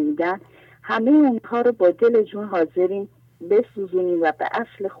زندگی نمیدن، همه اونها رو با دل جون حاضریم بسوزونیم و به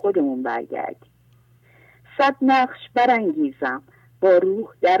اصل خودمون برگردیم. 100 نقش برانگیزم، با روح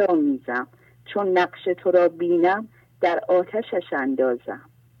در آمیزم، چون نقش تو را بینم در آتشش اندازم.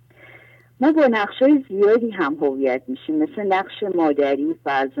 ما با نقشای زیادی هم هویت میشیم، مثل نقش مادری،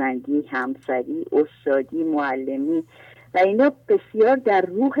 فرزندی، همسری، استادی، معلمی و اینا بسیار در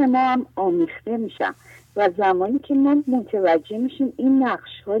روح ما هم آمیخته میشن و زمانی که ما متوجه میشیم این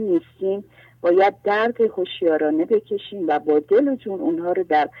نقش ها نیستیم، باید درد هوشیارانه بکشیم و با دل و جون اونها رو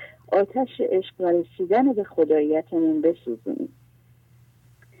در آتش عشق و رسیدن به خداییتمون بسوزونیم.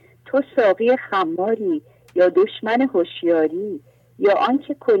 تو ساقی خماری یا دشمن هوشیاری یا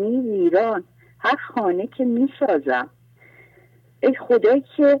آنکه کنی ویران هر خانه که میسازم. ای خدایی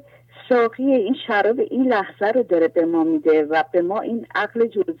که ساقی این شراب این لحظه رو داره به ما میده و به ما این عقل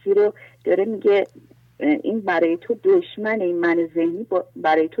جزئی رو داره میگه این برای تو دشمنه، این من ذهنی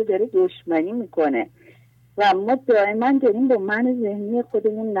برای تو داره دشمنی میکنه و ما دائما داریم با من ذهنی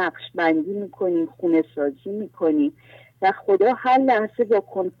خودمون نقش بندی میکنیم، خونه سازی میکنیم و خدا هر لحظه با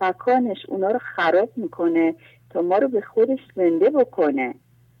کنفکانش اونا رو خراب میکنه تا ما رو به خودش زنده بکنه.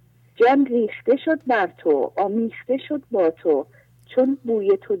 جان ریخته شد بر تو، آمیخته شد با تو، چون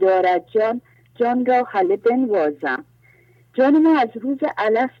بوی تو دارد جان را هله بنوازم. جان ما از روز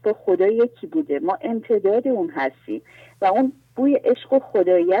الست با خدا یکی بوده، ما امتداد اون هستیم و اون بوی عشق و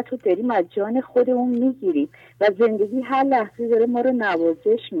خداییت رو داریم از جان خودمون میگیریم و زندگی هر لحظه داره ما رو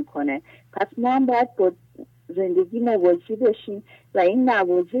نوازش میکنه. پس ما هم باید با زندگی موازی باشیم و این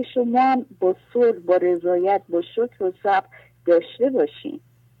نوازش رو ما هم با صلح، با رضایت، با شکر و صبر داشته باشیم.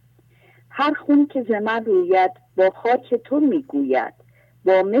 هر خون که ز من روید با خاک تو میگوید،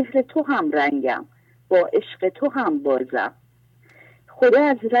 با مهر تو هم رنگم، با عشق تو هم بازم. خدا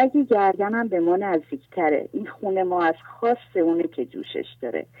از رگ گردنم به ما نزدیکتره. این خون ما از خواست اونه که جوشش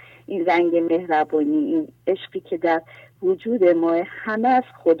داره. این رنگ مهربانی، این عشقی که در وجود ما، همه از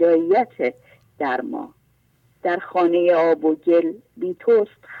خداییت در ما. در خانه آب و گل بی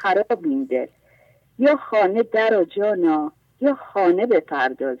توست خراب این دل، یا خانه در جانا یا خانه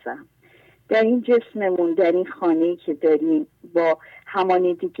بپردازم. در این جسممون، در این خانه‌ای که داریم، با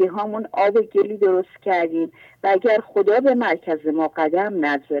همانیدگی هامون آب گلی درست کردیم و اگر خدا به مرکز ما قدم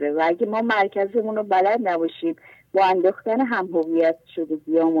نذاره و اگر ما مرکزمون رو بلد نباشیم با انداختن هم هویت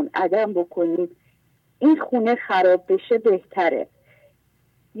شدگیامون عدم بکنیم، این خونه خراب بشه بهتره.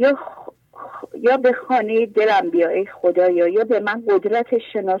 یا به خانه دلم بیا ای خدایا، یا به من قدرت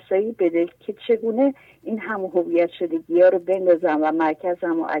شناسایی بده که چگونه این هم هویت شدگی ها رو بندازم و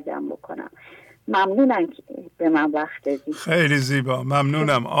مرکزم رو عدم بکنم. ممنونم که به من وقت دادی. خیلی زیبا،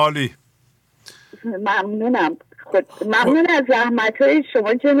 ممنونم، عالی. ممنونم ممنون از زحمت‌های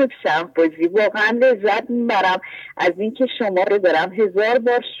شما جناب شهبازی. واقعا لذت میبرم از اینکه شما رو دارم 1000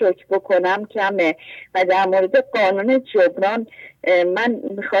 بار شکر بکنم کمه. و در مورد قانون جبران، من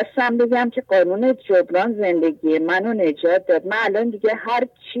میخواستم بگم که قانون جبران زندگی منو نجات داد. من الان دیگه هر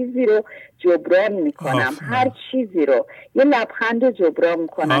چیزی رو جبران میکنم، هر چیزی رو، یه لبخند رو جبران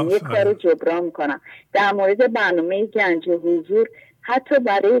میکنم، یه کار رو جبران میکنم. در مورد برنامه گنج حضور، حتی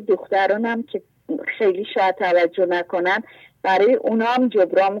برای دخترانم که خیلی شاید توجه نکنن، برای اونا هم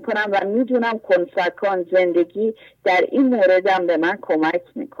جبران میکنم و میدونم کنفکان زندگی در این موردم به من کمک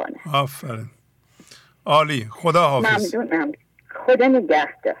میکنه. آفرین، عالی، خدا حافظ. ممنونم، خدا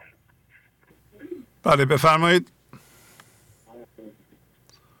نگهدار. بله بفرمایید.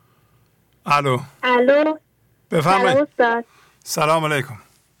 الو بفرمایید. سلام علیکم.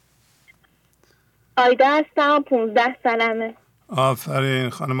 آیدا هستم، 15 سالمه. آفرین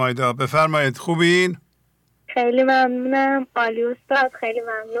خانم آیدا، بفرمایید. خوبین؟ خیلی ممنونم، عالی استاد، خیلی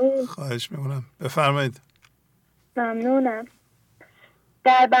ممنون. خواهش میکنم، بفرمایید. ممنونم.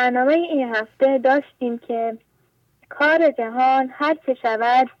 در برنامه این هفته داشتیم که کار جهان هر چه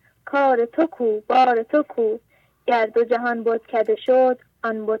شود کار تو کو، بار تو کو، گرد و جهان بتکده شد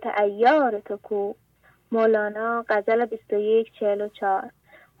آن بت عیار تو کو. مولانا، غزل 21:44.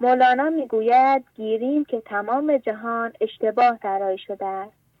 مولانا میگوید گیریم که تمام جهان اشتباه طراحی شده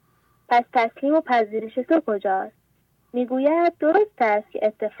است، پس تسلیم و پذیرش تو کجاست؟ میگوید درست است که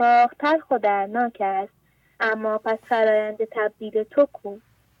اتفاق تلخ و دردناک است، اما پس فرایند تبدیل تو کو.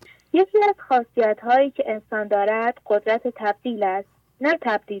 یکی از خاصیت هایی که انسان دارد قدرت تبدیل است، نه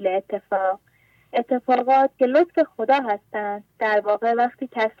تبدیل اتفاق. اتفاقات که لطف خدا هستند، در واقع وقتی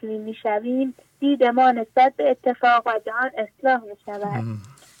تسلیم میشویم دید ما نسبت به اتفاق و جهان اصلاح میشود.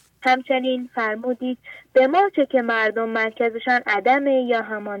 همچنین فرمودید به ما چه که مردم مرکزشان عدمه یا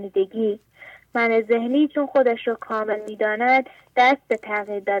همانیدگی. من ذهنی چون خودش رو کامل میداند دست به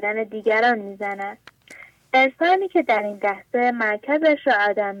تغییر دادن دیگران میزند. انسانی که در این لحظه مرکزش را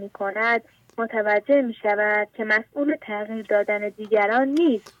عدم می کند متوجه می شود که مسئول تغییر دادن دیگران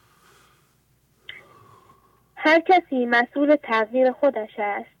نیست. هر کسی مسئول تغییر خودش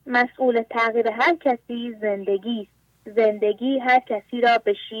است. مسئول تغییر هر کسی زندگی است. زندگی هر کسی را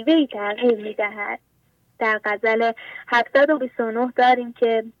به شیوهی تغییر می دهد. در غزل 729 داریم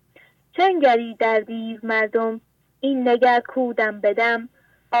که چنگری در دیو مردم، این نگر کودم بدم،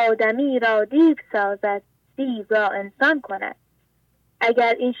 آدمی را دیو سازد دیو را انسان کند.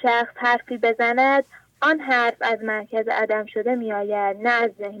 اگر این شخص حرفی بزند آن حرف از مرکز عدم شده می آید، نه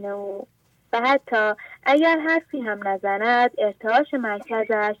از ذهن او. و حتی اگر حرفی هم نزند ارتعاش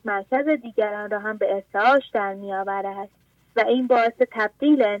مرکزش مرکز دیگران را هم به ارتعاش در می آورد و این باعث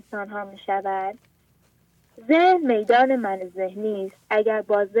تبدیل انسان ها می شود. ذهن میدان من ذهنی است. اگر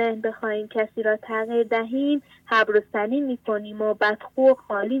با ذهن بخواهیم کسی را تغییر دهیم حبر و سنی می‌کنیم و بدخو و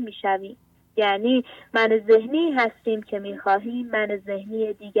خالی می‌شویم. یعنی من ذهنی هستیم که می‌خواهیم من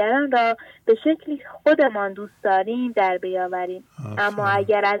ذهنی دیگران را به شکلی خودمان دوست داریم در بیاوریم. اما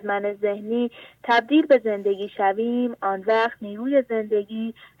اگر از من ذهنی تبدیل به زندگی شویم، آن وقت نیروی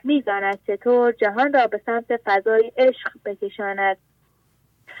زندگی می‌داند چطور جهان را به سمت فضای عشق بکشاند.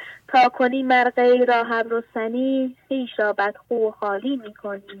 تا کنی مرغی را حبر و سنی، خویش را بدخو و خالی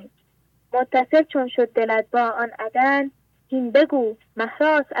می‌کنی. متصل چون شد دلت با آن عدن، این بگو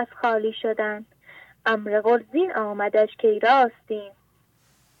مهراس از خالی شدن. امر قلزین آمدش که راستین،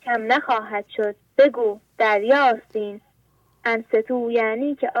 کم نخواهد شد بگو دریاستین. انستو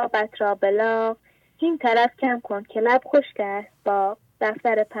یعنی که آبت را بلاغ، این طرف کم کن که لب خشک است باغ.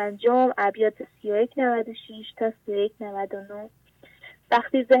 دفتر 5 ابیات 31-96 تا 31-99.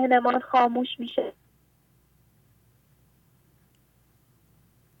 وقتی ذهنمان خاموش میشه،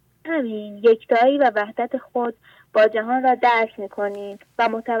 همین یکتایی و وحدت خود با جهان را درک میکنیم و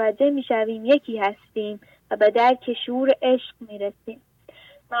متوجه میشویم یکی هستیم و به درک شعور عشق میرسیم.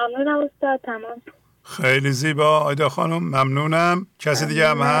 ممنونم استاد. تمام. خیلی زیبا آیدا خانم، ممنونم. کسی دیگه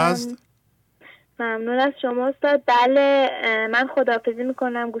هم هست؟ ممنون از شما استاد. بله من خداحافظی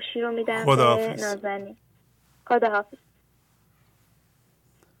میکنم، گوشی رو میدم به نازنین. خداحافظ.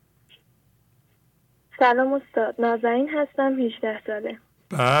 سلام استاد، نازنین هستم، 18 ساله.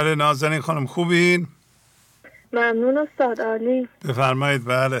 بله نازنین خانم، خوبین؟ ممنون استاد، عالی. بفرمایید.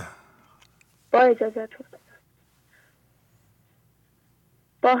 بله با اجازهتون.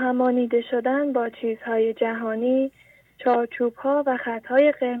 با همانیده شدن با چیزهای جهانی، چارچوب‌ها و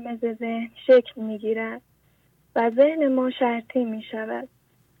خطهای قرمز ذهن شکل می‌گیرد و ذهن ما شرطی می‌شود.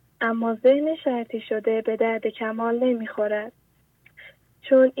 اما ذهن شرطی شده به درد کمال نمی‌خورد،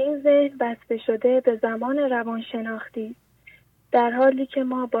 چون این ذهن بسته شده به زمان روانشناختی، در حالی که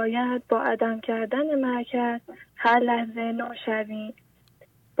ما باید با عدم کردن مرکز هر لحظه نو شویم.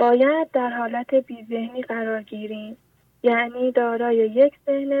 باید در حالت بی‌ذهنی قرار گیریم، یعنی دارای یک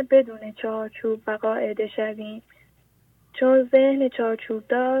ذهن بدون چارچوب و قاعده شویم، چون ذهن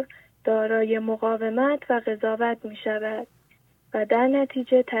چارچوبدار دارای مقاومت و قضاوت می شود و در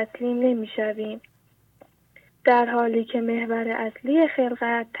نتیجه تسلیم نمی شویم، در حالی که محور اصلی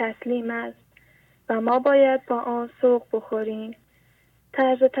خلقت تسلیم است و ما باید با آن سوق بخوریم.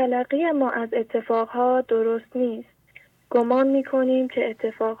 طرز تلقی ما از اتفاقها درست نیست. گمان می کنیم که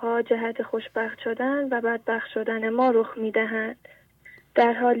اتفاقها جهت خوشبخت شدن و بدبخت شدن ما رخ می دهند،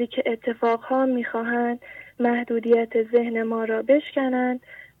 در حالی که اتفاقها می خواهند محدودیت ذهن ما را بشکنند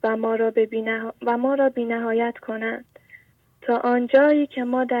و ما را بی‌نهایت کنند تا آنجایی که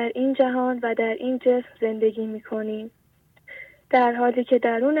ما در این جهان و در این جسم زندگی می کنیم، در حالی که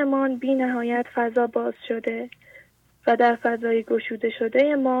درونمان بی‌نهایت فضا باز شده و در فضای گشوده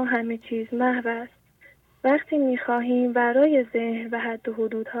شده ما همه چیز محو است. وقتی می‌خواهیم ورای ذهن و حد و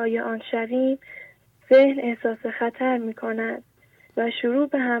حدودهای آن شویم، ذهن احساس خطر می‌کند و شروع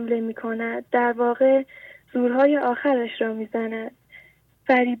به حمله می‌کند. در واقع زورهای آخرش را می‌زند.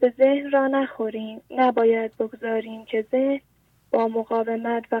 فریب ذهن را نخوریم. نباید بگذاریم که ذهن با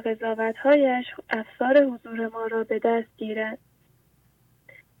مقاومت و قضاوت‌هایش افسار حضور ما را به دست گیرد.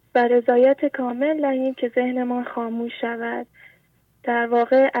 و رضایت کامل دهیم که ذهنمان خاموش شود. در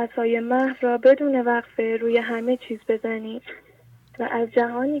واقع عصای محو را بدون وقفه روی همه چیز بزنیم و از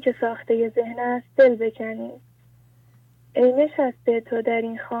جهانی که ساخته ذهن است دل بکنیم. ای نشسته تو در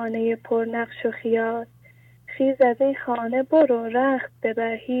این خانه پر نقش و خیال، خیز از این خانه برو رخت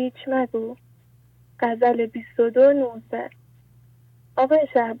ببر هیچ مگو. غزل 22-19. آقای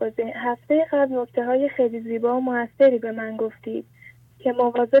شهبازی، هفته قبل نکته‌های خیلی زیبا و موثری به من گفتید که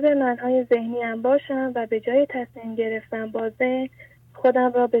مواظب منهای ذهنیم باشم و به جای تصمیم گرفتن با ذهن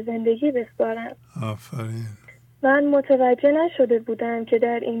خودم را به زندگی بسپارم. آفرین. من متوجه نشده بودم که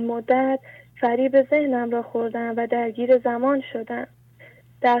در این مدت فریب ذهنم را خوردم و درگیر زمان شدم،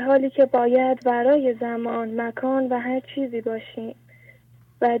 در حالی که باید ورای زمان، مکان و هر چیزی باشیم.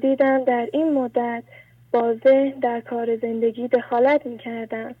 و دیدم در این مدت با ذهن در کار زندگی دخالت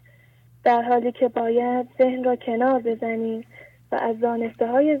می‌کردم، در حالی که باید ذهن را کنار بزنیم و از دانسته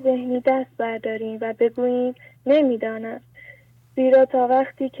های ذهنی دست برداریم و بگوییم نمیدانم. زیرا تا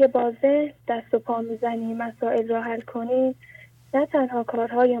وقتی که با ذهن دست و پا میزنیم مسائل را حل کنیم، نه تنها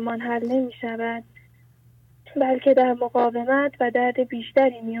کارهایمان حل نمی شود، بلکه در مقاومت و درد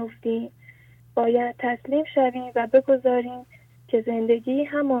بیشتری میافتیم. باید تسلیم شویم و بگذاریم که زندگی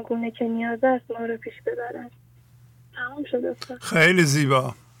همان گونه که نیاز است ما را پیش ببرد. تمام شد استاد. خیلی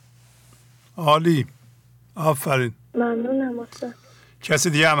زیبا، عالی، آفرین. ممنونم استاد. کسی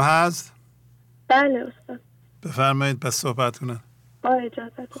دیگه هم هست؟ بله استاد. بفرمایید پس صحبت کنن. با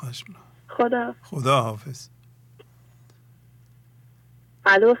اجازت. خواهش می‌کنم. خدا حافظ.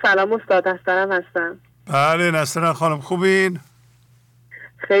 الو سلام استاد، نسترن هستم. بله نسترن خانم خوبین؟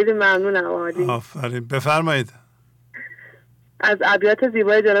 خیلی ممنونم. عالی. آفرین. بفرمایید. از ابیات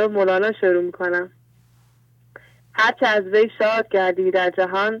زیبای جناب مولانا شروع میکنم. هرچه از وی شاد گردی در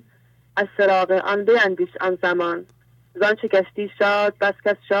جهان، از سراغ آن بیندیش آن زمان. زان چه گشتی شاد بس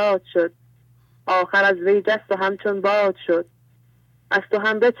کس شاد شد، آخر از وی جست و همچون باد شد. از تو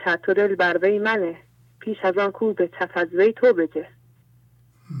هم بچه تو دل بر وی منه، پیش از آن کو به چف از وی تو بجه.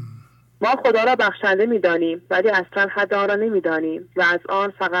 ما خدا را بخشنده می‌دانیم ولی اصلا حد آن را نمی‌دانیم و از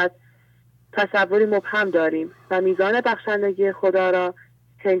آن فقط تصوری مبهم داریم و میزان بخشندگی خدا را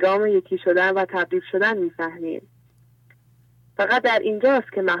هنگام یکی شدن و تبدیل شدن می‌فهمیم. فقط در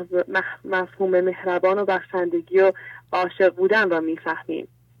اینجاست که مفهوم مهربان و بخشندگی و عاشق بودن را می‌فهمیم.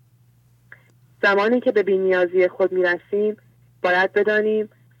 زمانی که به بی‌نیازی خود می‌رسیم باید بدانیم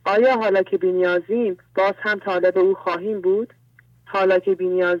آیا حالا که بی‌نیازیم باز هم طالب او خواهیم بود؟ حالا که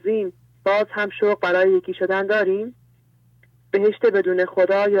بی‌نیازیم باز هم شوق برای یکی شدن داریم؟ بهشت بدون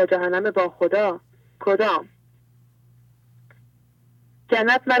خدا یا جهنم با خدا، کدام؟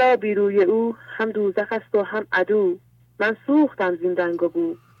 جنت مرا بیروی او هم دوزخ است و هم عدو. من سوختم زین رنگ و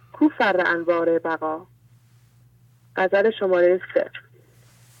بو، کو فر انوار بقا. غزل شماره 3.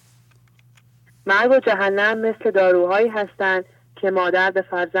 مرگ و جهنم مثل داروهایی هستند که مادر به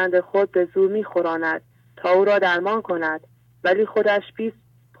فرزند خود به زور می‌خوراند تا او را درمان کند، ولی خودش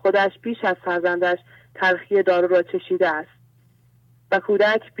بیش از فرزندش تلخی دارو را چشیده است و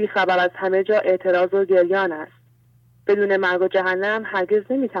کودک بی خبر از همه جا اعتراض و گریان است. بدون مرگ و جهنم هرگز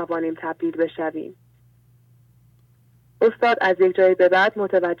نمی‌توانیم تبدیل بشویم. استاد، از یک جایی به بعد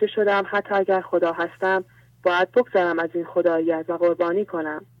متوجه شدم حتی اگر خدا هستم باید بگذرم از این خداییت و قربانی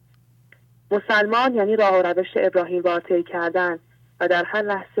کنم. مسلمان یعنی راه و روش ابراهیم را طی کردن و در هر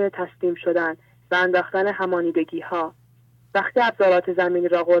لحظه تسلیم شدن و انداختن همانیدگی ها. وقتی ابزارات زمینی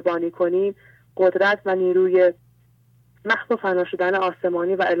را قربانی کنیم قدرت و نیروی محو و فنا شدن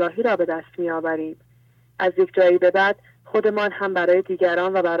آسمانی و الهی را به دست می آوریم. از یک جایی به بعد خودمان هم برای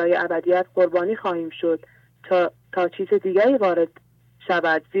دیگران و برای ابدیت قربانی خواهیم شد تا چیز دیگری وارد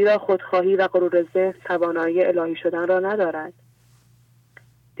شود، زیرا خودخواهی و غرور ذهن توانایی الهی شدن را ندارد.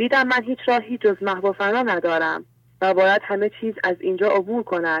 دیدم من هیچ راهی جز محو و فنا ندارم و باید همه چیز از اینجا عبور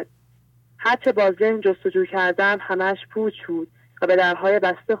کند. هرچه با ذهن جستجو کردم همش پوچ بود و به درهای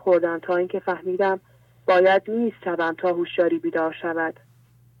بسته خوردم تا اینکه فهمیدم باید نیست شوم تا هوشیاری بیدار شود.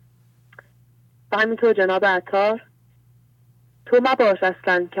 و همینطور جناب عطار، تو مباش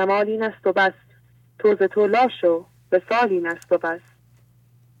اصلا کمال این است و بس، تو ز تو لا شو به سال این است و بس.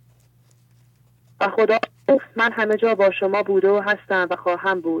 و خدا گفت من همه جا با شما بوده و هستم و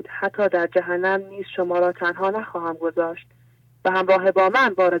خواهم بود، حتی در جهنم نیز شما را تنها نخواهم گذاشت و همراه با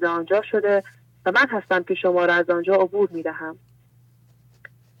من وارد آنجا شده و من هستم که شما را از آنجا عبور می دهم.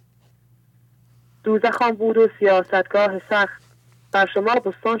 دوزخان بود و سیاستگاه سخت، بر شما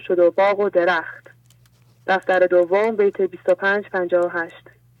بستان شد و باغ و درخت. دفتر دوم بیت 25-58.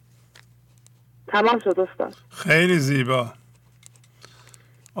 تمام شد استاد. خیلی زیبا،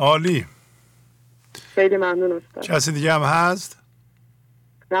 عالی. خیلی ممنون استاد. کسی دیگه هم هست؟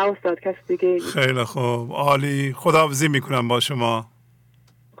 نه استاد، کسی دیگه. خیلی خوب، عالی. خداحافظی میکنم با شما.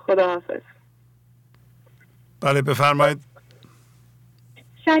 خداحافظ. بله بفرمایید.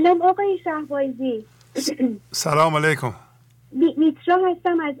 سلام آقای شهبازی. سلام علیکم. میترا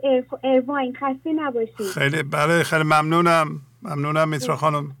هستم از ایرواین. خسته نباشید. خیلی بله، خیلی ممنونم میترا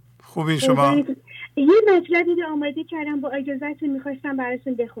خانم. خوبین شما؟ یه مطلبی رو آماده کردم، با اجازهتون میخواستم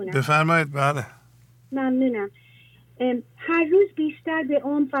براتون بخونم. بفرمایید. بله ممنونم. هر روز بیشتر به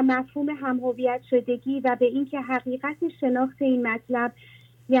عمق و مفهوم هم‌هویت شدگی و به اینکه حقیقت شناخت این مطلب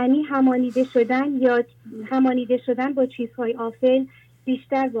یعنی همانیده شدن با چیزهای آفل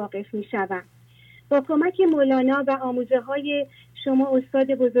بیشتر واقف میشوم. با کمک مولانا و آموزه‌های شما استاد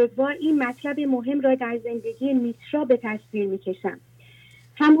بزرگوار این مطلب مهم را در زندگی میترا به تصویر میکشم.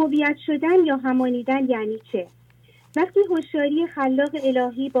 هم‌هویت شدن یا همانیدن یعنی چه؟ وقتی هوشیاری خلاق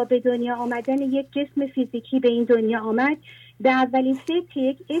الهی با به دنیا آمدن یک جسم فیزیکی به این دنیا آمد، در اولین فکر که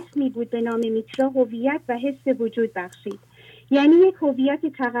یک اسمی بود به نام میترا هویت و حس وجود بخشید. یعنی یک هویت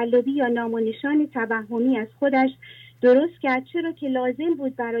تقلبی یا نام و نشان توهمی از خودش درست کرد، چرا که لازم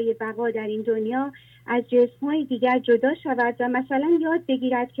بود برای بقا در این دنیا از جسم‌های دیگر جدا شود و مثلا یاد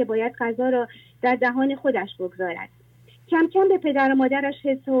بگیرد که باید غذا را در دهان خودش بگذارد. کم کم به پدر و مادرش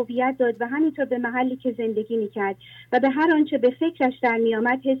حس هویت داد و همینطور به محلی که زندگی میکرد و به هر آنچه به فکرش در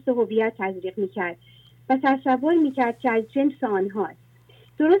میآمد حس هویت تزریق میکرد و تصور میکرد که از جنس آنهاست.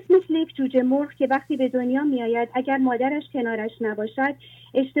 درست مثل یک جوجه مرغ که وقتی به دنیا می آید اگر مادرش کنارش نباشد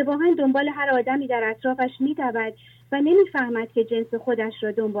اشتباهاً دنبال هر آدمی در اطرافش می دود و نمیفهمد که جنس خودش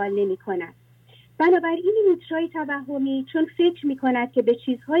را دنبال نمی کند. بنابراین این میترای توهمی چون فکر می کند که به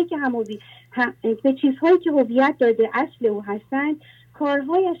چیزهایی که هویت داده اصل او هستند،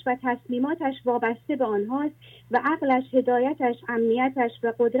 کارهایش و تصمیماتش وابسته به آنهاست و عقلش، هدایتش، امنیتش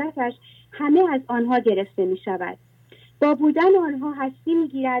و قدرتش همه از آنها گرفته می شود. با بودن آنها هستی می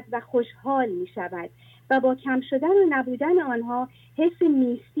گیرد و خوشحال می شود و با کم شدن و نبودن آنها حس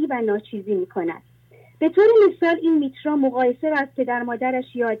نیستی و ناچیزی می کند. به طور مثال این میترا مقایسه را از پدر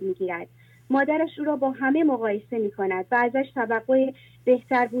مادرش یاد می گیرد. مادرش او را با همه مقایسه می کند و ازش توقع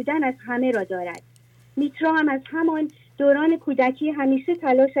بهتر بودن از همه را دارد. میترا هم از همان دوران کودکی همیشه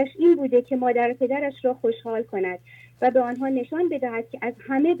تلاشش این بوده که مادر و پدرش را خوشحال کند و به آنها نشان بدهد که از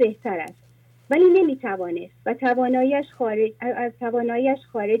همه بهتر است، ولی نمیتوانست و از تواناییش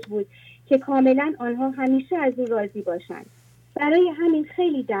خارج بود که کاملا آنها همیشه از او راضی باشند. برای همین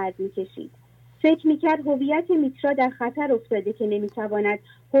خیلی درد میکشید. فکر میکرد هویت میترا در خطر افتاده که نمیتواند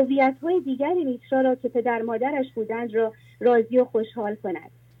هویت‌های دیگر میترا را که پدر مادرش بودند را راضی و خوشحال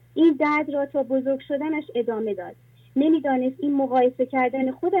کند. این درد را تا بزرگ شدنش ادامه داد. نمیدانست این مقایسه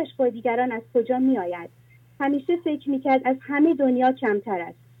کردن خودش با دیگران از کجا میآید. همیشه فکر میکرد از همه دنیا کمتر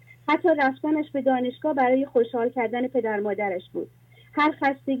است. حتی رفتنش به دانشگاه برای خوشحال کردن پدر مادرش بود. هر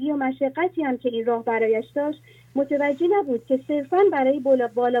خستگی و مشقتی هم که این راه برایش داشت متوجه نبود که صرفاً برای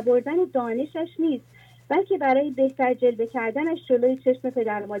بالا بردن دانشش نیست، بلکه برای بهتر جلوه کردنش جلوی چشم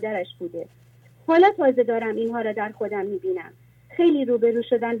پدر مادرش بوده. حالا تازه دارم اینها را در خودم میبینم. خیلی روبرو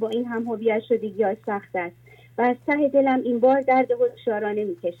شدن با این هم هویت شدگی سخت است و از ته دلم این بار درد هوشیارانه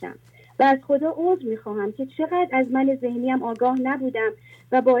میکشم و از خدا عذر میخواهم که چقدر از من ذهنیم آگاه نبودم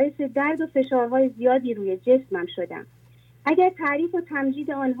و باعث درد و فشارهای زیادی روی جسمم شدم. اگر تعریف و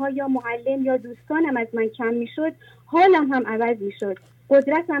تمجید آنها یا معلم یا دوستانم از من کم میشد، حالم هم عوض میشد.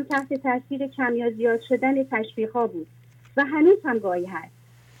 قدرتم تحت تاثیر کم یا زیاد شدن تشویق‌ها بود و هنوز هم گاهی هست.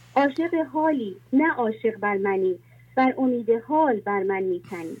 عاشق حالی نه عاشق بر منی، بر امید حال بر من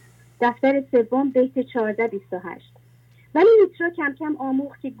میتنی. دفتر سوم بیت 1428. ولی میترا کم کم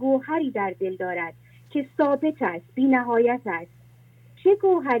آموخت که گوهری در دل دارد که ثابت است، بی نهایت است. چه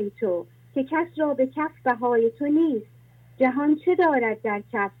گوهری تو که کس را به کف بهای تو نیست؟ جهان چه دارد در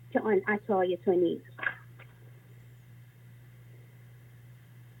کف که آن عطای تو نیست؟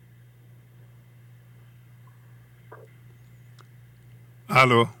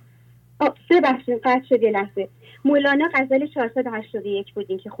 الو. ببخشید قطع شد یه لحظه. مولانا غزل 481 بود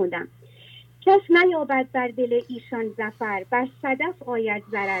این که خوندم. کس نیابد بر دل ایشان ظفر، بر صدف آید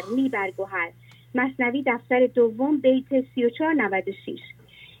ضرر می بر گوهر. مثنوی دفتر دوم بیت 3496.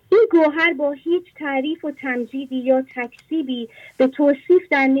 این گوهر با هیچ تعریف و تمجیدی یا تکذیبی به توصیف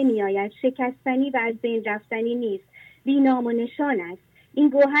در نمی آید. شکستنی و از بین رفتنی نیست. بی نام و نشان است. این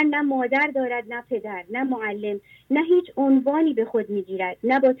گوهر نه مادر دارد، نه پدر، نه معلم، نه هیچ عنوانی به خود میگیرد،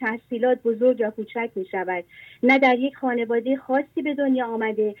 نه با تحصیلات بزرگ یا کوچک می شود، نه در یک خانواده خاصی به دنیا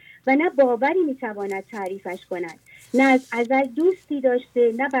آمده و نه باوری میتواند تعریفش کند، نه از ازل دوستی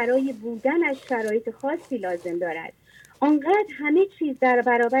داشته، نه برای بودنش شرایط خاصی لازم دارد. آنقدر همه چیز در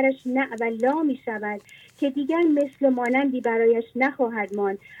برابرش نه و لا می شود که دیگر مثل مانندی برایش نخواهد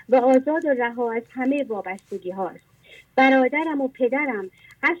ماند و آزاد و رها از همه وابستگی هاست. برادرم و پدرم،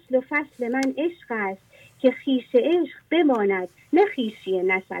 اصل و فصل من عشق است که خویش عشق بماند نه خویشی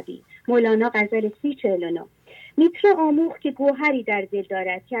نسبی. مولانا غزل 3049. میترا آموخت که گوهری در دل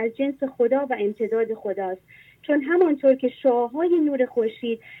دارد که از جنس خدا و امتداد خداست، چون همانطور که شعاعهای نور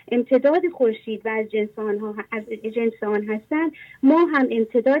خورشید امتداد خورشید و از جنس آن هستند، ما هم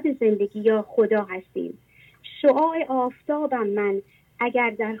امتداد زندگی یا خدا هستیم. شعاع آفتابم من اگر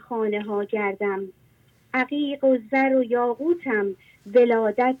در خانه ها گردم، عقیق و زر و یاقوتم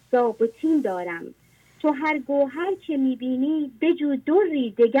ولادت زابطین دارم. تو هر گوهر که میبینی بجو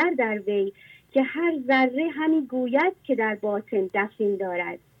دری دگر در وی، که هر ذره همی گوید که در باطن دفین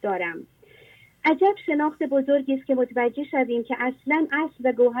دارم. عجب شناخت بزرگی است که متوجه شویم که اصلا اصل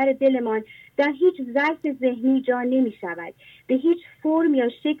و گوهر دلمان در هیچ ظرف ذهنی جا نمی شود، به هیچ فرم یا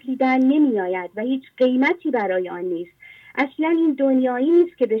شکلی در نمی آید و هیچ قیمتی برای آن نیست. اصلا این دنیایی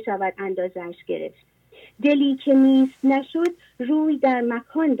نیست که بشود اندازش گرفت. دلی که نیست نشد روی در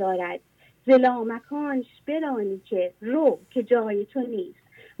مکان دارد، زلا مکانش برانی که رو که جای تو نیست.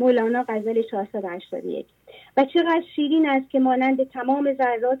 مولانا غزل 481. و چقدر شیرین است که مانند تمام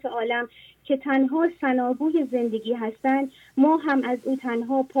ذرات عالم که تنها ثناگوی زندگی هستند، ما هم از او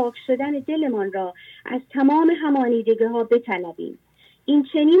تنها پاک شدن دلمان را از تمام همانیدگی ها بطلبیم. این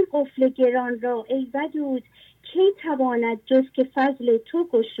چنین قفل گران را ای ودود کی تواند جز که فضل تو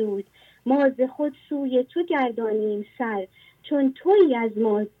گشود، ما ز خود سوی تو گردانیم سر، چون تویی از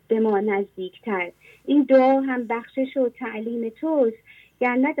ما به ما نزدیکتر. این دعا هم بخشش و تعلیم توست،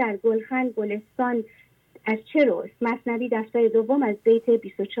 گرنه در گلخن گلستان از چه روست. مثنوی دفتر دوم از بیت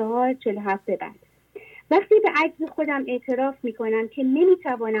 24-47 بعد. وقتی به عجز خودم اعتراف میکنم که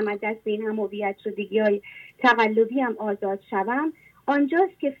نمیتوانم از دست این هم هویت شدگی‌های تقلبیم آزاد شوم،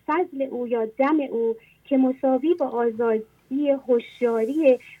 آنجاست که فضل او یا دم او که مساوی با آزادی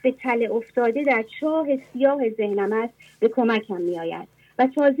هوشیاری به تله افتاده در چاه سیاه ذهنم است به کمکم میآید و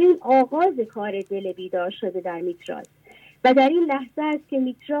تازه این آغاز کار دل بیدار شده در میتراست. و در این لحظه است که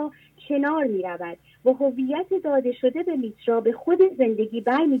میترا کنار می رود و هویت داده شده به میترا به خود زندگی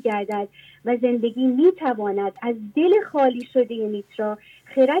برمیگردد و زندگی می تواند از دل خالی شده میترا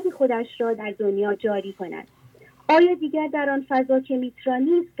خرد خودش را در دنیا جاری کند. آیا دیگر در آن فضا که میترا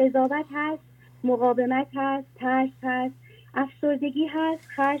نیست قضاوت هست، مقاومت هست، ترس هست، افسردگی هست،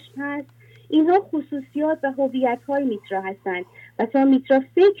 خشم هست؟ اینها خصوصیات و هویت‌های میترا هستند و تا میترا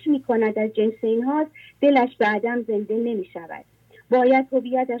فکر می‌کند از جنس اینهاست، دلش به عدم زنده نمی‌شود. باید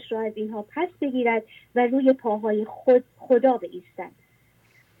هویتش را از اینها پس بگیرد و روی پاهای خدا بایستد.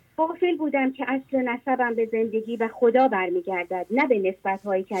 غافل بودم که اصل و نسبم به زندگی و خدا برمیگردد، نه به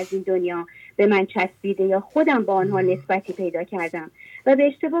نسبت‌هایی که از این دنیا به من چسبیده یا خودم با آنها نسبتی پیدا کردم و به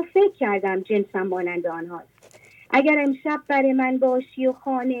اشتباه فکر کردم جنسم مانند آنهاست. اگر امشب بر من باشی و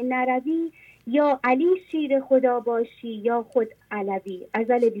خانه نروی، یا علی شیر خدا باشی یا خود علوی.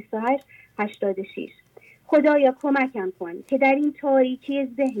 غزل 28-86. خدایا کمکم کن که در این تاریکی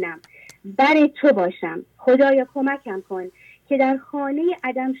ذهنم بر تو باشم. خدایا کمکم کن که در خانه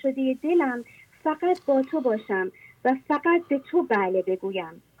عدم شده دلم فقط با تو باشم و فقط به تو بله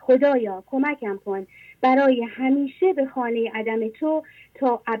بگویم. خدایا کمکم کن برای همیشه به خانه عدم تو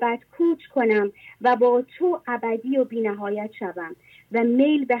تا ابد کوچ کنم و با تو ابدی و بی نهایت شوم و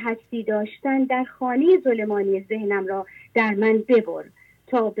میل به هستی داشتن در خانه ظلمانی ذهنم را در من ببر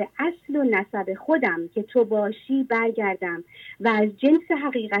تا به اصل و نسب خودم که تو باشی برگردم و از جنس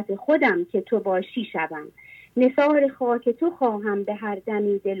حقیقت خودم که تو باشی شوم. نثار خاک تو خواهم به هر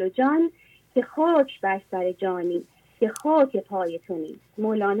دمی دل و جان، که خاک بر سر جانی که خاک پای تو نیست.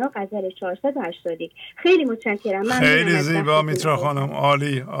 مولانا غزل 480. خیلی متشکرم. خیلی زیبا میترا خانم،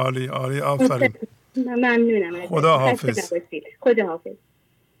 عالی عالی عالی، آفرین. ممنونم. خدا حافظ. خدا حافظ.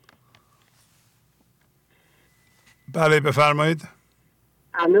 بله بفرمایید.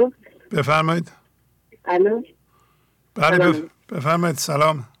 الو بفرمایید. الو بله بفرمایید.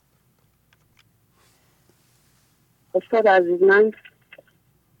 سلام استاد عزیز، من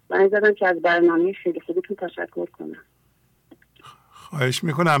زدم که از برنامه خیلی خوبتون تشکر کنم. خواهش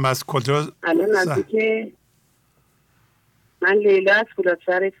میکنم. از کجا؟ الان نزدیک من لیلا از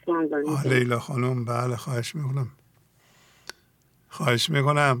فولادشهر اصفهان زنگ. لیلا خانم، بله خواهش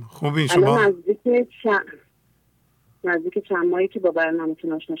میکنم. خوبین شما؟ الان نزدیک چند ماهی که با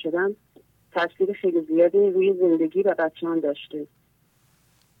برنامه‌تون آشنا شدم، تاثیر خیلی زیادی روی زندگی و بچه‌ام داشته.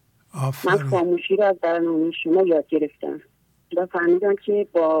 من خاموشی رو از برنامه شما یاد گرفتم و فهمیدم که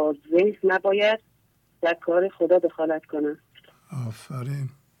با ذهن نباید در کار خدا دخالت کنم. آفرین.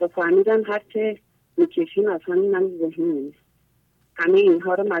 و فهمیدم هر که میکشیم از همین من ذهنی نیست. همه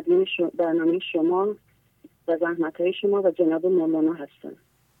اینها رو مدیون برنامه شما و زحمت‌های شما و جناب مولانا هستن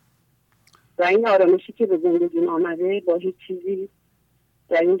و این آرامشی که به زندگیم آمده با هیچ چیزی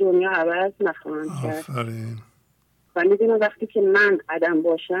در این دنیا عوض نخواهم کرد. آفرین. و میدونم وقتی که من عدم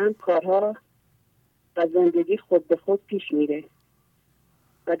باشم، کارها و زندگی خود به خود پیش میره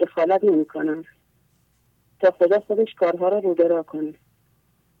و دخالت نمی کنم تا خدا خودش کارها را رو برا کنه.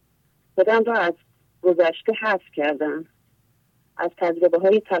 خودم را از گذشته حذف کردم، از تجربه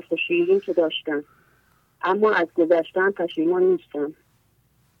های تلخ و شیرین که داشتم، اما از گذشته‌ام پشیمان نیستم.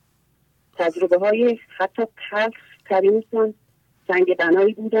 تجربه های حتی تلخ ترینشان سنگ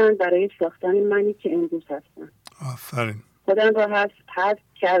بنایی بودن برای ساختن منی که امروز هستم. آفرین. خودم را حذف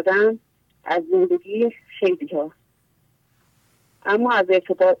کردم از زندگی خیلی ها، اما از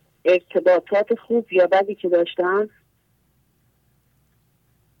ارتباطات خوب یا بدی که داشتم،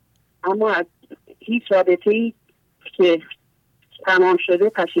 اما از هیچ رابطه‌ای که تمام شده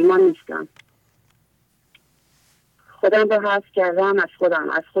پشیمان نیستم. خودم را حذف کردم از خودم،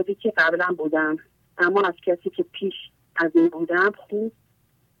 از خودی که قبلا بودم، اما از کسی که پیش از این بودم خوب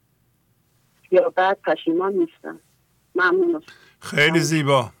یا بد پشیمان نیستم. ممنون. خیلی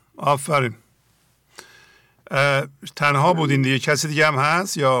زیبا، آفرین. تنها بودین دیگه؟ کسی دیگه هم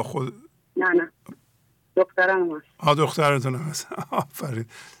هست یا خود؟ نه دخترم هست. دخترتون هم هست. آفرین.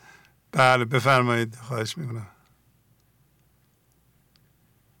 بله بفرمایید، خواهش میکنم.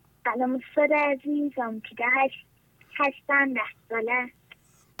 سلام استاد عزیز، آمتیده هستم، 10 ساله.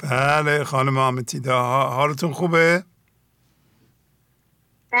 بله خانم آمتیده، حالتون خوبه؟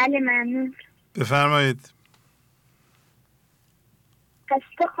 بله ممنون. بفرمایید.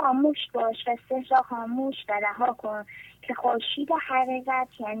 قصه خاموش باش و سحر را خاموش و رها کن که خورشید حقیقت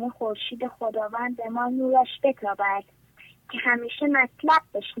یعنی خورشید خداوند به ما نورش بتابد که همیشه مطلب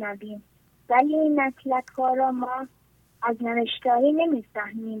بشنویم، ولی این مطلب ها را ما از نوشتاری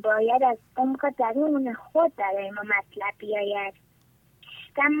نمی‌فهمیم. باید از عمق درون خود برای ما مطلب بیاید.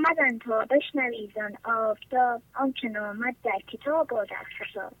 دم مزن تا بشنوی زان آفتاب آنچه نامد در کتاب و در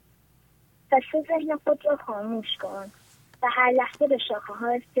خطاب. پس ذهن خود را خاموش کن و هر لحظه به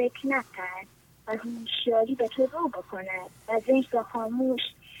شاخه‌های فکر نپر و هوشیاری به تو رو بکند و ذهن را خاموش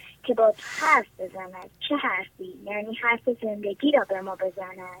که با حرف بزند. چه حرفی؟ یعنی حرف زندگی را به ما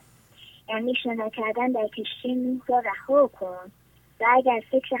بزند. یعنی شنا کردن در کشتی نوح را رها کن و اگر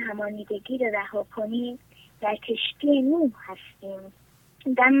فکر همانیدگی را رها کنیم در کشتی نوح هستیم.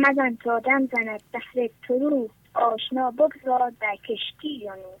 دم مزن تا دم زند بحر طلوع آشنا بگذار در کشتی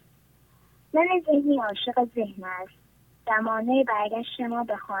یا نوح. من ذهنی عاشق ذهن است. زمانه برگشت ما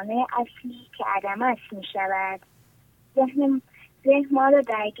به خانه اصلی که عدم است می شود. ذهن ما را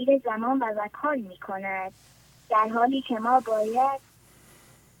درگیر زمان و مکان می کند در حالی که ما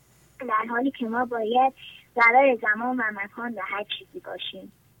باید برای زمان و مکان و هر چیزی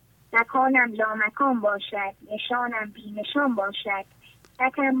باشیم. مکانم لامکان باشد، نشانم بی نشان باشد،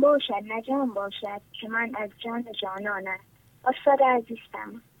 نتن باشد نجان باشد که من از جان جانانم. استاد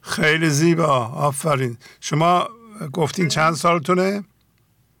عزیزم. خیلی زیبا، آفرین. شما گفتین چند سالتونه؟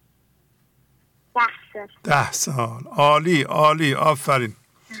 10 سال. 10 سال. عالی عالی، آفرین.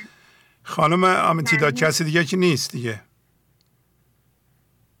 خانم آمتیدا کسی دیگه که نیست دیگه؟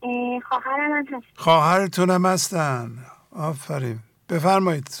 خواهرم هم هست. خواهرتون هم هستن. آفرین.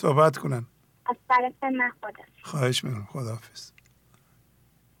 بفرمایید صحبت کنن. از طرف من خدا. خواهش میکنم. خداحافظ.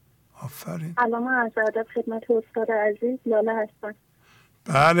 آفرین. سلام عرض ادب خدمت استاد عزیز، لاله هستم.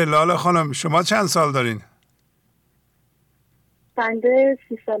 بله لاله خانم، شما چند سال دارین؟ بنده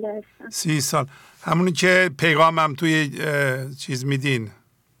 30 ساله هستم. 30 سال. همونی که پیغامم توی چیز میدین،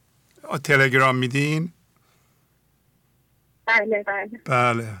 تلگرام میدین؟ بله بله.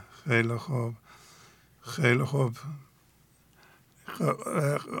 بله خیلی خوب، خیلی خوب.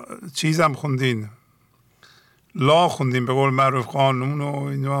 چیزم خوندین، لا خوندین به قول معروف، قانون و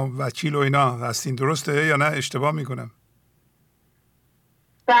اینا، وکیل و اینا هستین، درسته یا نه اشتباه میکنم؟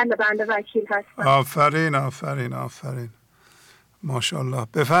 بله بنده وکیل هستم. آفرین آفرین آفرین، ماشاءالله.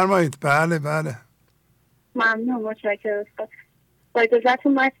 بفرمایید. بله بله. ممنون، متشکرم استاد. با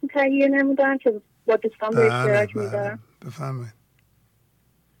اجازهتون متن تهیه نمودم که با دوستان به اشتراک میذارم. بفرمایید.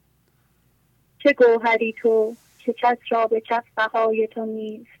 چه گوهری تو که کس را به کف بهای تو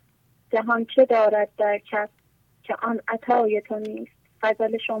نیست، جهان چه دارد در کف که آن عطای تو نیست.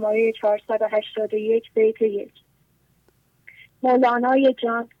 غزل شماره 481 بیت 1. مولانای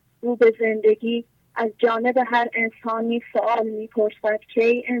جان رو به زندگی از جانب هر انسانی سوال می‌پرسد که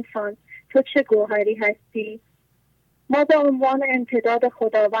ای انسان تو چه گوهری هستی؟ ما به عنوان امتداد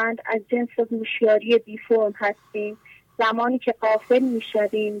خداوند از جنس هوشیاری بی فرم هستیم. زمانی که غافل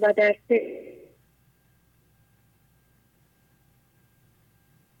می‌شویم و در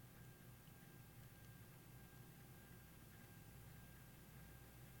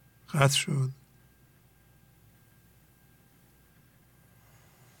قطع شد.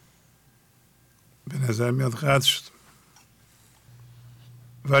 به نظر میاد قطع شد.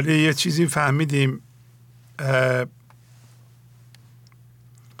 ولی یه چیزی فهمیدیم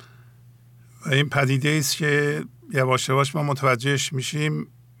و این پدیده است که یواش یواش ما متوجهش میشیم.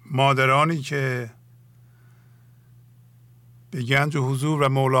 مادرانی که به گنج و حضور و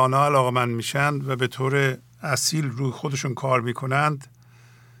مولانا علاقه‌مند میشن و به طور اصیل روی خودشون کار میکنند،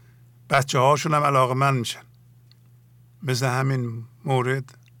 بچه هاشون هم علاقه‌مند میشن. مثل همین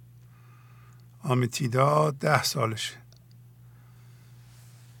مورد آمتیدا 10 سالشه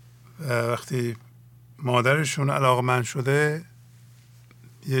و وقتی مادرشون علاقه‌مند شده،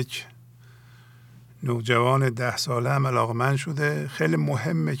 یک نوجوان 10 ساله هم علاقه‌مند شده. خیلی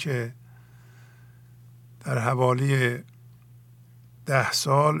مهمه که در حوالی 10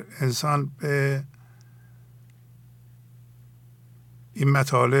 سال انسان به این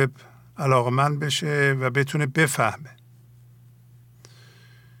مطالب علاقمند بشه و بتونه بفهمه.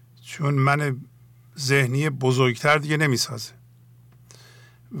 چون من ذهنی بزرگتر دیگه نمیسازه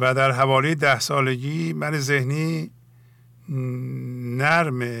و در حوالی 10 سالگی من ذهنی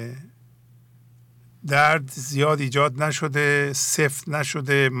نرمه، درد زیاد ایجاد نشده، سفت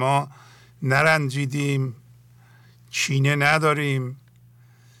نشده، ما نرنجیدیم، کینه نداریم،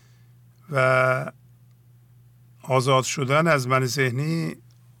 و آزاد شدن از من ذهنی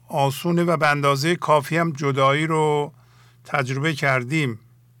آسونه و به اندازه کافی هم جدایی رو تجربه کردیم.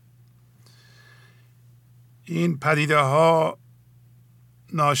 این پدیده ها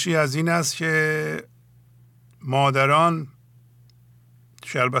ناشی از این است که مادران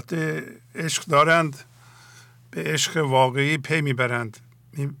که البته عشق دارند به عشق واقعی پی میبرند،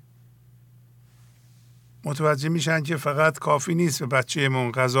 متوجه میشن که فقط کافی نیست به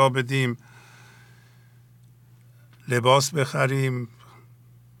بچه‌مون غذا بدیم، لباس بخریم،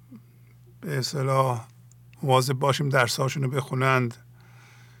 به اصطلاح مواظب باشیم درساشون رو بخونند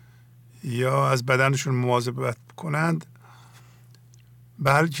یا از بدنشون مواظبت کنند،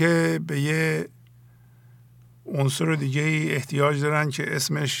 بلکه به یه عنصر دیگه احتیاج دارن که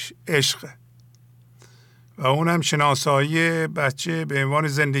اسمش عشقه و اونم شناسایی بچه به عنوان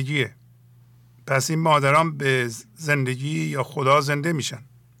زندگیه. پس این مادران به زندگی یا خدا زنده میشن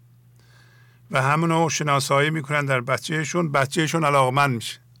و همونو شناسایی میکنن در بچهشون علاقمند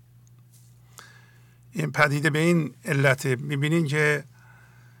میشه. این پدیده به این علته. میبینین که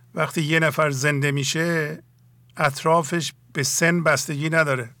وقتی یه نفر زنده میشه اطرافش به سن بستگی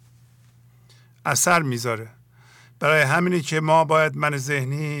نداره، اثر میذاره. برای همینی که ما باید من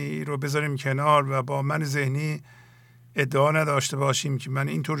ذهنی رو بذاریم کنار و با من ذهنی ادعا نداشته باشیم که من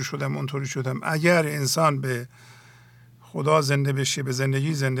اینطوری شدم اونطوری شدم. اگر انسان به خدا زنده بشه، به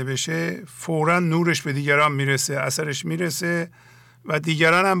زندگی زنده بشه، فوراً نورش به دیگران میرسه، اثرش میرسه و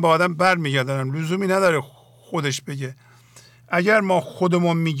دیگران هم با آدم بر میگردن. لزومی نداره خودش بگه. اگر ما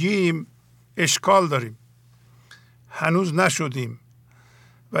خودمون میگیم اشکال داریم، هنوز نشدیم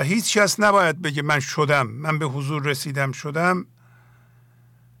و هیچ کس نباید بگه من شدم، من به حضور رسیدم شدم.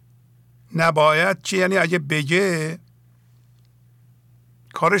 نباید چی؟ یعنی اگه بگه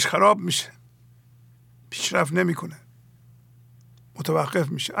کارش خراب میشه، پیشرفت نمیکنه، متوقف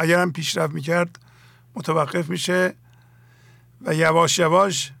میشه. اگر هم پیشرفت میکرد متوقف میشه و یواش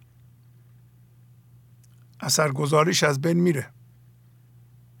یواش اثرگذاریش از بین میره.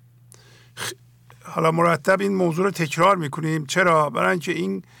 حالا مرتب این موضوع رو تکرار میکنیم. چرا؟ برای اینکه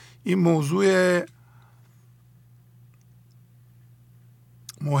این موضوع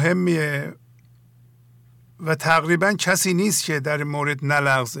مهمیه و تقریبا کسی نیست که در این مورد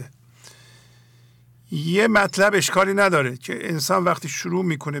نلغزه. یه مطلب اشکالی نداره که انسان وقتی شروع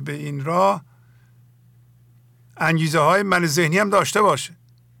میکنه به این راه انگیزه های من ذهنی هم داشته باشه.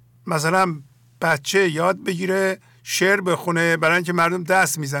 مثلا بچه یاد بگیره شعر بخونه برای اینکه مردم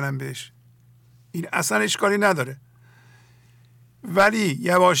دست میزنن بهش، این اصلا اشکالی نداره. ولی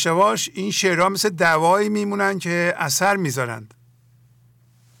یواش یواش این شعرها مثل دوایی میمونن که اثر میذارند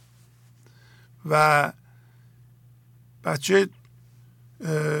و بچه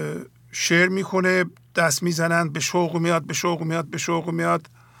شعر میخونه، دست میزنن، به شوق میاد، به شوق میاد، به شوق میاد.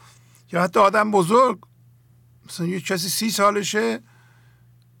 یا حتی آدم بزرگ، مثلا یه کسی 30 سالشه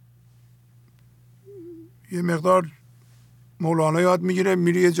یه مقدار مولانا یاد میگیره،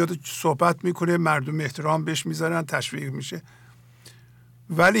 میره یه جاده صحبت میکنه، مردم احترام بهش میذارن، تشویق میشه.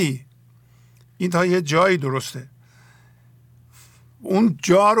 ولی این تا یه جایی درسته، اون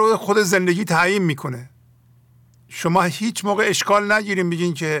جا رو خود زندگی تعیین میکنه. شما هیچ موقع اشکال نگیریم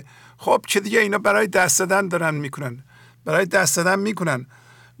بگین که خب چه دیگه اینا برای دست دادن دارن میکنن، برای دست دادن میکنن.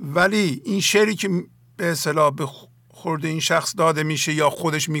 ولی این شعری که به اصطلاح به خورده این شخص داده میشه یا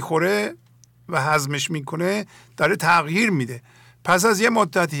خودش میخوره و هضمش میکنه داره تغییر میده. پس از یه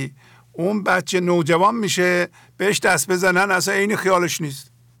مدتی اون بچه نوجوان میشه، بهش دست بزنن اصلا این خیالش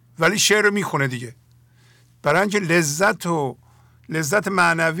نیست، ولی شعر رو میخونه دیگه. برای اینکه لذت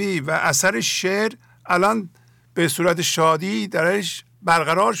معنوی و اثر شعر الان به صورت شادی درش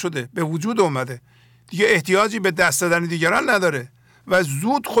برقرار شده، به وجود اومده، دیگه احتیاجی به دست دادن دیگران نداره و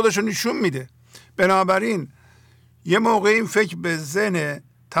زود خودشو نشون میده. بنابراین یه موقع این فکر به ذهن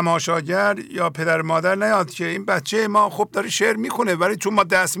تماشاگر یا پدر مادر نیاد که این بچه ما خب داره شعر میخونه ولی چون ما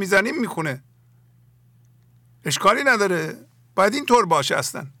دست میزنیم میخونه. اشکالی نداره، باید این طور باشه.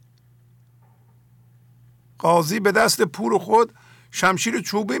 اصلا قاضی به دست پور خود شمشیر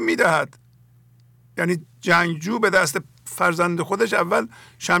چوبی میدهد، یعنی جنگجو به دست فرزند خودش اول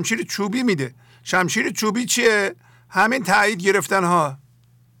شمشیر چوبی میده. شمشیر چوبی چیه؟ همین تایید گرفتن ها.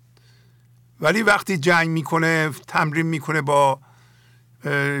 ولی وقتی جنگ میکنه، تمرین میکنه با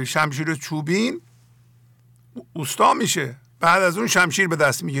شمشیر چوبین، اوستا میشه. بعد از اون شمشیر به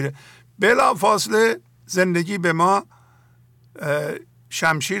دست میگیره. بلا فاصله زندگی به ما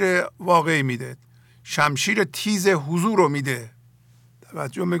شمشیر واقعی میده، شمشیر تیز حضور رو میده.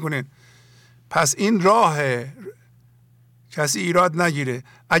 توجه میکنین؟ پس این راه کسی ایراد نگیره.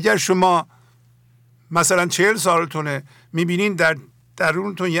 اگر شما مثلا 40 سالتونه میبینین در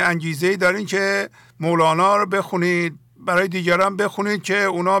درونتون یه انگیزه‌ای دارین که مولانا رو بخونید، برای دیگران بخونید که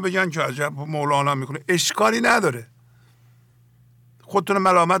اونا بگن که عجب مولانا میخونه. اشکالی نداره، خودتون رو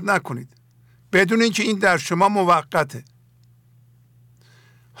ملامت نکنید، بدون اینکه این در شما موقته.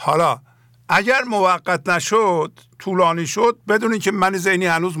 حالا اگر موقت نشد، طولانی شد، بدون اینکه من ذهنی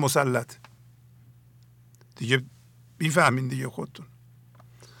هنوز مسلط دیگه، بیفهمین دیگه خودتون.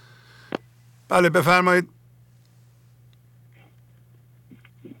 بله بفرمایید.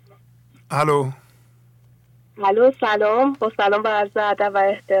 الو سلام. با سلام و عرض ادب و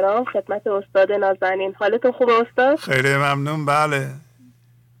احترام خدمت استاد نازنین. حالتون خوبه استاد؟ خیلی ممنون. بله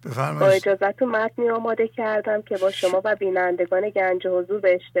بفرمایید. با اجازهتون متنی آماده کردم که با شما و بینندگان گنج حضور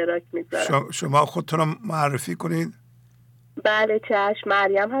به اشتراک میذارم. شما خودتون رو معرفی کنید. بله چشم.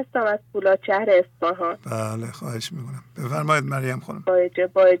 مریم هستم از فولادشهر اصفهان. بله خواهش میکنم. بفرمایید مریم خانم.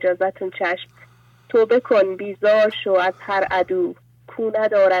 با اجازهتون چشم. توبه کن بیزار شو از هر عدو، کو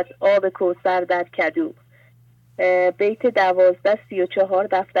ندارد آب کوثر در کدو. بیت 1234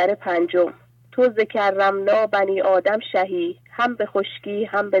 دفتر 5. تو ذکرمنا بنی آدم شهی، هم به خشکی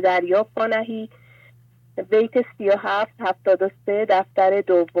هم به دریا پانهی. بیت 3773 دفتر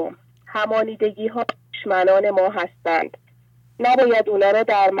 2. همانیدگی ها دشمنان ما هستند، نباید اونا را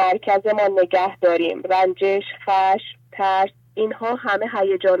در مرکز ما نگه داریم. رنجش، خشم، ترس، اینها همه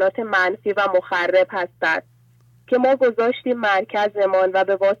هیجانات منفی و مخرب هستند که ما گذاشتیم مرکزمان و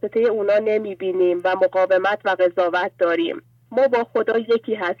به واسطه اونا نمیبینیم و مقاومت و قضاوت داریم. ما با خدا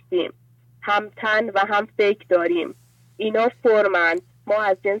یکی هستیم، هم تن و هم فکر داریم. اینا فرمند، ما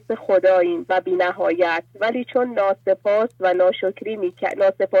از جنس خداییم و بی نهایت، ولی چون ناسپاسی و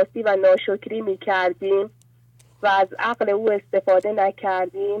ناشکری میکردیم و از عقل او استفاده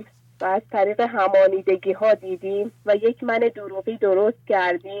نکردیم و از طریق همانیدگی ها دیدیم و یک من دروغی درست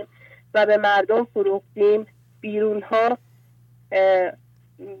کردیم و به مردم فروختیم.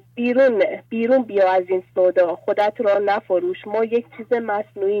 بیرون بیا از این سودا، خودت را نفروش. ما یک چیز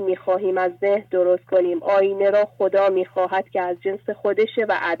مصنوعی میخواهیم از ذهن درست کنیم. آینه را خدا میخواهد که از جنس خودشه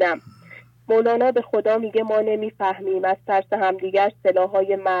و عدم. مولانا به خدا میگه ما نمیفهمیم، از ترس همدیگر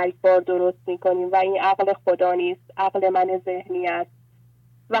سلاح‌های مرگبار درست میکنیم و این عقل خدا نیست، عقل من ذهنی است.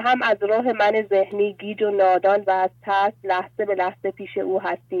 و هم از راه من ذهنی گیج و نادان و از ترس لحظه به لحظه پیش او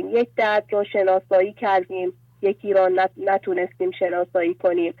هستیم. یک درد را شناسایی کردیم، یکی را نتونستیم شناسایی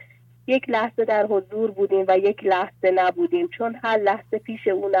کنیم. یک لحظه در حضور بودیم و یک لحظه نبودیم. چون هر لحظه پیش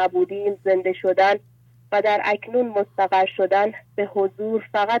او نبودیم، زنده شدن و در اکنون مستقر شدن به حضور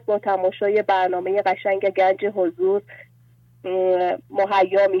فقط با تماشای برنامه قشنگ گنج حضور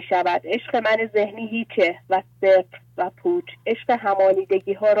مهیا می شود. عشق من ذهنی هیچه و صفر و پوچ. عشق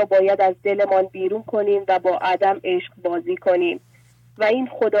همانیدگی ها را باید از دلمان بیرون کنیم و با عدم عشق بازی کنیم و این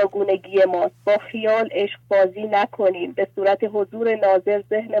خداگونگی ماست. با خیال عشق بازی نکنیم، به صورت حضور ناظر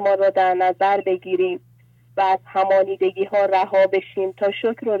ذهن ما را در نظر بگیریم و از همانیدگی ها رها بشیم تا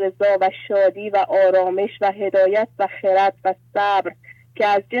شکر و رضا و شادی و آرامش و هدایت و خرد و صبر که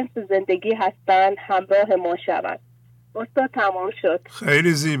از جنس زندگی هستند همراه ما شود. استاد تمام شد.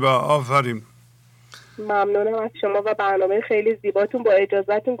 خیلی زیبا، آفرین. ممنونم از شما و برنامه خیلی زیباتون. با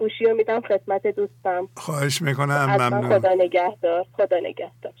اجازهتون گوشی رو میدم خدمت دوستم. خواهش میکنم. ممنون. خدا نگهدار. خدا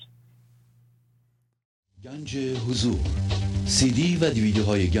نگهدار. گنج حضور، CD و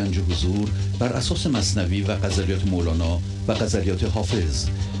دیویدیوهای گنج حضور بر اساس مثنوی و غزلیات مولانا و غزلیات حافظ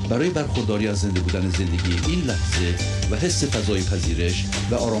برای برخورداری از زنده بودن زندگی این لحظه و حس فضای پذیرش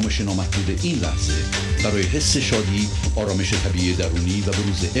و آرامش نامحدود این لحظه، برای حس شادی، آرامش طبیعی درونی و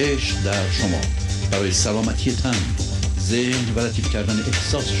بروز عشق در شما، برای سلامتی تن، ذهن و لطیف کردن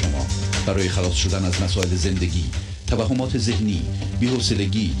احساس شما، برای خلاص شدن از مسائل زندگی، توهمات ذهنی،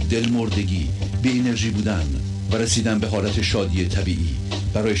 بی‌حوصلگی، دلمردگی، بی انرژی بودن و رسیدن به حالت شادی طبیعی،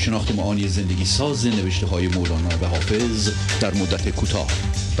 برای شناخت معانی زندگی ساز نوشته‌های مولانا و حافظ در مدت کوتاه.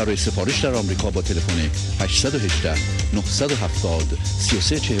 برای سفارش در آمریکا با تلفن 818 970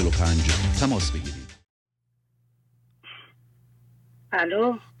 3345 تماس بگیرید.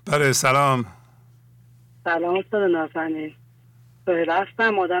 الو. بله سلام. سلام استاد نازنین. سهیل هستم،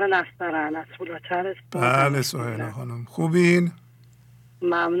 مادر نسترن از فولادشهر. بله سهیل خانم، خوبین؟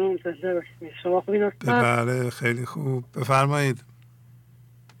 ممنون. زنده باشید. شما خوبین استاد؟ بله خیلی خوب. بفرمایید.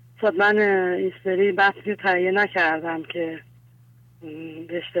 استاد من این سری بحثی تهیه نکردم که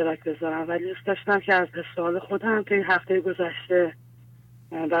به اشتراک بذارم، ولی دوست داشتم که از سوال خودم تو این هفته گذشته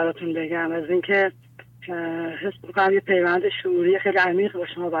براتون بگم. از اینکه حس می‌کنم یه پیوند شعوری خیلی عمیق با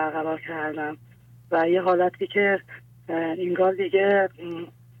شما برقرار کردم و یه حالتی که انگار دیگه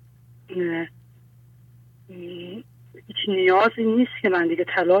هیچ نیازی نیست که من دیگه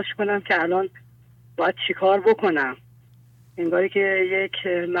تلاش کنم که الان باید چیکار بکنم. انگاری که یک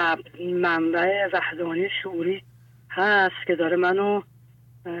منبع وحدانی شعوری هست که داره منو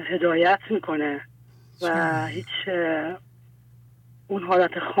هدایت میکنه و هیچ اون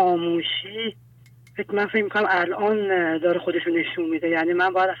حالت خاموشی من فکر میکنم الان داره خودشو نشون میده. یعنی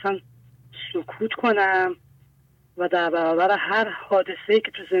من باید اصلا سکوت کنم و در برابر هر حادثه‌ای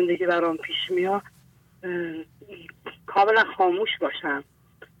که تو زندگی برام پیش میاد کاملا خاموش باشم.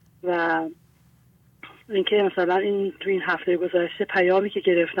 و اینکه مثلا این تو این هفته گذشته پیامی که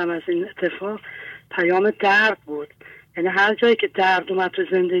گرفتم از این اتفاق پیام درد بود. یعنی هر جایی که درد اومد تو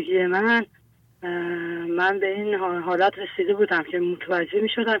زندگی من به این حالت رسیده بودم که متوجه می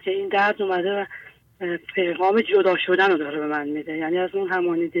شدم که این درد اومده و پیغام جدا شدن رو داره به من میده. یعنی از اون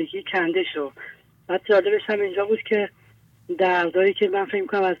همانیدگی کنده شد. بعد جالبش هم اینجا بود که دردایی که من فکر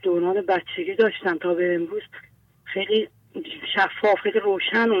می‌کنم از دوران بچگی داشتم تا به امروز خیلی شفاف، خیلی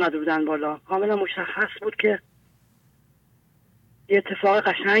روشن اومده بودن بالا. کاملا مشخص بود که یه اتفاق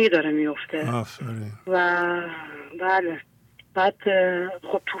قشنگی داره میفته. آفرین. و بله بعد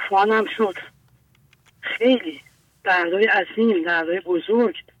خب طوفان هم شد، خیلی دردای عظیم، دردای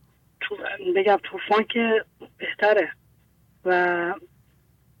بزرگ. بگم طوفان که بهتره. و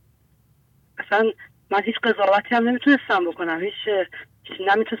اصلا من هیچ قضاوتی هم نمیتونستم بکنم،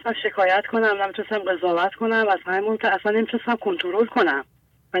 نمیتونستم شکایت کنم، نمیتونستم قضاوت کنم، از همون اصلا نمیتونستم کنترل کنم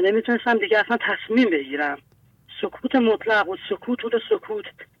و نمیتونستم دیگه اصلا تصمیم بگیرم. سکوت مطلق و سکوت بود سکوت.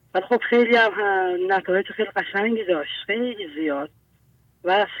 ولی خب خیلی هم نتایج خیلی قشنگی داشت، خیلی زیاد.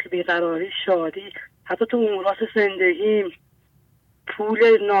 وصل، بیقراری، شادی، حتی تو امورات زندگیم،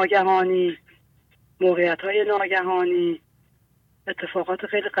 پول ناگهانی، موقعیت‌های ناگهانی، اتفاقات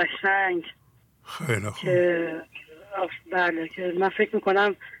خیلی قشنگ. خیلی خوب. که بله که من فکر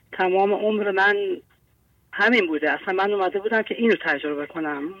میکنم تمام عمر من همین بوده. اصلا من اومده بودم که اینو تجربه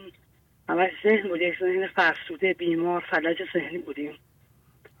کنم. همش ذهن بود، یک ذهن فرسوده، بیمار، فلج ذهنی بودیم.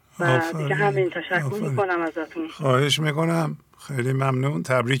 و دیگه همین. تشکر میکنم ازتون. خواهش میکنم، خیلی ممنون،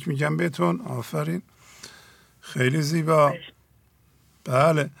 تبریک میگم بهتون. آفرین، خیلی زیبا.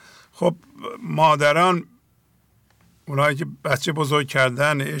 بله خب مادران، اونایی که بچه بزرگ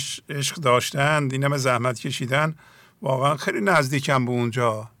کردن، عشق داشتن، این همه زحمت کشیدن، واقعا خیلی نزدیکم به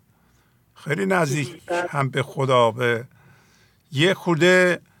اونجا، خیلی نزدیک هم به خدا. به یه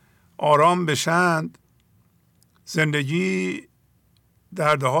خورده آرام بشند، زندگی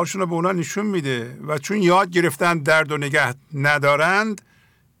دردهاشون رو به اونا نشون میده و چون یاد گرفتن درد و نگه ندارند،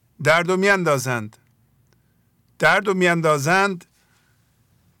 درد و میاندازند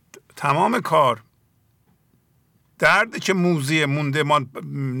تمام کار. درد که موزیه مونده ما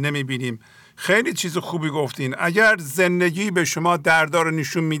نمیبینیم. خیلی چیز خوبی گفتین. اگر زندگی به شما دردا رو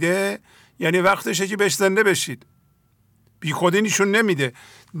نشون میده، یعنی وقتشه که بهش زنده بشید. بی خودی نشون نمیده.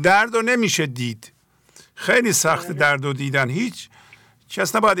 درد رو نمیشه دید. خیلی سخت درد رو دیدن. هیچ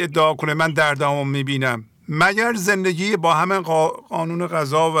کس نباید ادعا کنه من دردامو میبینم، مگر زندگی با همه قانون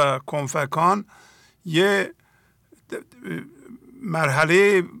قضا و کنفکان یه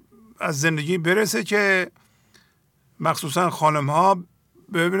مرحله از زندگی برسه که مخصوصا خانم ها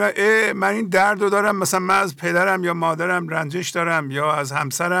ببینن من این درد رو دارم، مثلا من از پدرم یا مادرم رنجش دارم، یا از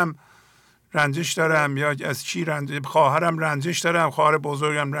همسرم رنجش دارم، یا از چی خواهرم رنجش دارم، خواهر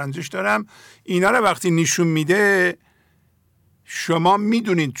بزرگم رنجش دارم. اینا رو وقتی نشون میده، شما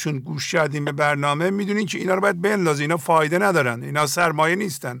میدونید چون گوش کردین به برنامه، میدونید که اینا رو باید بندازین. اینا فایده ندارن، اینا سرمایه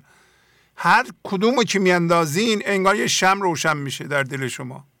نیستن. هر کدومو که میاندازین انگار یه شمع روشن میشه در دل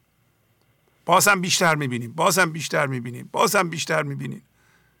شما. بازم بیشتر میبینیم، بازم بیشتر میبینیم، بازم بیشتر میبینیم،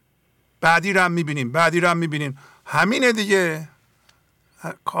 بعدی رو هم میبینیم، بعدی رو هم میبینیم. همینه دیگه،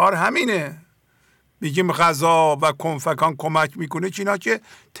 کار همینه. میگیم غذا و کنفکان کمک میکنه، که اینا که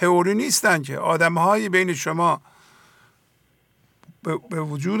تئوری نیستن، که آدم‌های بین شما به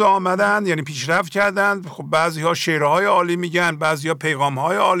وجود آمدن، یعنی پیشرفت کردند. خب بعضی ها شعرهای عالی میگن، بعضی ها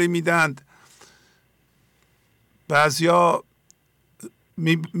پیغامهای عالی میدند، بعضی ها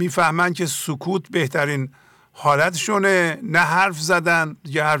میفهمن که سکوت بهترین حالتشونه، نه حرف زدن.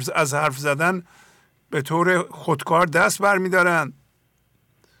 یا از حرف زدن به طور خودکار دست برمیدارن.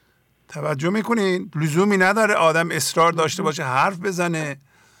 توجه میکنین؟ لزومی نداره آدم اصرار داشته باشه حرف بزنه،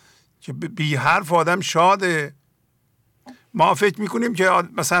 که بی حرف آدم شاده. ما فکر میکنیم که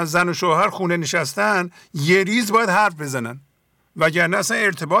مثلا زن و شوهر خونه نشستن یه ریز باید حرف بزنن، وگرنه اصلا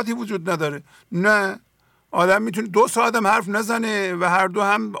ارتباطی وجود نداره. نه، آدم میتونه 2 ساعت هم حرف نزنه و هر دو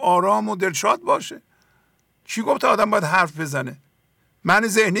هم آرام و دلشاد باشه. کی گفته آدم باید حرف بزنه؟ من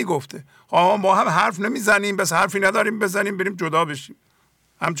ذهنی گفته با هم حرف نمیزنیم، بس حرفی نداریم بزنیم بریم جدا بشیم.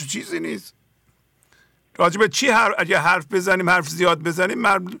 همچون چیزی نیست. راجب چی اگه حرف بزنیم، حرف زیاد بزنیم،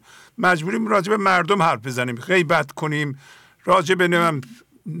 مجبوریم راجب مردم حرف بزنیم، غیبت کنیم، راجع به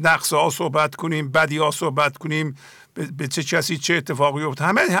نقص ها صحبت کنیم، بدی ها صحبت کنیم، به چه کسی چه اتفاقی افتاد،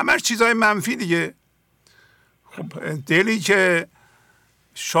 همه چیزای منفی دیگه. خب دلی که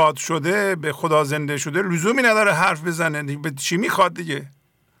شاد شده، به خدا زنده شده، لزومی نداره حرف بزنه. به چی میخواد دیگه؟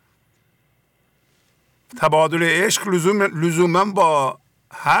 تبادل عشق لزوما با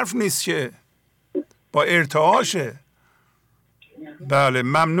حرف نیست که، با ارتعاشه. بله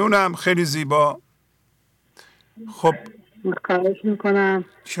ممنونم، خیلی زیبا. خب خواهش میکنم،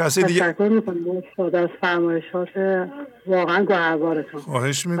 تشکر میکنم از فرمایشات واقعا گوهربارتون.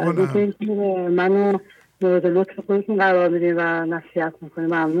 خواهش میکنم. منو مورد لطف خودتون قرار میدین و نصیحت میکنیم.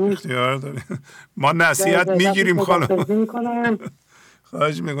 ممنون. اختیار داریم، ما نصیحت میگیریم خانم.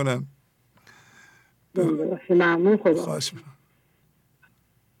 خواهش میکنم. ممنون. خدا خواهش میکنم.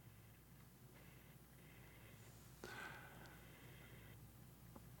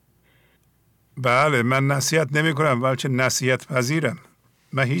 بله من نصیحت نمی کنم، بلکه نصیحت پذیرم.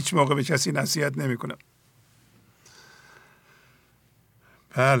 من هیچ موقع به کسی نصیحت نمی کنم.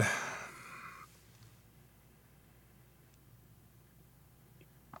 بله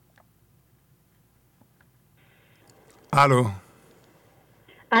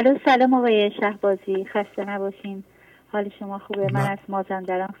الو سلام آقای شهبازی، خسته نباشین، حال شما خوبه؟ من از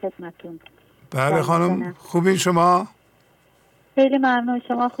مازندران خدمتتون. بله خانم، خوبین شما؟ خیلی ممنون،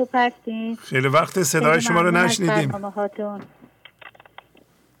 شما خوب هستین؟ خیلی وقت صدای شما رو نشنیدیم.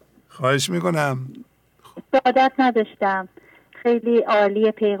 خواهش میکنم. سعادت نداشتم. خیلی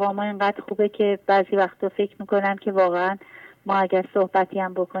عالیه، پیغام ها اینقدر خوبه که بعضی وقتا فکر میکنم که واقعا ما اگر صحبتی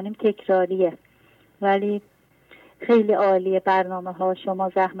هم بکنیم تکراریه، ولی خیلی عالیه برنامه ها،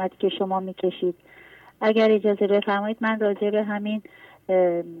 شما زحمتی که شما میکشید. اگر اجازه بفرمایید من راجع به همین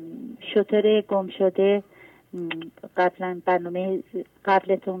شتر گم شده، قبلا برنامه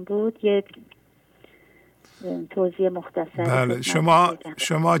قبلتون بود، یه توضیح مختصر. بله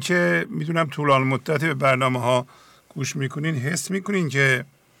شما که میدونم طولان مدت به برنامه ها گوش میکنین، حس میکنین که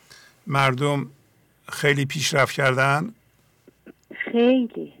مردم خیلی پیشرفت کردن؟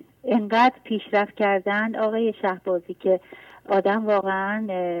 خیلی انقدر پیشرفت کردن آقای شهبازی که آدم واقعا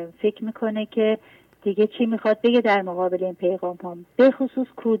فکر میکنه که دیگه چی میخواد بگه در مقابل این پیغام ها. به خصوص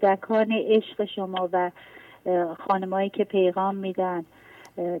کودکان عشق شما و خانمایی که پیغام میدن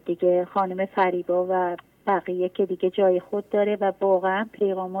دیگه، خانم فریبا و بقیه که دیگه جای خود داره و واقعا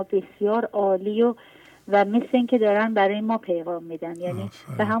پیغام ها بسیار عالی و مثل این که دارن برای ما پیغام میدن، یعنی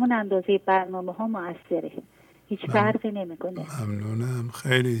به همون اندازه برنامه ها مؤثره، هیچ فرقی نمیکنه. ممنونم،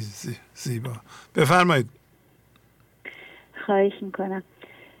 خیلی زیبا. بفرمایید. خواهش میکنم.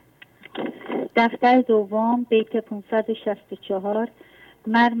 دفتر دوم بیت 564: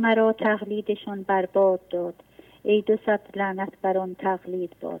 مرا تقلیدشان برباد داد، ای 200 لعنت بر آن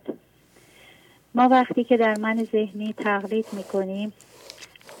تقلید باد. ما وقتی که در من ذهنی تقلید میکنیم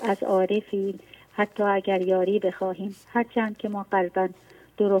از عارفی، حتی اگر یاری بخواهیم، هرچند که ما قلباً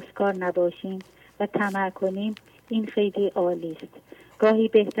درستکار نباشیم و طمع کنیم، این خیلی عالی است. گاهی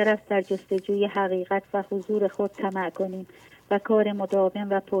بهتر است در جستجوی حقیقت و حضور خود طمع کنیم و کار مداوم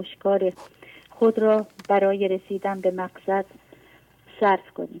و پشتکار خود را برای رسیدن به مقصد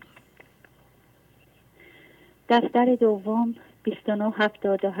صرف کنیم. دفتر دوم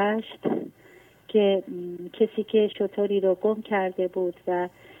 2978 که کسی که شتری رو گم کرده بود و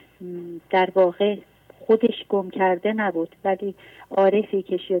در واقع خودش گم کرده نبود، ولی عارفی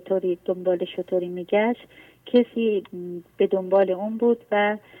که شتری دنبال شتری میگشت، کسی به دنبال اون بود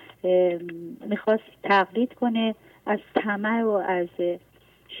و میخواست تقلید کنه، از طمع و از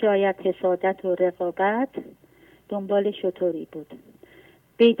شاید حسادت و رقابت دنبال شتری بود.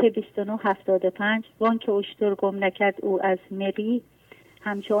 بیت 2975: وان که اشتر گم نکرد او از مری،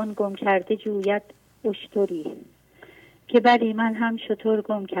 همچون گم کرده جوید اشتری. که بلی من هم شتر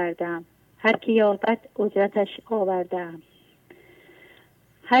گم کردم، هر کی یابد اجرتش آوردم.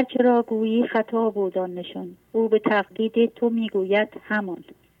 هر چه را گویی خطا بود آن نشان، او به تقلید تو میگوید همون.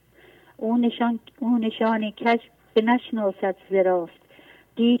 او نشان کج به نشناسد زراست،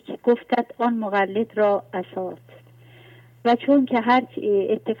 دیک گفتد آن مقلد را اساست. و چون که هر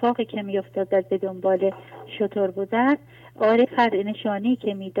اتفاقی که میافتاد به دنبال شتر بودن، عارف هر نشانی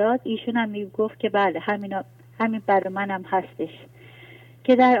که میداد ایشون هم میگفت که بله همین بر منم هستش.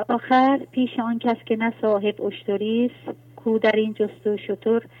 که در آخر پیش آن کس که نه صاحب اشتریست، کو در این جست و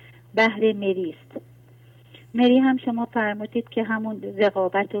شتر بهر مریست. مری هم شما فرمودید که همون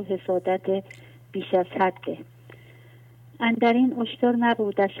رقابت و حسادت بیش از حده. اندر این اشتر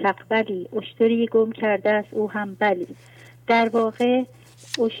نبودش حق، بلی اشتری گم کرده است او هم بلی. در واقع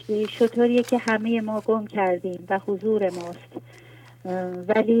شتریه که همه ما گم کردیم و حضور ماست،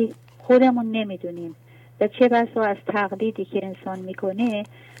 ولی خودمون نمیدونیم. و چه بسا از تقلیدی که انسان میکنه،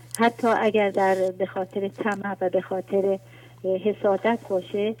 حتی اگر به خاطر طمع و به خاطر حسادت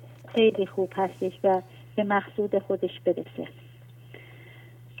باشه، خیلی خوب هستش و به مقصود خودش برسه.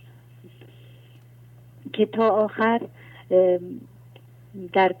 که تا آخر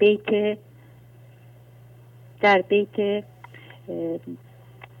در بیت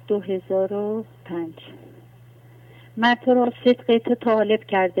 2005 من تو را صدق تو طالب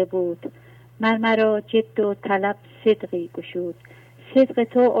کرده بود، مرا جد و طلب صدقی گشود. صدق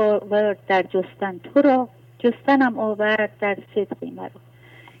تو آورد در جستن تو را، جستنم آورد در صدقی مرا.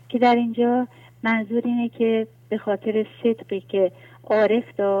 که در اینجا منظور اینه که به خاطر صدقی که عارف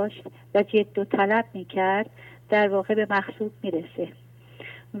داشت و جد و طلب میکرد در واقع به مقصود میرسه.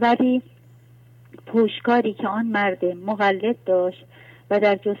 ولی پوشکاری که آن مرد مقلد داشت و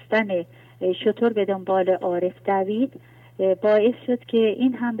در جستن شتر به دنبال عارف دوید، باعث شد که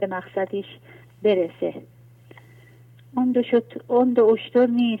این هم به مقصدش برسه. اون دو اشتر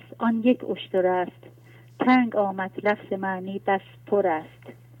نیست، آن یک اشتر است، تنگ آمد لفظ معنی بس پر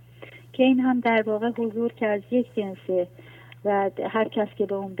است. که این هم در واقع حضور که از یک جنسه و هر کس که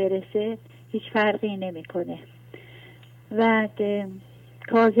به اون برسه هیچ فرقی نمیکنه. و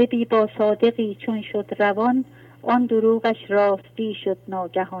کاذبی با صادقی چون شد روان، آن دروغش راستی شد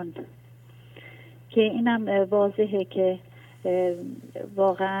ناگهان. که اینم واضحه که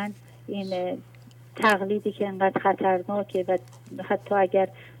واقعا این تقلیدی که انقدر خطرناکه و حتی اگر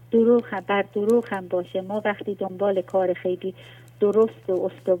دروغ هم باشه، ما وقتی دنبال کار خیلی درست و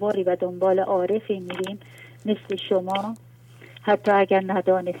استواری و دنبال عارفی میریم مثل شما، حتی اگر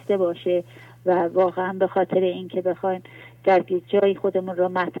ندانسته باشه و واقعا به خاطر اینکه بخوایم در جای خودمون رو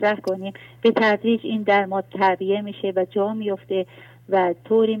مطرح کنیم، به تدریج این در ما تعبیه میشه و جا میفته و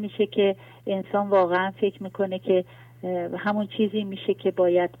طوری میشه که انسان واقعا فکر میکنه که همون چیزی میشه که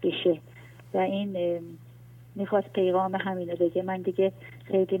باید بشه. و این میخواست پیغام همینو بگه. من دیگه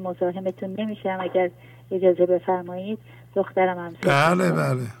خیلی مزاحمتون نمیشم، اگر اجازه بفرمایید دخترم هم بله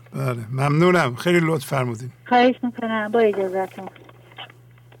ممنونم، خیلی لطف فرمودین. خواهش میکنم، با اجازهتون.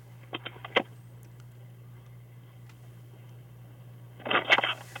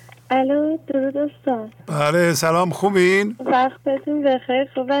 الو، درود استاد. بله سلام، خوبین؟ وقتتون بخیر،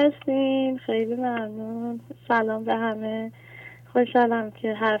 خوب هستین؟ خیلی ممنون. سلام به همه، خوشحالم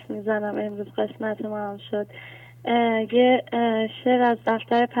که حرف میزنم. امروز قسمت ما هم شد. یه شعر از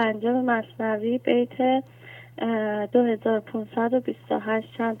دفتر 5 مثنوی بیت 2528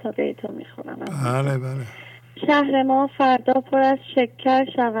 چند تا بیتو میخونم. بله. شهر ما فردا پر از شکر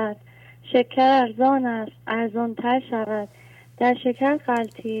شود، شکر ارزان است ارزانتر شود. در شکر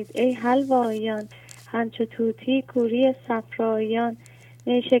غلتید ای حلوایان، همچو طوطی کوری صفرایان.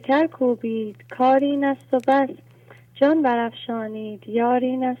 نیشکر کوبید کاری نست و بس، جان برافشانید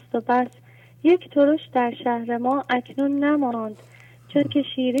یاری نست و بس. یک ترش در شهر ما اکنون نماند، چون که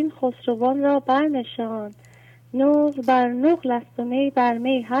شیرین خسروان را برنشاند. نقل بر نقل است و می بر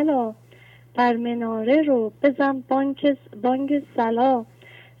می هلا، بر مناره رو بزن بانگ صلا.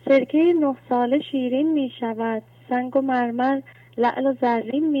 سرکه 9 ساله شیرین می شود، سنگ و مرمر لعل و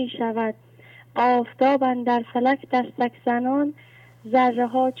زرین می شود. آفتاب اندر فلک دستک زنان، ذره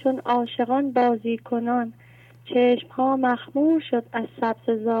ها چون عاشقان بازی کنان. چشم ها مخمور شد از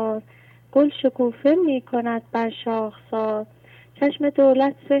سبززار، گل شکوفه می کند بر شاخسار. چشم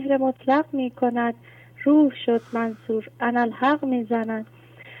دولت سحر مطلق می کند، روح شد منصور انالحق می زند.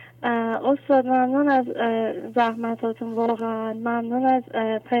 استاد ممنون از زحمتاتون، واقعا ممنون از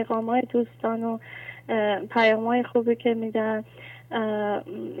پیغام‌های دوستان و پیام‌های خوبی که میدن.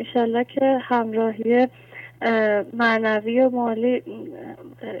 انشالله که همراهی معنوی و مالی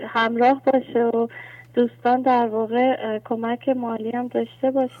همراه باشه و دوستان در واقع کمک مالی هم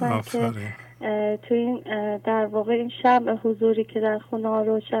داشته باشن که تو این در واقع این شمع حضوری که در خونه ها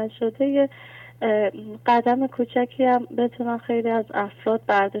روشن شده یه قدم کوچکی هم بتونن خیلی از افراد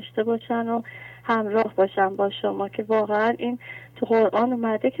برداشته باشن و همراه باشن با شما، که واقعا این تو قرآن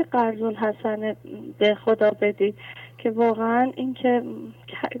اومده که قرض الحسنه به خدا بدید، که واقعا این که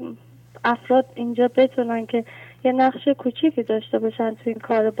افراد اینجا بتونن که یه نقش کوچیکی داشته باشن تو این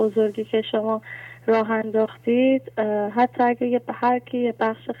کار بزرگی که شما راه انداختید، حتی اگه هر کی یه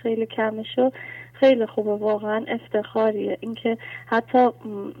بخش خیلی کمشو خیلی خوبه، واقعا افتخاریه. اینکه حتی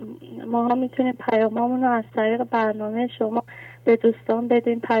ما میتونیم پیامامون رو از طریق برنامه شما به دوستان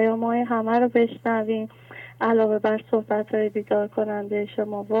بدیم، پیام‌های همه رو بشنویم علاوه بر صحبت‌های بیدار کننده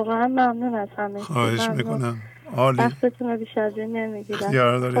شما. واقعا ممنون از همه. خواهش میکنم. عالی. وقتتون رو بیش از این نمیگیرم.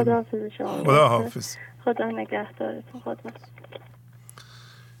 خدا حافظ شما. خدا حافظ. خدا نگهدارتون. خدا.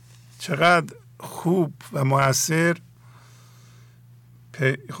 چقدر خوب و مؤثر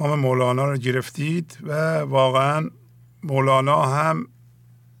پیغام مولانا رو گرفتید و واقعا مولانا هم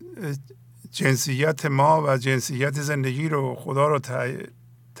جنسیت ما و جنسیت زندگی رو، خدا رو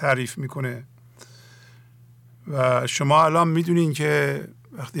تعریف میکنه. و شما الان میدونین که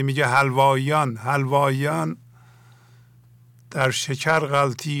وقتی میگه حلواییان در شکر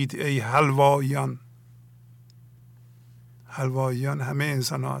غلطید ای حلواییان. حلواییان همه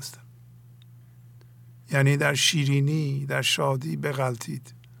انسان ها هستن، یعنی در شیرینی، در شادی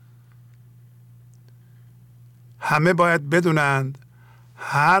بغلطید. همه باید بدونند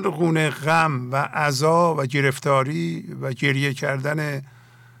هر گونه غم و عزا و گرفتاری و گریه کردن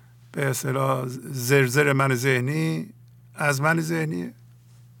به اصطلاح زرزر من ذهنی از من ذهنیه.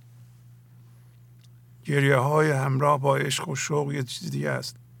 گریه های همراه با عشق و شوق یه چیز دیگه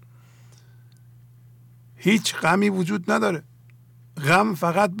است. هیچ غمی وجود نداره. غم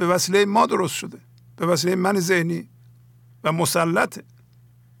فقط به وسیله ما درست شده، به وسیله من ذهنی و مسلطه.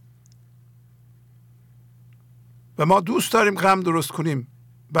 و ما دوست داریم غم درست کنیم.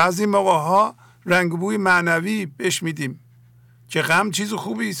 بعضی موقع ها رنگ بوی معنوی بهش میدیم که غم چیز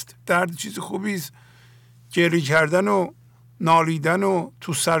خوبی است، درد چیز خوبی است، گریه کردن و نالیدن و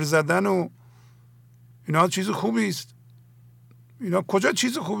تو سر زدن و اینا چیز خوبی است. اینا کجا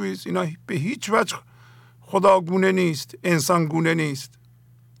چیز خوبی است؟ اینا به هیچ وجه خداگونه نیست، انسان گونه نیست.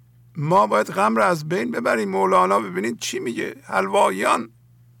 ما باید غم را از بین ببریم. مولانا ببینید چی میگه: حلواییان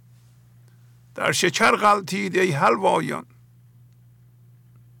در شکر غلطید ای حلواییان.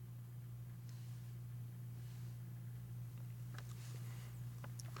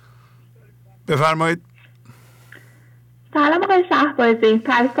 بفرمایید. سلام آقای شهبازی،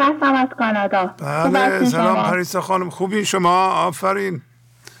 پریسا هستم از کانادا. بله سلام پریسا خانم، خوبین شما؟ آفرین.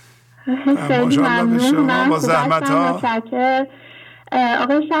 خیلی ممنون. با زحمت ها.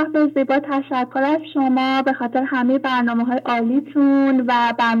 آقای شهبازی با تشکر از شما به خاطر همه برنامه‌های عالیتون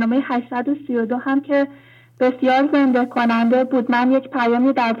و برنامه 832 هم که بسیار زنده کننده بود. من یک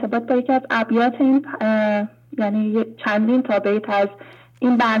پیامی در ارتباط با یکی از ابیات این یعنی چندین تا بیت از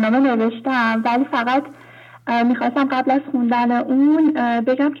این برنامه نوشتم، ولی فقط میخواستم قبل از خوندن اون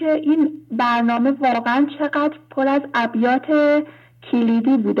بگم که این برنامه واقعا چقدر پر از ابیات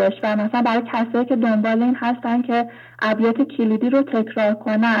کلیدی بودش و مثلا برای کسایی که دنبال این هستن که ابیات کلیدی رو تکرار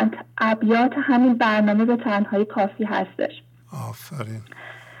کنند، ابیات همین برنامه به تنهایی کافی هستش. آفرین.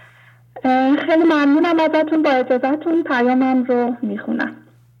 خیلی ممنونم ازتون. با اجازهتون پیامم رو میخونم.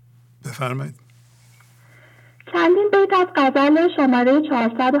 بفرمایید. چندین بیت از غزل شماره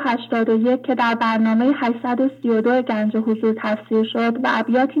 481 که در برنامه 832 گنج حضور تفسیر شد و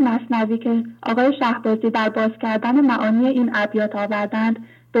ابیاتی مثنوی که آقای شهبازی در باز کردن معانی این ابیات آوردند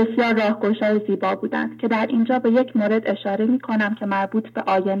بسیار راهگشای زیبا بودند که در اینجا به یک مورد اشاره می کنم که مربوط به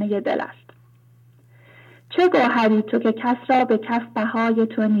آینه دل است. چه گوهری تو که کس را به کف بهای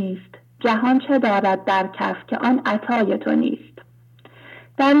تو نیست، جهان چه دارد در کف که آن عطای تو نیست.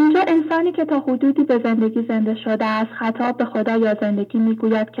 در اینجا انسانی که تا حدودی به زندگی زنده شده است خطاب به خدا یا زندگی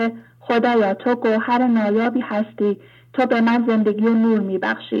میگوید که خدایا تو گوهر نایابی هستی، تو به من زندگی و نور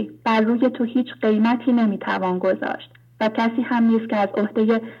میبخشی، بر روی تو هیچ قیمتی نمیتوان گذاشت و کسی هم نیست که از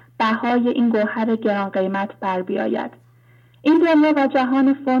عهده بهای این گوهر گران قیمت بر بیاید. این دنیا و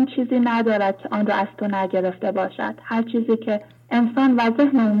جهان فان چیزی ندارد که آن را از تو نگرفته باشد. هر چیزی که انسان و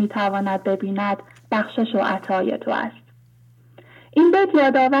ذهن او میتواند ببیند بخشش و عطای تو است. این بیت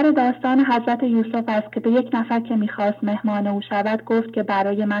یادآور داستان حضرت یوسف است که به یک نفر که میخواست مهمان او شود گفت که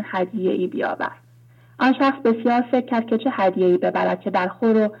برای من هدیه ای بیاور. آن شخص بسیار فکر کرد که چه هدیه ای ببرد که در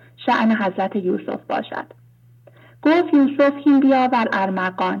خور و شأن حضرت یوسف باشد. گفت یوسف هین بیاور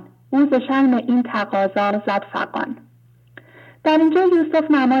ارمغان، او ز شأن این تقاضا زد فغان. در اینجا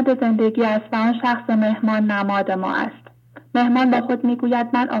یوسف نماد زندگی است و آن شخص مهمان نماد ما است. مهمان با خود میگوید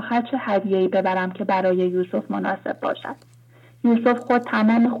من آخر چه هدیه ای ببرم که برای یوسف مناسب باشد. یوسف خود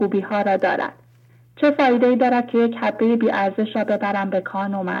تمام خوبی ها را دارد. چه فایده ای دارد که یک حبه بی ارزش را ببرم به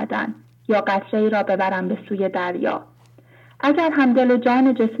کان و معدن یا قطره ای را ببرم به سوی دریا؟ اگر هم دل و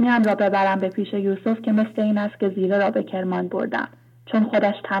جان جسمی هم را ببرم به پیش یوسف که مثل این است که زیره را به کرمان بردم، چون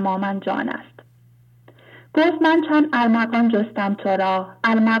خودش تماما جان است. گفت من چند ارمغان جستم تو را،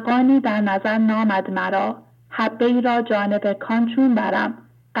 ارمغانی در نظر نامد مرا. حبه ای را جانب کان چون برم،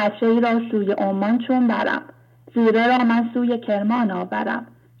 قطره ای را سوی عمان چون برم. زیره را من سوی کرمان آورم،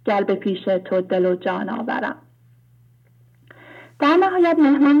 گر به پیش تو دل و جان آورم. در نهایت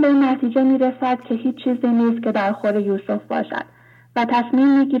مهمان به این نتیجه می رسد که هیچ چیزی نیست که در خور یوسف باشد و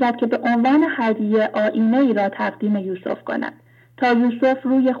تصمیم می گیرد که به عنوان هدیه آینه ای را تقدیم یوسف کند تا یوسف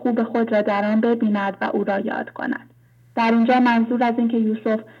روی خوب خود را در آن ببیند و او را یاد کند. در اینجا منظور از این که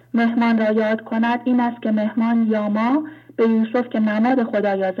یوسف مهمان را یاد کند این است که مهمان یا ما به یوسف که نماد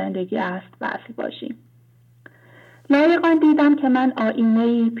خدا یا زندگی است وصل باشیم. لایقان دیدم که من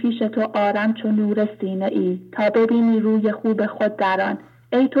آینه‌ای پیش تو آرم چون نور سینه‌ای، تا ببینی روی خوب خود در آن،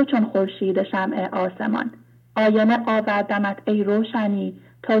 ای تو چون خورشید شمع آسمان. آینه آوردمت ای روشنی،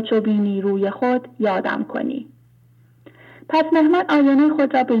 تا چو بینی روی خود یادم کنی. پس مهمان آینه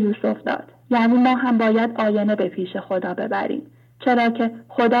خود را به یوسف داد. یعنی ما هم باید آینه به پیش خدا ببریم، چرا که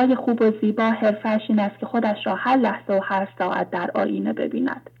خدای خوب و زیبا حرفش این است که خودش را هر لحظه و هر ساعت در آینه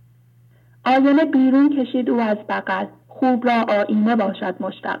ببیند. آینه بیرون کشید او از بغل، خوب را آینه باشد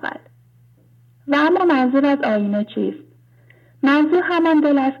مشتغل. و اما منظور از آینه چیست؟ منظور همان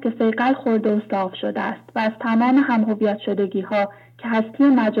دل است که صیقل خورده و صاف شده است و از تمام هم‌هویت شدگی ها که هستی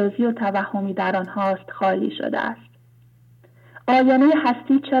مجازی و توهمی در آنهاست خالی شده است. آینه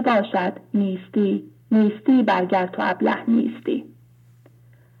هستی چه باشد؟ نیستی. نیستی برگرد تو ابله نیستی.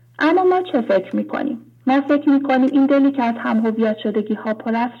 اما ما چه فکر می‌کنیم؟ ما فکر می‌کنیم این دلی که از هم‌هویت شدگی ها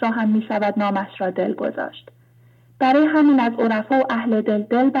پر است را هم می‌شود نامش را دل گذاشت. برای همین از عرفا و اهل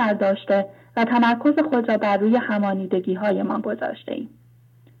دل برداشته و تمرکز خود را بر روی همانیدگی های ما گذاشته ایم.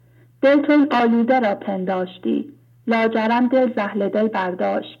 دل تو این آلوده را پنداشتی، لاجرم دل زهل دل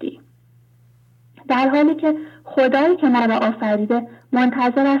برداشتی. در حالی که خدایی که ما را آفریده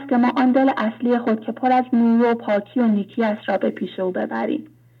منتظر است که ما آن دل اصلی خود که پر از نور و پاکی و نیکی است را به پیش او ببریم.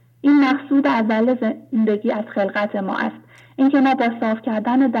 این مقصود اول زندگی از خلقت ما است، اینکه ما با صاف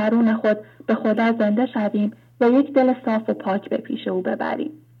کردن درون خود به خدا زنده شویم و یک دل صاف و پاک به پیش او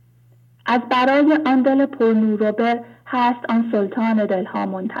ببریم. از برای آن دل پر نور و بر هست آن سلطان دلها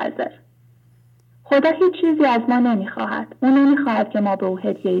منتظر. خدا هیچ چیزی از ما نمیخواهد. او نمیخواهد که ما به او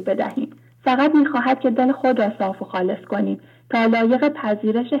هدیه‌ای بدهیم. فقط میخواهد که دل خود را صاف و خالص کنیم تا لایق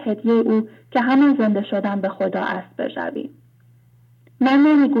پذیرش هدیه او که همان زنده شدن به خدا است بشویم. من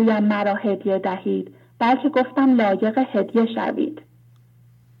نمیگویم مرا هدیه دهید، بلکه گفتم لایق هدیه شوید.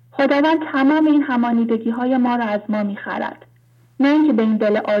 خداوند تمام این همانیدگی های ما را از ما میخرد. نه اینکه به این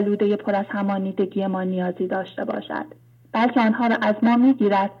دل آلوده پر از همانیدگی ما نیازی داشته باشد، بلکه آنها را از ما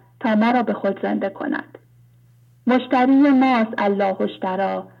میگیرد تا ما را به خود زنده کند. مشتری ماست الله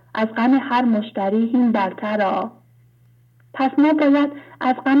اشترا، از غم هر مشتری هین برترا. پس ما باید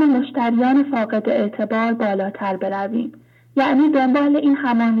از غم مشتریان فاقد اعتبار بالاتر برویم. یعنی دنبال این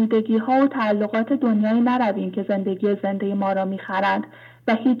همانیدگی ها و تعلقات دنیایی نرویم که زندگی زنده ما را میخرند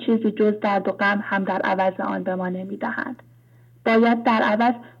و هیچ چیزی جز درد و غم هم در عوض آن به ما نمیدهند. باید در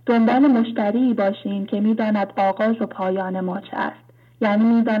عوض دنبال مشتری باشیم که میداند آغاز و پایان ما چه است. یعنی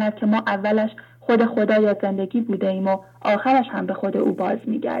میداند که ما اولش خود خدای زندگی بوده ایم و آخرش هم به خود او باز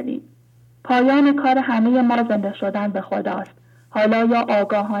میگردیم. پایان کار همه ما زنده شدن به خداست. حالا یا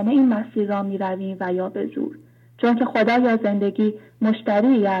آگاهانه این مسیر را میرویم و یا به زور. چون که خدا یا زندگی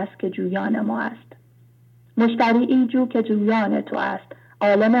مشتری است که جویان ما است. مشتری ایجو که جویان تو است.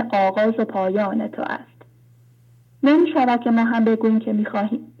 عالم آغاز و پایان تو است. نمی‌شود که ما هم بگوییم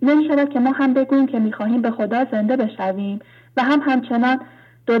که می‌خواهیم به خدا زنده بشویم و همچنان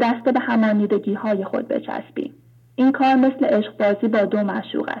دو دسته به همانیدگی های خود بچسبیم. این کار مثل عشق بازی با دو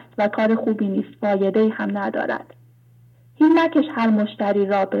معشوق است و کار خوبی نیست، فایده‌ای هم ندارد. هین نکش هر مشتری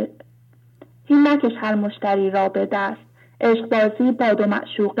را به دست، عشق بازی با دو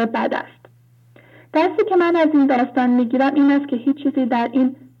معشوق بد است. درسی که من از این داستان میگیرم این است که هیچ چیزی در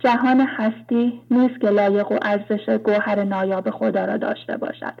این جهان هستی نیست که لایق و ارزش گوهر نایاب خدا را داشته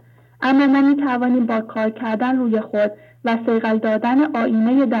باشد. اما ما میتوانیم با کار کردن روی خود و صیقل دادن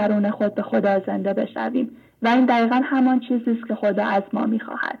آینه درون خود به خدا زنده بشویم و این دقیقا همان چیزی است که خدا از ما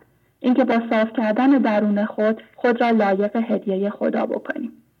میخواهد. اینکه با صاف کردن درون خود را لایق هدیه خدا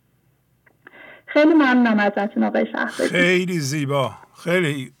بکنیم. خیلی ممنونم ازتون آقای شهبازی. خیلی زیبا،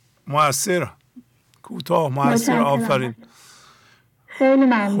 خیلی مؤثر، کوتاه مؤثر. آفرین. خیلی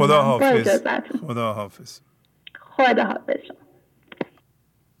ممنونم. خدا حافظ. خدا حافظ. خدا حافظ.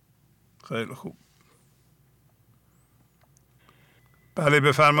 خیلی خوب. بله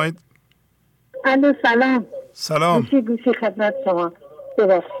بفرمایید. الو سلام. سلام. گوشی خدمت شما.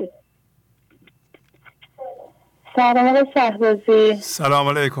 ببخشید. سلام آقای شهبازی.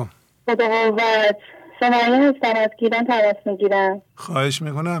 سلام علیکم. خدا قوت. شمایه هستم از گیرن تماس میگیرم. خواهش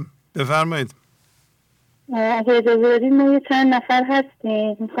میکنم. بفرمایید. اگه اجازه بدید ما یه چند نفر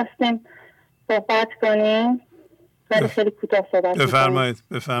هستیم میخواستیم صحبت کنیم ولی خیلی کوتاه صحبت کنیم.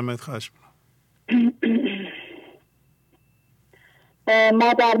 بفرمایید خواهش میکنم.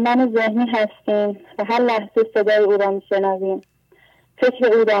 ما در من ذهنی هستیم و هر لحظه صدای او را میشنویم، فکر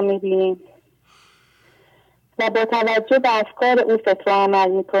او را میبینیم و با توجه به افکار او فکر و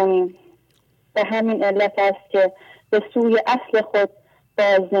عمل میکنیم. به همین علت است که به سوی اصل خود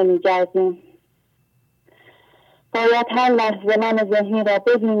باز نمیگردیم. باید هر لحظه من ذهنی را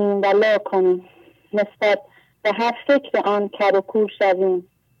ببینیم و لا کنیم، نسبت به هر فکر آن کر و کور شویم،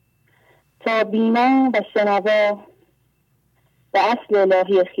 تا بینا و شنوا به اصل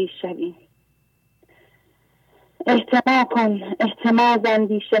الهی خویش شویم. احتما کن، احتما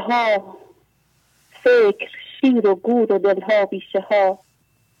زندیشه ها، فکر شیر و گور و دلها بیشه ها.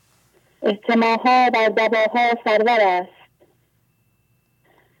 احتماها بر دواها سرور است،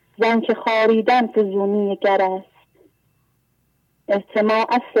 زن که خاریدن فزونی گر است. احتما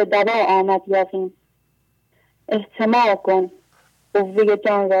اصل دوا آمد یقین، احتما کن قوه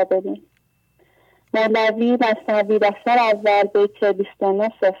جان را ببین. مولوی مثنوی دفتر اول بیت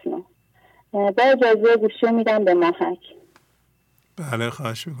 29 با اجازه گوشه میدم به ماهک. بله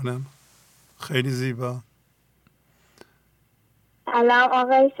خواهش میکنم، خیلی زیبا. سلام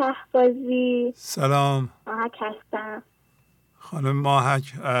آقای شهبازی. سلام، ماهک هستم. خانم ماهک.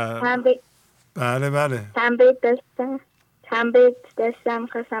 بله چند بیت داشتم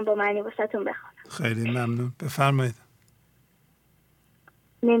خواستم با معنی واسهتون بخونم. خیلی ممنون، بفرمایید.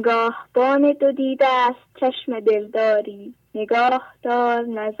 نگاه بان دو دیده است چشم دلداری، نگاه دار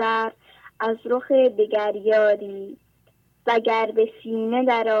نظر از رخ دگر یاری. وگر به سینه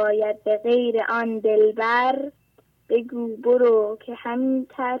در آید به غیر آن دلبر، بگو برو که همین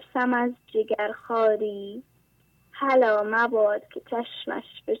ترسم از جگر خاری. هلا مباد که چشمش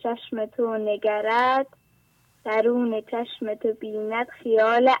به چشم تو نگرد، درون چشم تو بیند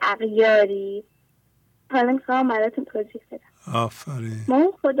خیال اغیاری. حالا میخوام براتون توضیح بدم. آفرین.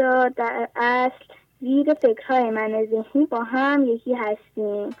 ما خدا در اصل زیر فکرهای من ذهنی با هم یکی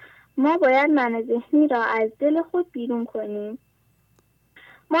هستیم. ما باید من ذهنی را از دل خود بیرون کنیم.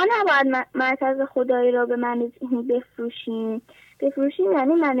 ما نباید مرکز خدایی را به من ذهنی بفروشیم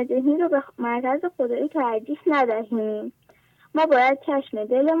یعنی من ذهنی را به مرکز خدایی ترجیح ندهیم. ما باید چشم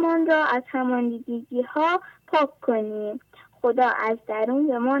دلمان را از همانیدگی ها پاک کنیم. خدا از درون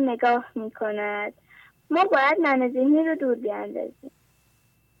به ما نگاه می کند. ما باید من ذهنی رو دور بیاندازیم.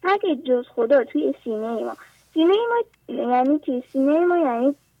 اگه جز خدا توی سینه ما یعنی توی سینه ما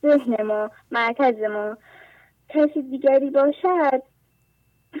یعنی ذهن ما، مرکز ما، کسی دیگری باشد،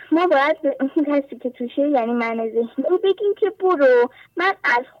 ما باید به اون کسی که توشه یعنی من ذهنی بگیم که برو، من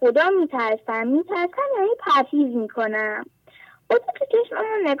از خدا میترسم یعنی پرهیز میکنم. خدا تو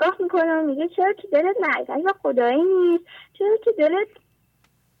چشممون نگاه میکنه و میگه چرا تو دلت مرکز خدایی نیست، چرا تو دلت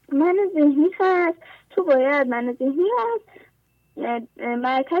من ذهنی هست، تو باید من ذهنی از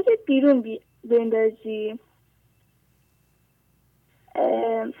مرکز بیرون بندازی.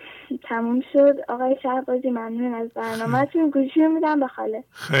 تموم شد آقای شهبازی، ممنون از برنامه‌تون. گوشی میدم به خاله.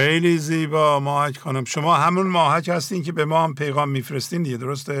 خیلی زیبا ماهک خانم. شما همون ماهک هستین که به ما هم پیغام میفرستین دیگه،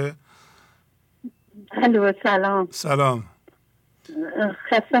 درسته؟ الو سلام.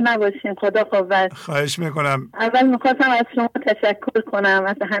 خسته نباشین، خدا قوت. خواهش میکنم. اول میخواستم از شما تشکر کنم،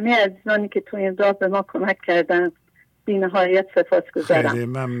 از همه عزیزانی که تو این راه به ما کمک کردن، بی نهایت سپاسگزارم. خیلی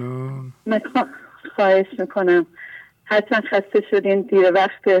ممنون. خواهش میکنم حتما خسته شدین، دیر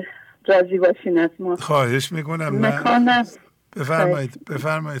وقت راضی باشین از ما. خواهش میکنم.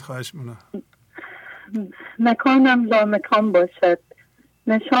 بفرمایید خواهش میکنم. مکانم لا مکان باشد،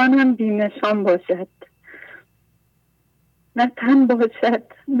 نشانم بی نشان باشد، نه تن باشد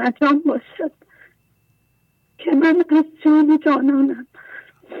نه جان باشد، که من از جان جانانم.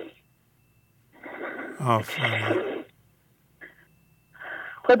 آفرین.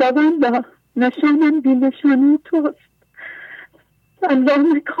 خداوندا نشانم بی نشانی توست، الله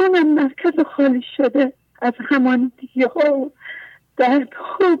مکانم مرکز خالی شده از همان دیگه ها و درد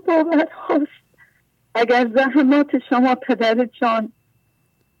ها و باور هاست. اگر زحمات شما پدر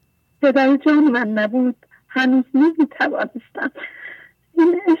جان من نبود، هنوز نمیتوانستم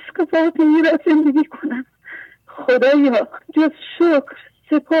این عشق واقعی را زندگی کنم. خدایا جز شکر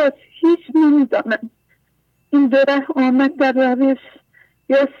سپاس هیچ نمیدانم. این دره آمد در روش،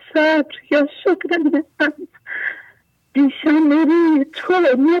 یا صبر یا شکر نمیم. بیشمری تو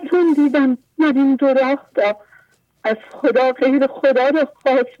نتون دیدم من این دو راه دا، از خدا غیر خدا را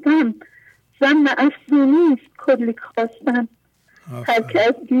خواستم، زن اصلی نیست کلی خواستم. هر که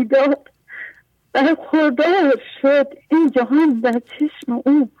از دیدار برخوردار شد، این جهان در چشم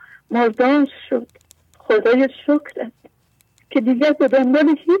او مردار شد. خدای شکرت که دیگر به دنبال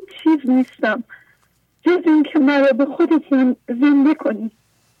هیچ چیز نیستم جز این که مرا به خودت زنده کنی.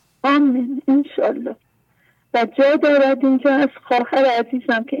 آمین انشالله. و جا دارد اینجا از خواهر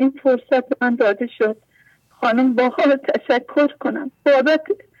عزیزم که این فرصت به من داده شد خانم باها تشکر کنم بابت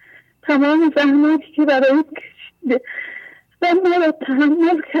تمام زحماتی که برای کشیده و مرا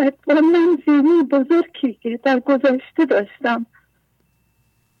تحمل کرد و من زیری بزرگی که در گذشته داشتم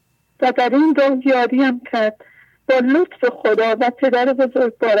و در این راه یاریم کرد با لطف خدا و پدر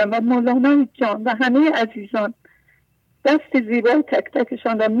بزرگوارم و مولانا جان و همه عزیزان دست زیبای تک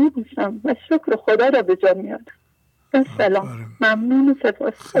تکشان را میبوسم و شکر خدا را به جا میارم. سلام. ممنون و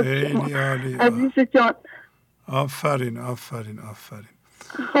سپاس. خیلی عالی عزیز جان. آفرین.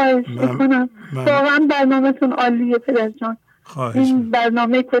 خواهش میکنم. واقعا برنامه‌تون عالیه پدر جان. این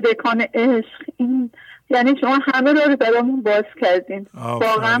برنامه کودکان عشق، این یعنی شما همه رو برامون باز کردین.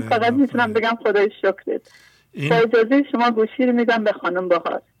 واقعا فقط میتونم بگم خدای شکرت. با اجازه شما گوشی رو میدم به خانم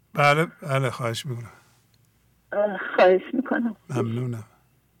بهار. بله خواهش میکنم. ممنونم.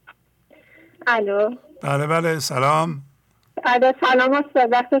 الو. بله سلام. سلام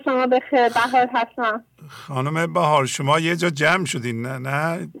استاد، وقت شما بخیر. بهار هستم. خانم بهار شما یه جا جمع شدین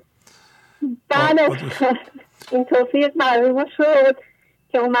نه؟ بله این توفیق معلوم شد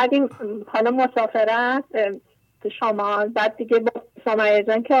که اومدیم حالا مسافرت به شمال، بعد دیگه با سمیه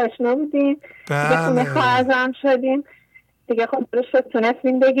جان که آشنا بودیم دیگه خونه خواهرم شدیم دیگه، خب شد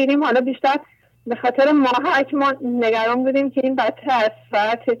تونستیم بگیریم. حالا بیشتر به خاطر ماهک ما نگران بودیم که این بچه از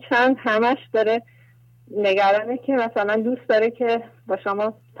ساعت چند همش داره نگرانه که مثلا دوست داره که با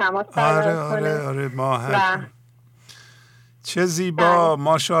شما تماس برقرار کنه. آره ماهک چه زیبا.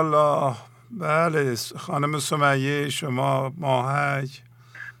 ماشاءالله. بله خانم سمیه شما ماهک.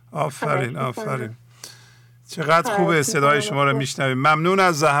 آفرین. چقدر خوبه صدای شما رو میشنویم. ممنون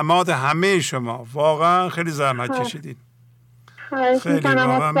از زحمات همه شما، واقعا خیلی زحمت کشیدین. خیلی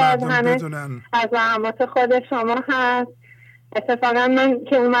واقعا مردم بدونن از زحمات خود شما هست. اتفاقا من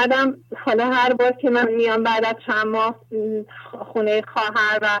که اومدم حالا هر بار که من میام بعد از چند ماه خونه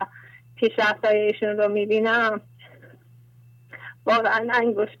خواهر و پیشرفت‌های ایشون رو میبینم واقعا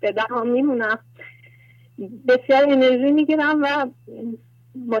انگشت به دهان میمونم، بسیار انرژی میگیرم و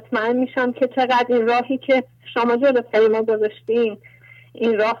مطمئن میشم که چقدر این راهی که شما جلوی ما گذاشتین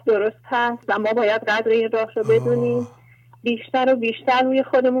این راه درست هست و ما باید قدر این راه رو بدونیم، بیشتر و بیشتر روی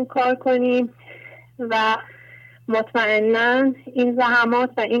خودمون کار کنیم و مطمئناً این زحمات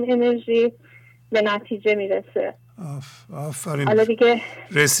و این انرژی به نتیجه میرسه. آفرین. حالا دیگه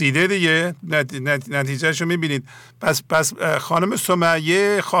رسیده دیگه، نتیجهشو میبینید. پس خانم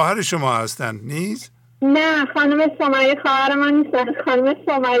سمیه خواهر شما هستن نیست؟ نه خانم سمیه خواهر من نیستن. خانم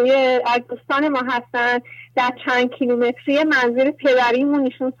سمیه از دوستان ما هستن، در چند کیلومتری منزل پدریمون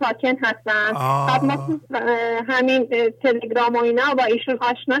ایشون ساکن هستن. بعد ما همین تلگرام و اینا با ایشون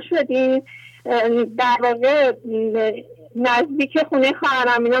آشنا شدیم، در واقع نزدیک خونه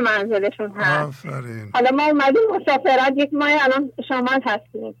خواهرم اینا منزلشون هست. حالا ما اومدیم مسافرت، یک ماه الان شمال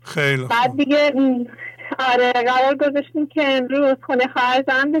هستیم. خیلی بعد دیگه قرار گذاشتیم که امروز خونه خواهر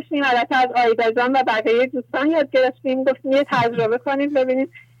زن بشیم، البته از آیدا جان و بقیه دوستان یاد گرفتیم، گفتیم یه تجربه کنیم ببینیم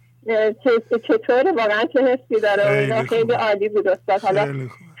چطوره، واقعا چه حسی داره. خیلی عالی بود استاد. حالا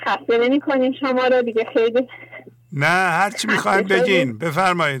خسته نمی کنیم شما رو دیگه. خیلی نه هرچی میخواید بگین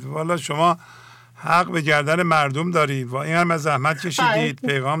بفرمایید. والا شما حق به گردن مردم دارید و این هم زحمت کشیدید،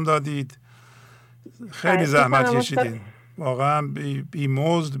 پیغام دادید، خیلی زحمت کشیدید واقعا، بی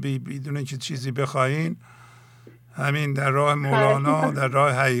مزد، بدون که چیزی بخواین، همین در راه مولانا در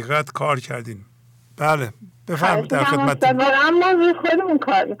راه حقیقت کار کردین. بله بفرمایید در خدمتتون. واقعا ما روی خودمون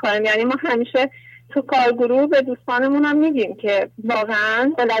کار میکنیم، یعنی ما همیشه تو کارگروه به دوستانمون هم میگیم که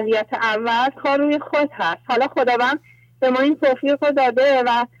واقعا اولویت اول کار روی خود هست. حالا خداوند به ما این توفیق رو داده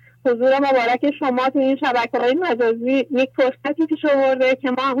و حضور مبارک شما تو این شبکه‌های مجازی یک فرصتی پیش آورده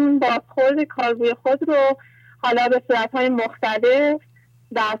که ما اون بازخورد کار روی خود رو حالا به صورت‌های مختلف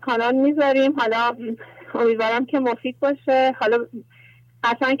در کانال میذاریم. حالا امیدوارم که مفید باشه. حالا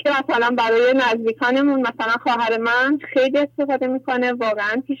اصلا که مثلا برای نزدیکانمون، مثلا خواهر من خیلی استفاده میکنه،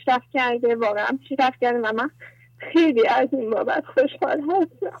 واقعا پیشرفت کرده و من خیلی از این بابت خوشحال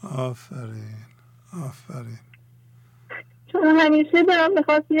هستم. آفرین. چون همیشه دارم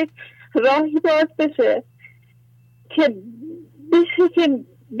میخواست یک راهی باز بشه که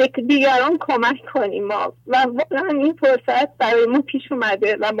به دیگران کمک کنیم ما، و واقعا این فرصت برای ما پیش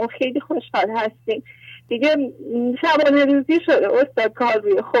اومده و ما خیلی خوشحال هستیم. دیگه شبانه روزی شده استاد کار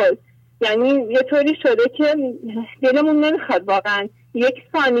روی خود، یعنی یه طوری شده که دلمون نمیخواد واقعا یک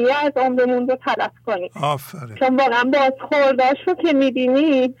ثانیه از عمرمون رو تلف کنیم. چون واقعا بازخورداش رو که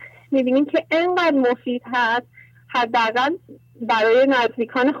میبینیم که اینقدر مفید هست. حداقل برای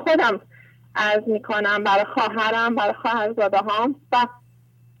نزدیکان خودم عرض میکنم، برای خواهرم، برای خواهرزاده هام و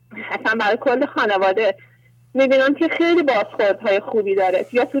اصلا برای کل خانواده میبینم که خیلی بازخوردهای خوبی داره.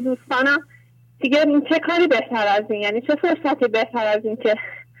 یا تو دوستانم دیگه چه کاری بهتر از این، یعنی چه فرصتی بهتر از این که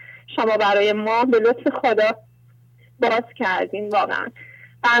شما برای ما به لطف خدا باز کردین. واقعا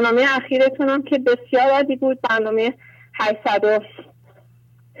برنامه اخیرتونم که بسیار عالی بود، برنامه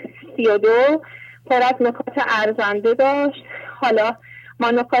 832 پر از نکات ارزنده داشت. حالا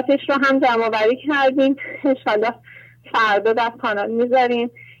ما نکاتش رو هم جمع آوری کردیم، انشالله فردا در کانال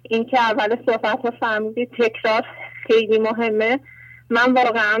میذاریم. این که اول صحبت رو فرمودید تکرار خیلی مهمه. من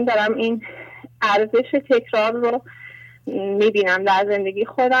واقعا دارم این ارزش تکرار رو میبینم در زندگی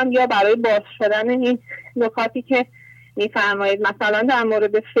خودم، یا برای باز شدن این نکاتی که میفرمایید. مثلا در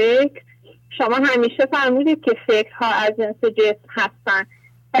مورد فکر، شما همیشه فرمودید که فکرها از جنس جسم هستن،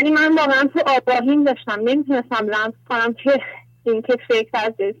 ولی من واقعا تو آگاهیم داشتم، نمیتونستم لمس کنم که این که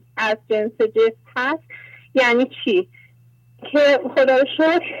فکر از جنس جسم هست یعنی چی. که خدا رو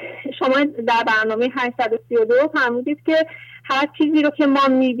شکر شما در برنامه 832 فرمودید که هر چیزی رو که ما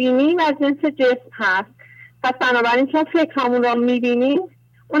میبینیم از جنس جسم هست. پس بنابراین چون فکرامون رو میبینیم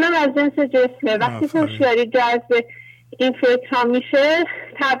اونم از جنس جسمه. وقتی که هوشیاری جذب این فکرها میشه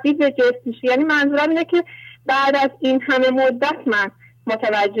تبدیل به جسم میشه. یعنی منظورم اینه که بعد از این همه مدت من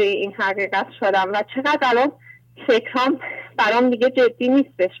متوجه این حقیقت شدم و چقدر الان فکرام برام دیگه جدی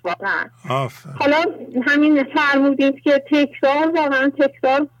نیستش واقعا. حالا همین فرمودید که تکرار، واقعا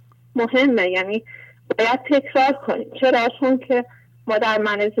تکرار مهمه، یعنی باید تکرار کنیم. چرا؟ چون که ما در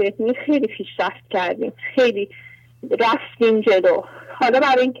من ذهنی خیلی پیشرفت کردیم، خیلی رفتیم جلو. حالا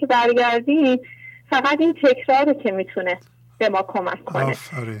برای اینکه برگردیم فقط این تکراره که میتونه به ما کمک کنه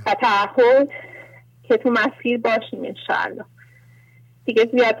و تعهد که تو مسیر باشیم انشاءالله. دیگه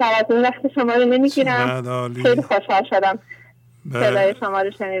زیادتر از اون وقت شما رو نمیگیرم. خیلی خوشحال شدم صدای شما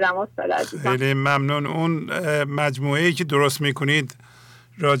رو شنیدم استاد عزیزم. خیلی ممنون. اون مجموعه‌ای که درست میکنید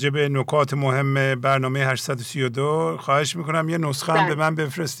راجع به نکات مهم برنامه 832 خواهش میکنم یه نسخه هم به من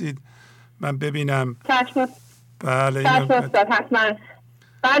بفرستید من ببینم. بله حتما.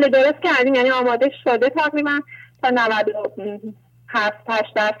 بله درست کردیم، یعنی آماده شده تقریبا تا 97-8%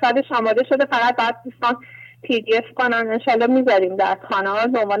 آماده شده. فقط باید دوستان PDF کنن، انشالله میذاریم در کانال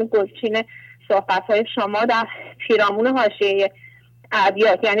به عنوان گلچین صحبت‌های شما در پیرامون حاشیه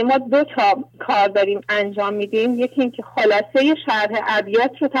ابیات. یعنی ما 2 تا کار داریم انجام میدیم. یکی این که خلاصه شرح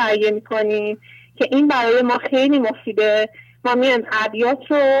ابیات رو تهیه میکنیم که این برای ما خیلی مفیده. ما میایم ابیات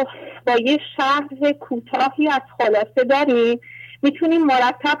رو با یه شرح کوتاهی از خلاصه داریم، میتونیم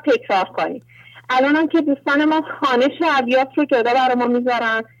مرتب تکرار کنیم. الان هم که دوستان ما خوانش ابیات رو جدا برای ما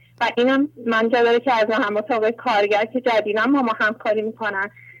میذارن و اینم من جا داره که از همات آقای کارگر که جدیداً ما همکاری میکنن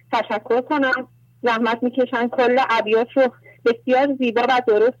تشکر کنم. زحمت میکشن، کل ابیات رو بسیار زیبا و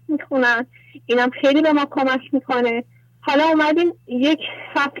درست میخونن. اینم خیلی به ما کمک میکنه. حالا اومدیم یک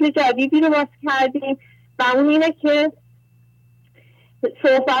فصل جدیدی رو باز کردیم و اون اینه که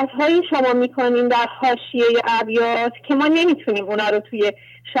صحبت‌هایی شما میکنیم در حاشیه ابیات که ما نمیتونیم اونا رو توی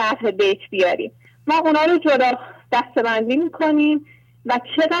شرح بیت بیاریم. ما اونا رو جدا دسته‌بندی میکنیم و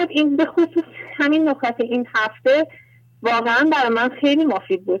چقدر این به خصوص همین نکات این هفته واقعا برای من خیلی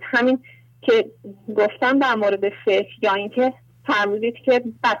مفید بود. همین که گفتم در مورد فکر، یا اینکه فرمودید که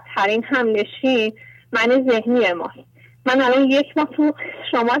بدترین همنشین من ذهنی ماست. من الان 1 ماه تو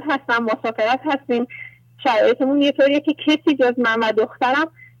شمال هستم، مسافرت هستیم، شرایطمون یه طوریه که کسی جز من و دخترم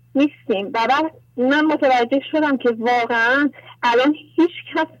نیستیم و بعد من متوجه شدم که واقعا الان هیچ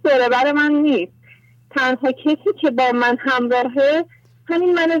کس دور بر من نیست. تنها کسی که با من همراهه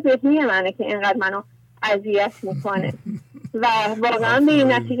همین من ذهنی منه که اینقدر منو اذیت میکنه و واقعا به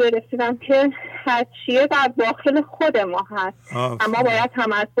این نتیجه رسیدم که هر چیه در داخل خود ما هست، اما باید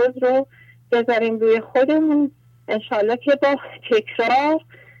تمرکز رو بذاریم روی خودمون. انشالله که با تکرار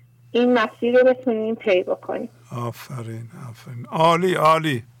این مسیر رو بتونیم طی بکنیم. آفرین آفرین، عالی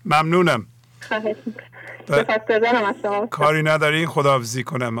عالی، ممنونم. کاری نداری خداحافظی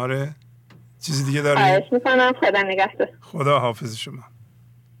کنم؟ آره چیزی دیگه داری؟ خواهش میکنم. خدا نگهدار. خدا حافظ شما.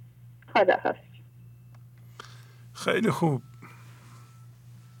 خدا حافظ. خیلی خوب.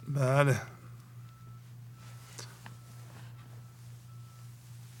 بله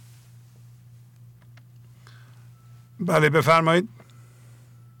بله بفرمایید.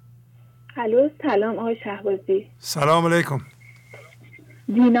 الو سلام آقای شهبازی. سلام علیکم.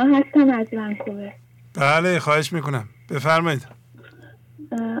 دینا هستم از ونکوور. بله خواهش میکنم بفرمایید.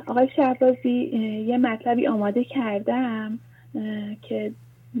 آقای شهبازی یه مطلبی آماده کردم که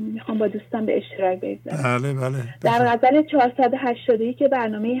میخوام با دوستان به اشتراک بگذارم. بله بله. در غزل 480 که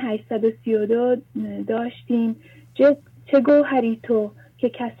برنامه 832 داشتیم، چه گوهری تو که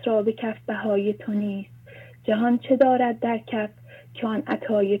کس را به کف بهای تو نیست، جهان چه دارد در کف که آن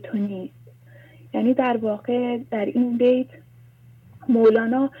عطای تو نیست. یعنی در واقع در این بیت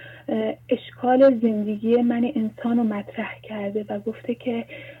مولانا اشکال زندگی من انسان رو مطرح کرده و گفته که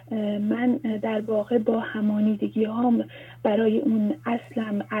من در واقع با همانیدگی هام برای اون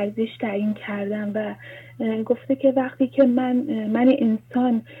اصلم ارزش تعیین کردم و گفته که وقتی که من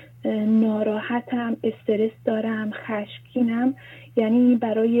انسان ناراحتم، استرس دارم، خشمگینم، یعنی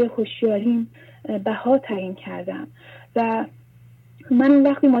برای هوشیاریم بها تعیین کردم. و من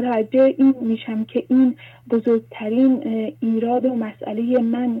وقتی متوجه این میشم که این بزرگترین ایراد و مسئله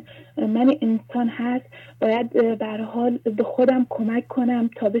من انسان هست، باید به هر حال به خودم کمک کنم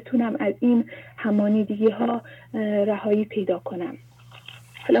تا بتونم از این همانیدگی ها رهایی پیدا کنم.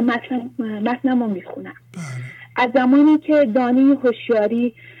 حالا متنم رو میخونم. از زمانی که دانه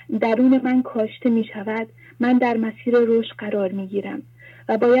هوشیاری درون من کاشته میشود، من در مسیر رشد قرار میگیرم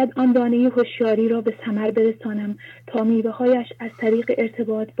و باید آن دانه هوشیاری را به ثمر برسانم تا میوه‌هایش از طریق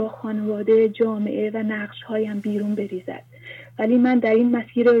ارتباط با خانواده، جامعه و نقش‌هایم بیرون بریزد. ولی من در این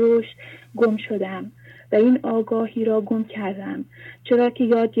مسیر رشد گم شدم و این آگاهی را گم کردم، چرا که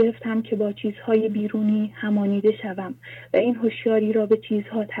یاد گرفتم که با چیزهای بیرونی همانیده شوم و این هوشیاری را به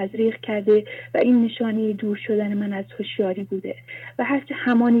چیزها تزریق کرده و این نشانه دور شدن من از هوشیاری بوده و هرچه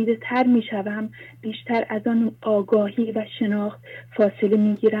همانیده تر می شوم بیشتر از آن آگاهی و شناخت فاصله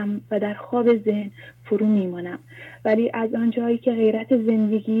می گیرم و در خواب ذهن فرو می مانم. ولی از آنجایی که غیرت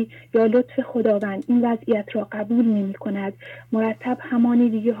زندگی یا لطف خداوند این وضعیت را قبول نمی کند، مرتب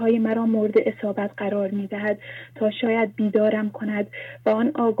همانیدگی های مرا مورد اصابت قرار می دهد تا شاید بیدارم کند و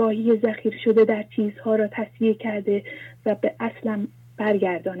آن آگاهی ذخیره شده در چیزها را تصفیه کرده و به اصلم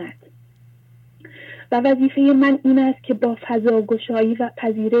برگرداند. و وظیفه من این است که با فضاگشایی و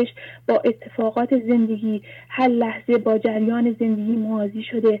پذیرش با اتفاقات زندگی هر لحظه با جریان زندگی موازی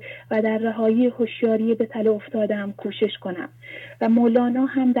شده و در رهایی هوشیاری به تله افتادم کوشش کنم. و مولانا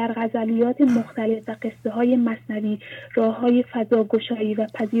هم در غزلیات مختلف و قصه های مثنوی راه های فضاگشایی و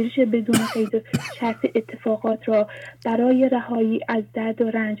پذیرش بدون قید و شرط اتفاقات را برای رهایی از درد و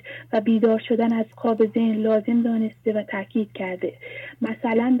رنج و بیدار شدن از خواب ذهن لازم دانسته و تاکید کرده.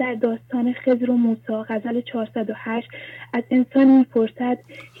 مثلا در داستان خضر و موسی غزل 408 از انسان میپرسد: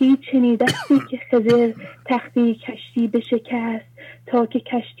 هیچ شنیدستی که خضر تختی کشتی بشکست تا که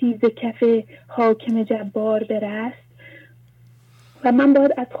کشتی ز کف حاکم جبار برست؟ و من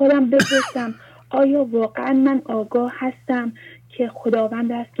باید از خودم بپرسم آیا واقعا من آگاه هستم که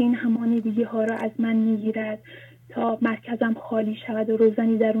خداوند است که این همانیدگی ها را از من میگیرد تا مرکزم خالی شود و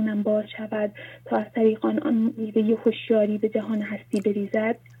روزنی درونم باز شود تا از طریق آن میوه هوشیاری به جهان هستی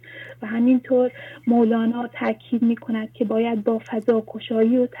بریزد؟ و همینطور مولانا تاکید می کند که باید با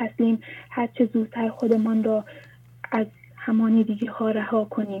فضاگشایی و تسلیم هرچه زودتر خودمان را از همانیدگی ها رها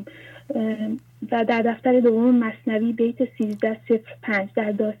کنیم. و در دفتر دوم مثنوی بیت 1305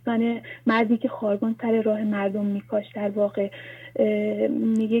 در داستان مردی که خاربان سر راه مردم میکاشت در واقع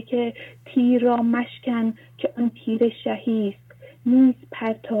میگه که تیر را مشکن که آن تیر شهیست، نیز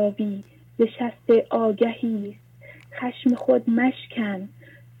پرتاوی ز شست آگهیست. خشم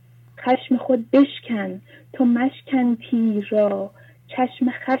خود بشکن تو مشکن تیر را،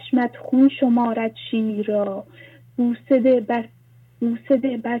 چشم خشمت خون شمارد شیر را. بوسه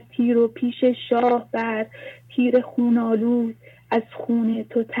بر تیر و پیش شاه بر، تیر خون آلود از خون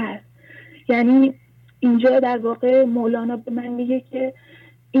تو تر. یعنی اینجا در واقع مولانا به من میگه که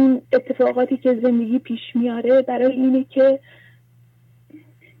این اتفاقاتی که زندگی پیش میاره برای اینه که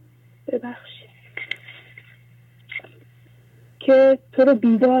که تو رو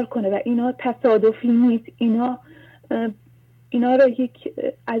بیدار کنه و اینا تصادفی نیست. اینا رو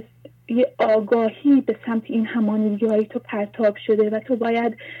از یه آگاهی به سمت این همانیدگی های تو پرتاب شده و تو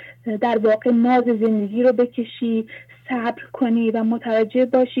باید در واقع ناز زندگی رو بکشی، صبر کنی و متوجه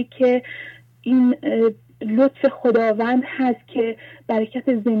باشی که این لطف خداوند هست که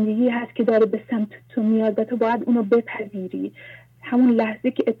برکت زندگی هست که داره به سمت تو میاد و تو باید اونو بپذیری. همون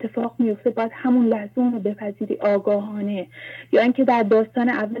لحظه که اتفاق میفته باید همون لحظه اونو بپذیری آگاهانه. یا اینکه در داستان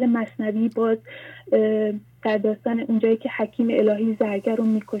اول مثنوی باز در داستان اونجایی که حکیم الهی زرگر رو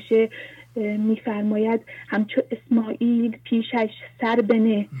میکشه میفرماید همچو اسماعیل پیشش سر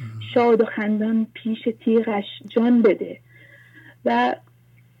بنه، شاد و خندان پیش تیغش جان بده. و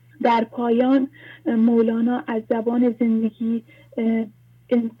در پایان مولانا از زبان زندگی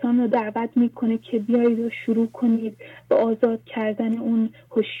انسان رو دعوت میکنه که بیایید و شروع کنید به آزاد کردن اون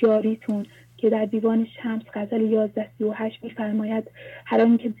هوشیاریتون که در دیوان شمس غزل 1138 میفرماید: هر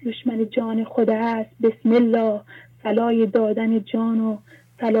آن که دشمن جان خدا است بسم الله، صلای دادن جان و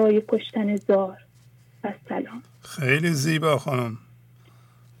صلای کشتن زار. و سلام. خیلی زیبا خانم،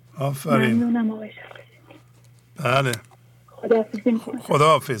 آفرین. ممنونم آقای شمسی. بله،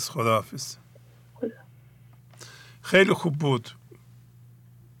 خداحافظ. خیلی خوب بود.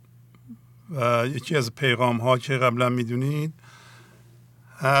 و یکی از پیغام ها که قبلا میدونید،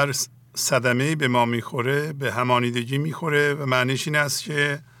 هر صدمه‌ای به ما میخوره به همانیدگی میخوره و معنیش این است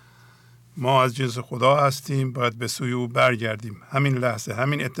که ما از جنس خدا هستیم، باید به سوی او برگردیم. همین لحظه،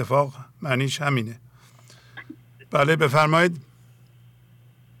 همین اتفاق معنیش همینه. بله بفرمایید.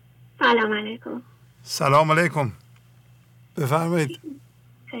 سلام علیکم. سلام علیکم، بفرمایید.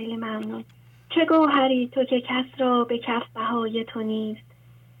 خیلی ممنون. چه گوهری تو که کس را به کف بهای تو نیست،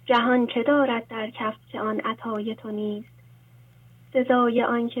 جهان چه دارد در کف که آن عطای تو نیست. سزای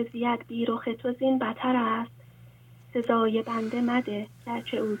آن که زید بی رخ تو زین بتر است، سزای بنده مده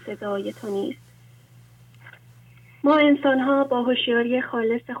گرچه او سزای تو نیست. ما انسان‌ها با هوشیاری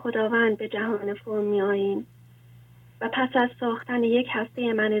خالص خداوند به جهان فرم می‌آییم و پس از ساختن یک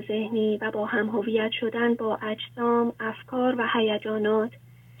هسته من ذهنی و با هم هویت شدن با اجسام، افکار و هیجانات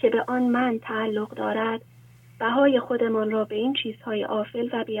که به آن من تعلق دارد، بهای خودمان را به این چیزهای آفل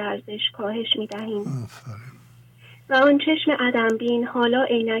و بی‌ارزش کاهش می‌دهیم. و آن چشم عدم بین حالا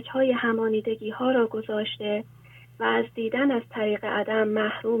عینک‌های همانیدگی‌ها را گذاشته و از دیدن از طریق عدم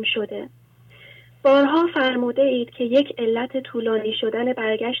محروم شده. بارها فرموده اید که یک علت طولانی شدن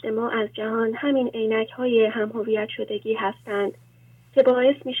برگشت ما از جهان همین عینک‌های هم‌هویت شدگی هستند که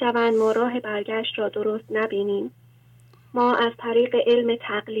باعث می‌شوند ما راه برگشت را درست nabinیم. ما از طریق علم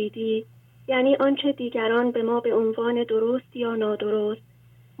تقلیدی، یعنی آنچه دیگران به ما به عنوان درست یا نادرست،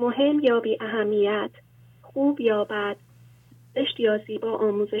 مهم یا بی اهمیت، خوب یا بد، زشت یا زیبا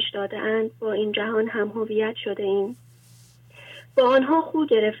آموزش داده اند، با این جهان هم‌هویت شده ایم. با آنها خو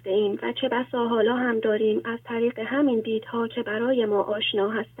گرفته ایم و چه بسا حالا هم داریم از طریق همین دیدها که برای ما آشنا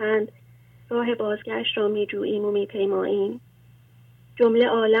هستند راه بازگشت را می جوییم و می پیماییم. جمله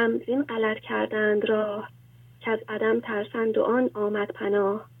عالم زین غلط کردند راه، که از عدم ترسند و آن آمد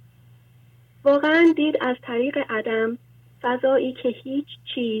پناه. واقعا دید از طریق عدم فضایی که هیچ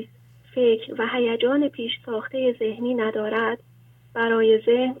چیز، فکر و هیجان پیش ساخته ذهنی ندارد برای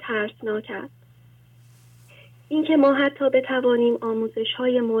ذهن ترسناک است. اینکه ما حتی بتوانیم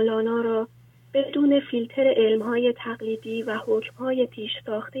آموزش‌های مولانا را بدون فیلتر علم‌های تقلیدی و حکم‌های پیش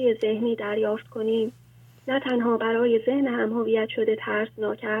ساخته ذهنی دریافت کنیم، نه تنها برای ذهن هم هویت شده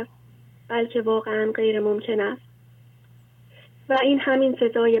ترسناک است، بلکه واقعاً غیر ممکن است. و این همین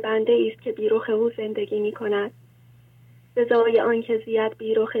سزای بنده است که بیرخ او زندگی می‌کند. سزای آن که زید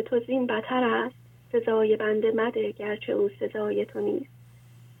بیرخ تو زین بتر است، سزای بنده مده گرچه او سزای تو نیست.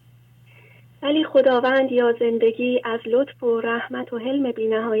 ولی خداوند یا زندگی از لطف و رحمت و حلم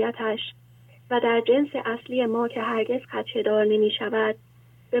بی‌نهایتش و در جنس اصلی ما که هرگز خدشه‌دار نمی‌شود،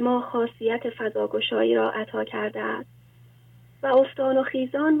 به ما خاصیت فضاگشایی را عطا کرده است و افتان و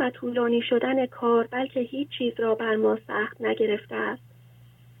خیزان و طولانی شدن کار بلکه هیچ چیز را بر ما سخت نگرفته است.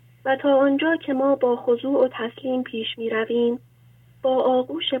 و تا آنجا که ما با خضوع و تسلیم پیش می رویم، با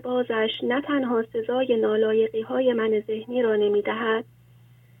آغوش بازش نه تنها سزای نالایقی‌های من ذهنی را نمی دهد،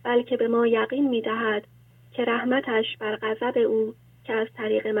 بلکه به ما یقین می دهد که رحمتش بر غضب او که از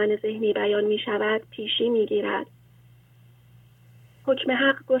طریق من ذهنی بیان می شود پیشی می گیرد. حکم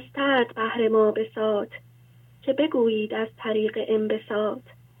حق گسترد بهر ما بساط، که بگویید از طریق انبساط.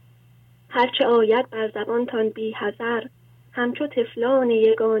 هرچه آید بر زبانتان بی حذر، همچو طفلان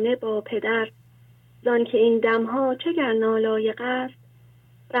یگانه با پدر. زان که این دمها چه گر نالایق است،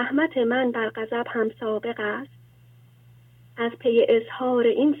 رحمت من بر غضب هم سابق است. از پی اظهار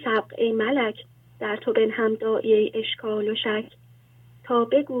این سبق ای ملک، در تو بنهم داعیه اشکال و شک. تا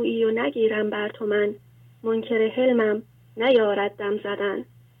بگویی و نگیرم بر تو من، منکر حلمم نیارد دم زدن.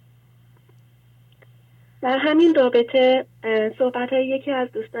 در همین رابطه صحبت‌های یکی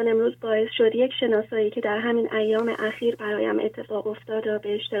از دوستان امروز باعث شد یک شناسایی که در همین ایام اخیر برایم اتفاق افتاد را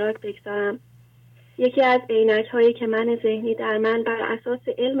به اشتراک بگذارم. یکی از عینک‌هایی که من ذهنی در من بر اساس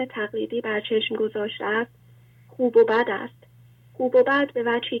علم تقلیدی بر چشم گذاشته است، خوب و بد است. خوب و بد به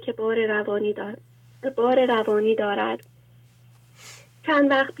وجهی که بار روانی دارد.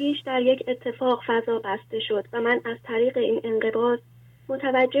 چند وقت پیش در یک اتفاق فضا بسته شد و من از طریق این انقباض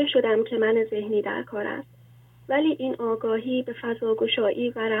متوجه شدم که من ذهنی در کار است. ولی این آگاهی به فضاگشایی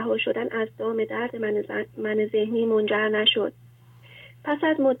و رها شدن از دام درد من ذهنی منجر نشد. پس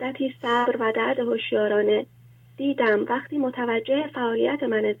از مدتی صبر و درد هوشیارانه دیدم وقتی متوجه فعالیت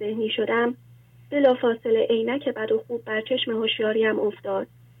من ذهنی شدم، بلافاصله عینک بد و خوب بر چشم هوشیاریم افتاد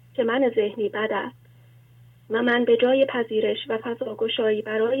که من ذهنی بد است و من به جای پذیرش و فضاگشایی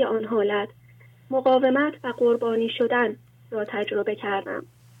برای آن حالت، مقاومت و قربانی شدن را تجربه کردم.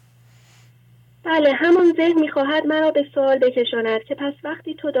 بله، همون ذهن می‌خواهد مرا به سوال بکشاند که پس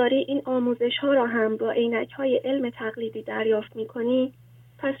وقتی تو داری این آموزش‌ها را هم با عینک‌های علم تقلیدی دریافت می‌کنی،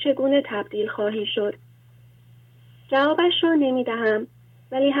 پس چگونه تبدیل خواهی شد؟ جوابش را نمی‌دهم،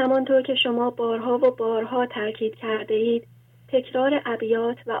 ولی همانطور که شما بارها و بارها تاکید کرده اید، تکرار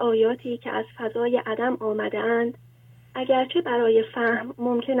ابیات و آیاتی که از فضای عدم آمده اند اگرچه برای فهم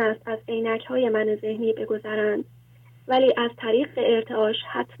ممکن است از عینک‌های من ذهنی بگذرند، ولی از طریق ارتعاش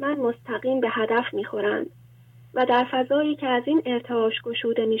حتما مستقیم به هدف می‌خورند و در فضایی که از این ارتعاش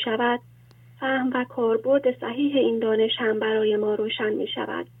گشوده می‌شود، فهم و کاربرد صحیح این دانش هم برای ما روشن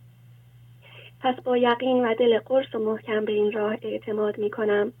می‌شود. پس با یقین و دل قرص و محکم به این راه اعتماد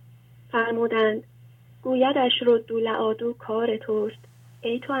می‌کنم. فرمودند گویدش رد و لعادو کار توست،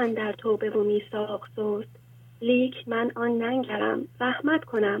 ای تو اندر توبه و میثاق سست. لیک من آن ننگرم رحمت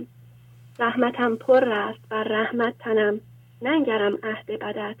کنم، رحمتم پر است بر رحمت تنم. ننگرم عهد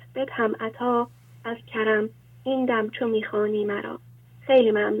بدت بدهم عطا، از کرم این دم چو میخوانی مرا.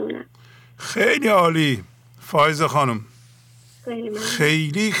 خیلی ممنونم. خیلی عالی فائزه خانم، خیلی ممنون.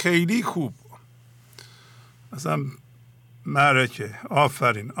 خیلی خیلی خوب، اصلا معرکه.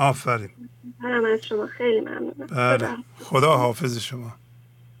 آفرین آفرین. منم از شما خیلی ممنونم. بله خدا حافظ شما.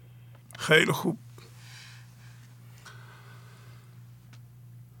 خیلی خوب.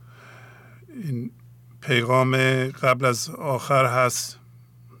 این پیغام قبل از آخر هست،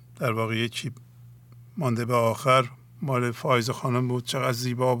 در واقع یکی مانده به آخر، مال فائزه خانم بود. چقدر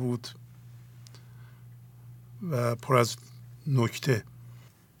زیبا بود و پر از نکته.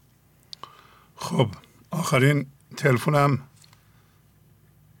 خب آخرین تلفنم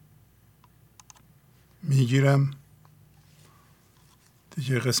میگیرم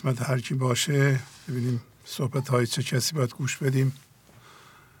دیگه، قسمت هر کی باشه. ببینیم صحبت های چه کسی باید گوش بدیم.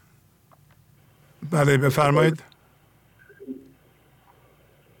 بله بفرمایید.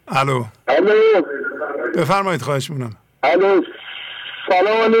 الو بفرمایید، خواهش می‌کنم. الو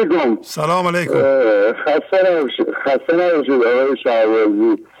سلام علیکم. سلام علیکم. خسته نباشید آقای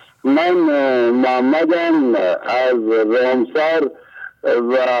شهبازی. من محمدم از رامسر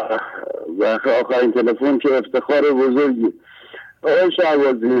و آخرین تلفن که افتخار بزرگی. آقای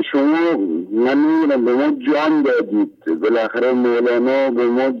شهبازی شما من می‌دونم به ما جان دادید، بالاخره مولانا به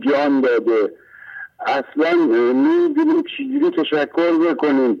ما جان داده، اصلا نمیدونیم چجوری تشکر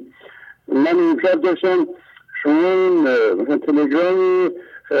بکنیم. من امشب داشتم شما تلگرام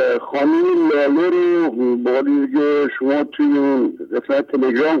خانم لاله رو باری که شما توی اون قسمت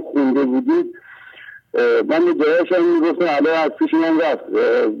تلگرام خونده بودید، من به جایش هم میگفتم الان از پیش من رفت،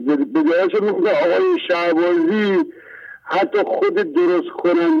 به جایش هم میگفتم آقای شهبازی حتی خود درست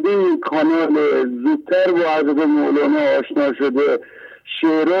کننده این کانال زودتر با حضرت مولانا آشنا شده،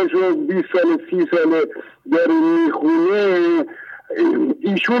 شعراشو 20 سال 30 سال داره میخونه،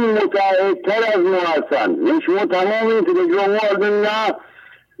 ایشون متعهدتر از ما هستن. شما تمام این تلگرام ها نه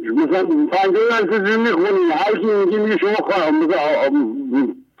مثلا 50 سال میخونید، هر کی میگه شما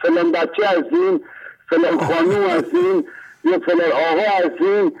فلان بچه هستین، فلان خانوم هستین یا فلان آقا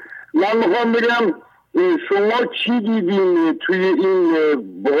هستین. من میخوام بگم شما چی دیدین توی این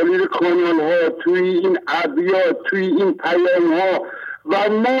بالیر کانال ها، توی این ابیات، توی این پیام ها، و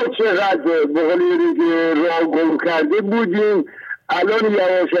ما چقدر بالیر که راه گم کرده بودیم، الان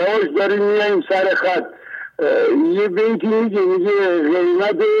یواش یواش داریم میایم سر خط. یه بیتی میگه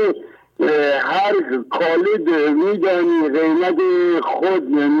قیمت هر کالد میدانی، قیمت خود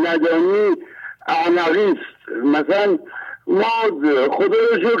ندانی احمقی است. مثلا ما خدا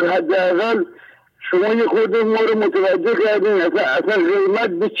رو شکر حداقل شما یه خورده ما رو متوجه کردین اصلا قیمت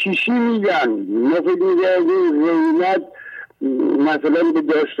به چیشی میگن. ما فکر میگردیم قیمت مثلا به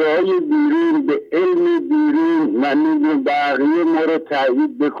داشته های بیرون، به علم بیرون، من میدونم بقیه ما رو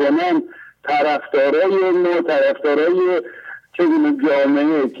تایید بکنن، طرفدارای ما، طرفدارای چه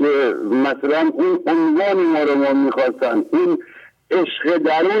جامعه که مثلا اون عنوان ما رو ما میخواستن، اون عشق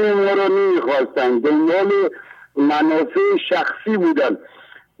درون ما رو نمیخواستن، دنبال منافع شخصی بودن.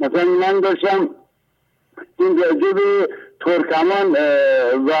 مثلا من داشتم این راجع به ترکمان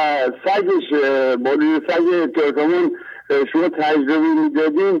و سگش، بولی سگ ترکمان شما تجربه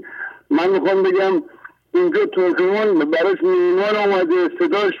میدادین، من میخوام بگم اینجا ترکمان براش میمان آمده،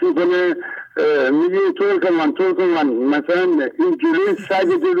 صداش میکنه میگه ترکمان مثلا این جلوی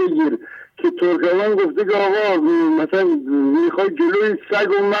سگتو بگیر، که ترکمان گفته که آقا مثلا میخوای جلوی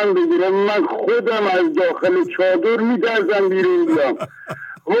سگ و من بگیرم، من خودم از داخل چادر میدرزم بیرون بیام.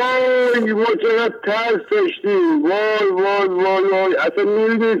 وای ما چقدر ترس داشتیم، وای وای وای وای اصلا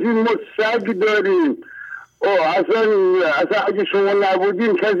نمیدونستیم ما سگ داریم. اصلا اگه شما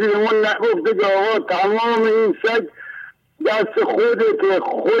نبودین کسی به ما نگفته که آقا تمام این سگ دست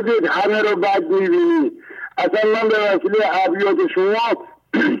خودت همه رو بد میبینی. اصلا من به وسیله ابیات شما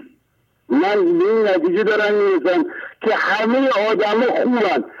من به این نتیجه دارم میرسم که همه آدم ها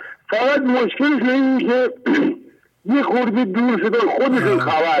خوبن، فقط مشکلش اینه که یه خورده دور شدن، خودشون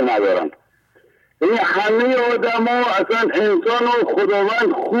خبر ندارن. یعنی همه آدم ها اصلا انسان و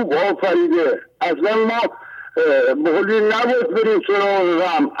خداوند خوب آفریده. اصلا ما بقولی نبود بریم سراغ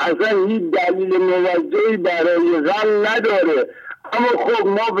غم، اصلا هیچ دلیل موجهی برای غم نداره. اما خب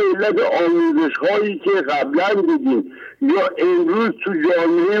ما به علت آموزش هایی که قبلا دیدیم یا امروز تو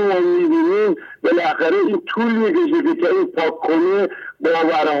جامعه ما میبینیم بالاخره این طول میکشه که این پاک کنه،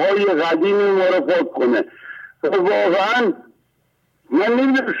 باورهای قدیم ما رو پاک کنه. واقعا من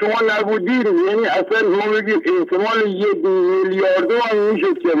نمیدونم شما نبودید، یعنی اصلا ما بگیم احتمال 1 میلیارد هم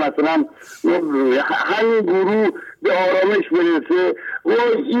میشد که مثلا همین گروه به آرامش برسه و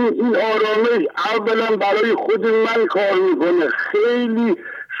این آرامش اولا برای خود من کار میکنه. خیلی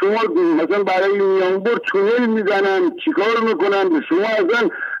شما مثلا برای میانبر تونل میزنن چیکار میکنن، به شما اصلا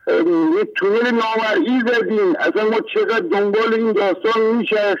یه تونل نامرئی زدین، اصلا ما چقدر دنبال این داستان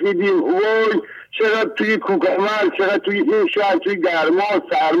میچرخیدیم، وای چقدر توی کوکامل، چقدر توی این شهر، توی گرما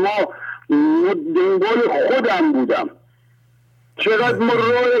سرما دنبال خودم بودم، چقدر ما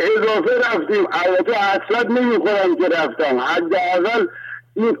راه اضافه رفتیم. البته حسرت نمیخورم که رفتم، حداقل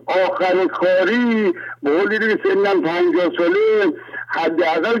این آخر کاری به قولی روی سنم 50 ساله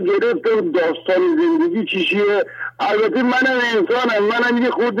حداقل گرفتم داستان زندگی چیه. البته منم انسانم، منم یه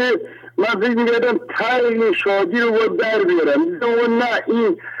خورده من فکر میکردم ته شادی رو باید در بیارم. نه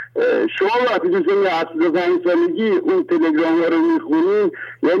این شما وقتی تو سن 75 سالگی اون تلگرام ها رو میخونید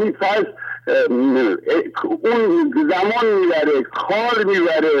یعنی پس اون زمان میبره، کار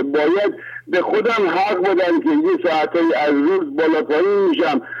میبره. باید به خودم حق بدم که یه ساعتایی از روز بالا پایین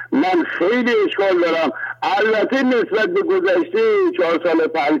میشم. من خیلی اشکال دارم. البته نسبت به گذشته 4 سال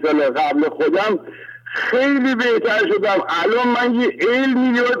 5 سال قبل خودم خیلی بهتر شدم. الان من یه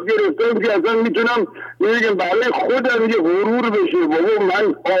علمی یاد گرفتم که اصلا میتونم میگم برای خودم یه غرور بشه، بابا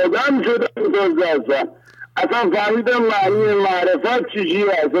من آدم شدم تازه. اصلا فهمیدم معنی معرفت چیه،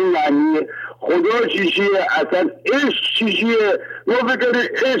 اصلا معنی خدا چیه، اصلا عشق چیه. ما فکر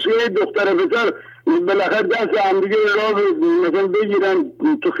عشق یه دختر پسر بالاخره دست همدیگه راه مثلا بگیرن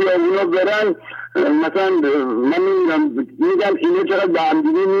تو خیابونا برن، مثلا من میگم اینا چقدر به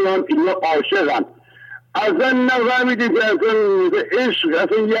همدیگه میان، اینا عاشقن. اصلا نفهمیدید که اصلا عشق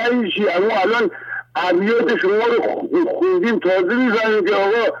اصلا یعنی چی. اما الان ابیات شما رو خوندیم تازه میفهمیم که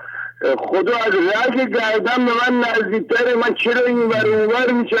آقا خدا از رگ گردن به من نزدیکتره. من چرا این ور اون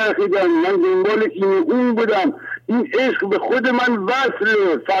ور میچرخیدم، من دنبال این اون بودم. این عشق به خود من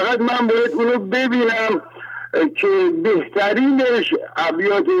وصله، فقط من باید اونو ببینم که بهترینش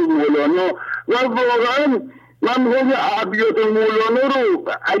ابیات مولانا. و واقعا من میگم ابیات مولانا رو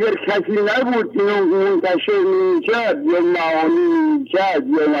اگر کسی نبود اینو منتشر میکرد یا معانی میکرد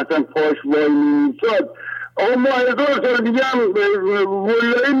یا مثلا پاشوایی میکرد، آقا ما 1000 سال دیگه هم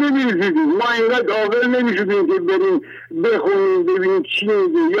ولایی نمیرسیدیم، ما اینقدر عاقل نمیشدیم که بریم بخونیم ببینیم چی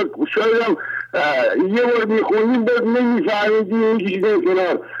میگه، یا شاید هم یه بار میخونیم باز نمیفهمیدیم میکشیدیم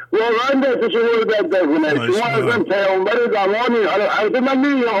کنار. واقعا دست شما رو درد نکنه. شما اصلا پیامبر زمانی. البته من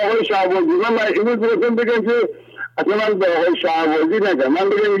نمیگم آقای شهبازی، من اینو درستم بگم که اصلا من به آقای شهبازی نگم، من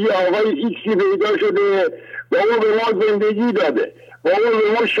بگم یه آقای ایکسی پیدا شده، بابا به ما زندگی داده، بابا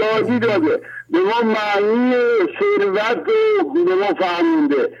به ما شادی داده، به ما معنی ثروت رو به ما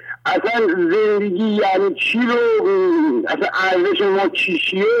فهمونده، اصلا زندگی یعنی چی رو، اصلا ارزش ما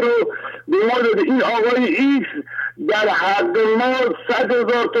چیه رو به ما داده. این آقای ایکس در حد ما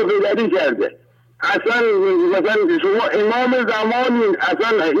 100,000 تا پدری کرده. اصلا مثلا شما امام زمانین،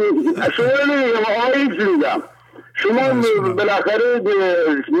 اصلا شما نمیگم آقای ایکس میگم، شما بالاخره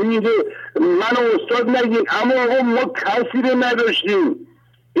میگه منو استاد نگین، اما آقا ما کسی رو نداشتیم.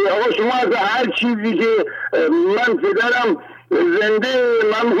 آقا شما از هر چیزی که من پدرم زنده،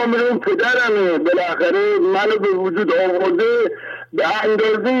 من میخوام بگم پدرمه بالاخره منو به وجود آورده، به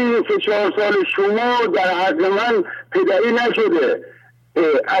اندازه 3-4 سال شما در حق من پدری نشده.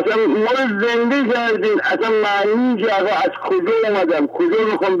 اصلا ما رو زنده کردین. اصلا معنی که آقا از کجا اومدم کجا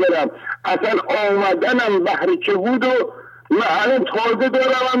میخوام برم، اصلا آمدنم بحر چه بود و من الان تازه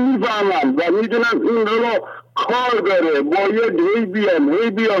دارم میفهمم و میدونم این رو کار داره، باید هی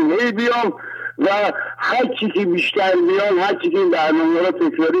بیام و هر چی که بیشتر بیام، هر چی که این برنامه رو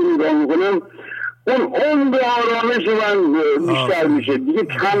تکراری نگاه میکنم، اون به آرامش من بیشتر میشه دیگه،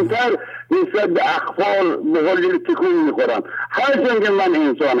 کمتر نسبت به اخبار به قول تکون میخورم. هرچند که من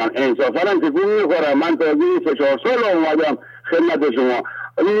انسانم، انصافا تکون میخورم. من تازه 3-4 سال اومدم خدمت شما.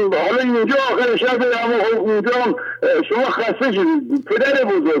 حالا اینجا آخر شب، اما اونجا شما خسته شدید. پدر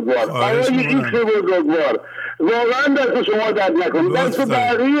بزرگوار، آقای ایکس بزرگوار، واقعا دست شما درد نکنه، دست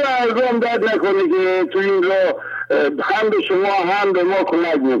بقیه اعضام درد نکنه که تو این را هم به شما هم به ما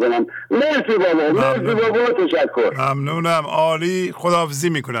کمک میکنم. مرسی بابا، مرسی بابا، تشکر. ممنونم، عالی. خداحافظی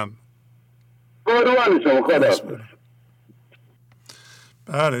میکنم. قربان شما، خدا.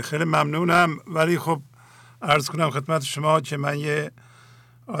 بله خیلی ممنونم. ولی خب عرض کنم خدمت شما که من یه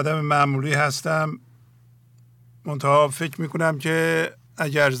آدم معمولی هستم، منتها فکر میکنم که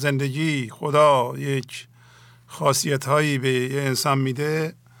اگر زندگی خدا یک خاصیت هایی به یه انسان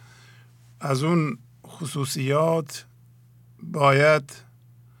میده، از اون خصوصیات باید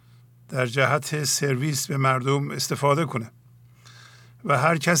در جهت سرویس به مردم استفاده کنه و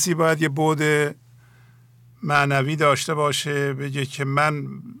هر کسی باید یه بعد معنوی داشته باشه، بگه که من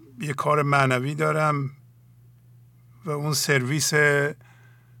یه کار معنوی دارم و اون سرویس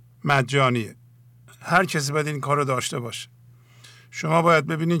مجانیه. هر کسی باید این کار رو داشته باشه. شما باید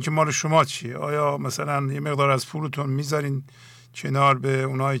ببینید که مال شما چیه. آیا مثلا یه مقدار از پولتون میذارین کنار به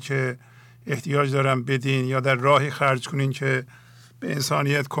اونایی که احتیاج دارن بدین، یا در راهی خرج کنین که به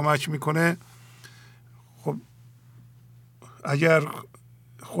انسانیت کمک میکنه؟ خب اگر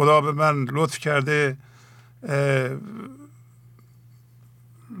خدا به من لطف کرده،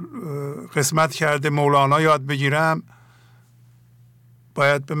 قسمت کرده مولانا یاد بگیرم،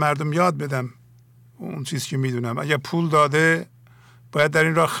 باید به مردم یاد بدم اون چیزی که میدونم. اگر پول داده باید در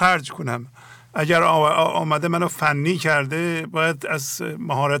این راه خرج کنم. اگر آمده منو فنی کرده، باید از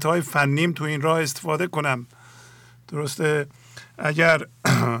مهارت‌های فنیم تو این راه استفاده کنم. درسته؟ اگر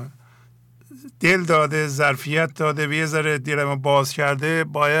دل داده، ظرفیت داده و یه ذره دلمو باز کرده،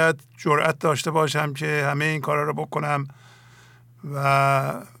 باید جرأت داشته باشم که همه این کارا رو بکنم و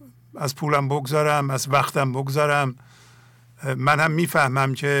از پولم بگذارم، از وقتم بگذارم. من هم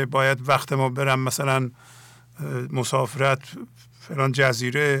میفهمم که باید وقتمو برم مثلا مسافرت فلان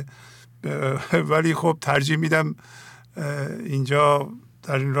جزیره، ولی خب ترجیح میدم اینجا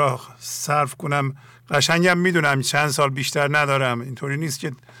در این راه صرف کنم. قشنگم میدونم چند سال بیشتر ندارم، اینطوری نیست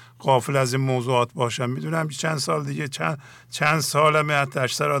که غافل از این موضوعات باشم. میدونم که چند سال دیگه، چند سالمه، حتی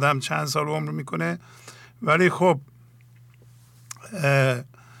اکثر آدم چند سال عمر میکنه. ولی خب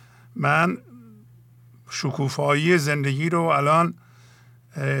من شکوفایی زندگی رو الان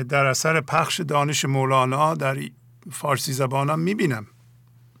در اثر پخش دانش مولانا در فارسی زبانم میبینم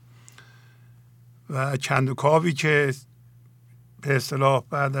و کندوکاوی که به اصطلاح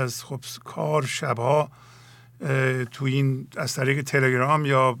بعد از خب کار شبها تو این از طریق تلگرام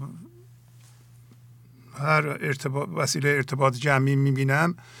یا هر وسیله ارتباط جمعی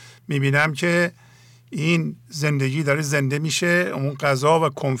میبینم که این زندگی داره زنده میشه. اون قضا و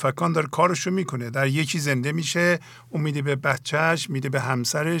کنفکان داره کارشو میکنه، در یکی زنده میشه. اون میده به بچهش، میده به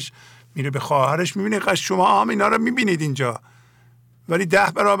همسرش، میره به خواهرش. میبینه شما هم اینا رو میبینید اینجا، ولی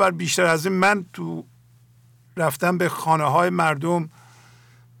 10 برابر بیشتر از این من تو رفتم به خانه های مردم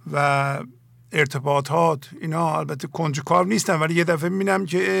و ارتباطات. اینا البته کنجکاو نیستن، ولی یه دفعه میبینم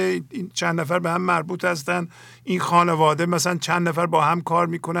که این چند نفر به هم مربوط هستن، این خانواده مثلا چند نفر با هم کار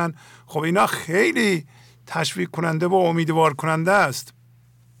میکنن. خب اینا خیلی تشویق کننده و امیدوار کننده است.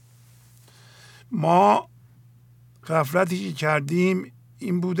 ما غفلتی که کردیم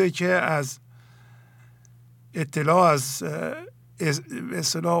این بوده که از اطلاع از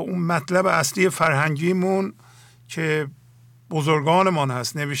اصطلاح اون مطلب اصلی فرهنگیمون که بزرگانمان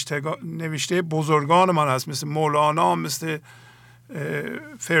هست، نوشته بزرگانمان هست، مثل مولانا، مثل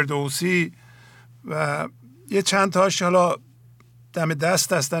فردوسی و یه چند تاش حالا دم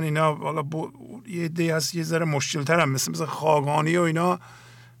دست هستن. اینا حالا یه عده هست یه ذره مشکل‌تر هم، مثل خاقانی و اینا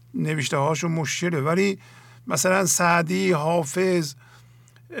نوشته هاشون مشکله، ولی مثلا سعدی، حافظ،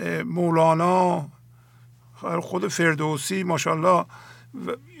 مولانا، خود فردوسی ماشاءالله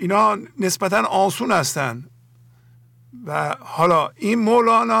اینا نسبتا آسون هستن. و حالا این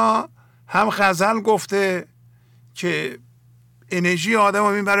مولانا هم غزل گفته که انرژی آدم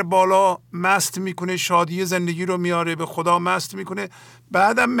رو میبره بالا، مست میکنه، شادی زندگی رو میاره، به خدا مست میکنه.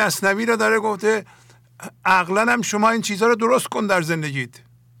 بعدم مثنوی رو داره گفته عقلا هم شما این چیزها رو درست کن در زندگیت.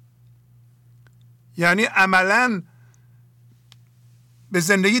 یعنی عملا به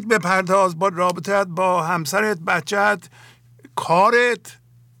زندگیت بپرداز، با رابطت با همسرت، بچهت،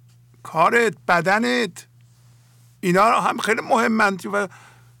 کارت، بدنت. اینا هم خیلی مهمند و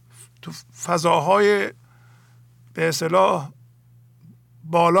تو فضاهای به اصطلاح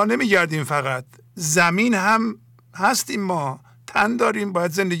بالا نمیگردیم، فقط زمین هم هستیم. ما تن داریم،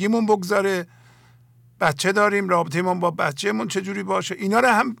 باید زندگیمون بگذاره، بچه داریم، رابطه‌مون با بچه‌مون چجوری باشه. اینا رو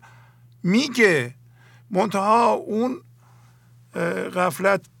هم میگه. منتها اون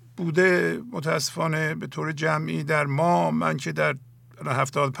غفلت بوده متاسفانه به طور جمعی در ما. من که در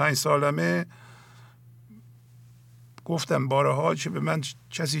 75 سالمه گفتم بارها که به من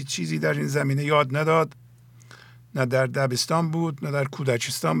کسی چیزی در این زمینه یاد نداد، نه در دبستان بود، نه در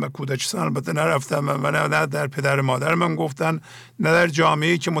کودکستان. و کودکستان البته نرفتم و نه در پدر مادر من گفتن، نه در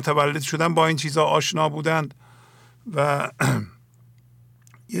جامعه‌ای که متولد شدن با این چیزها آشنا بودند. و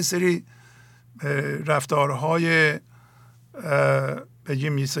یه سری رفتارهای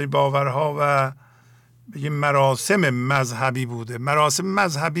بگیم یه سری باورها و بگیم مراسم مذهبی بوده. مراسم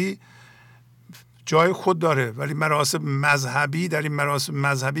مذهبی جای خود داره، ولی مراسم مذهبی، در این مراسم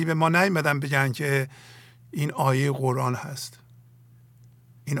مذهبی به ما نیومدن بگن که این آیه قرآن هست،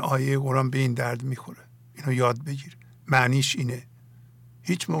 این آیه قرآن به این درد میخوره، اینو یاد بگیر، معنیش اینه.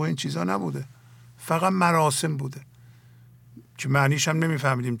 هیچ موقع این چیزا نبوده، فقط مراسم بوده که معنیش هم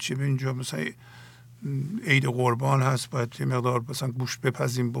نمیفهمیدیم چیه. اینجا مثلا عید قربان هست، باید یه مقدار مثلا گوشت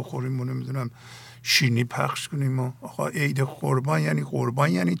بپزیم بخوریم و نمیدونم شیرینی پخش کنیم و آقا عید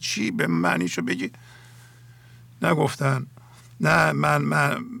قربان یعنی چی؟ به معنیشو بگی. نگفتن. نه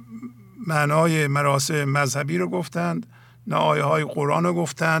معنای مراسم مذهبی رو گفتند، نه آیه های قرآن رو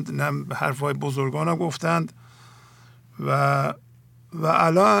گفتند، نه حرف های بزرگان رو گفتند. و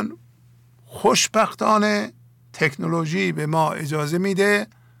الان خوشبختانه تکنولوژی به ما اجازه میده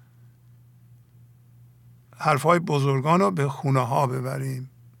حرف های بزرگان رو به خونه ها ببریم.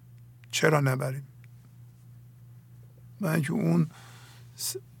 چرا نبریم؟ من که اون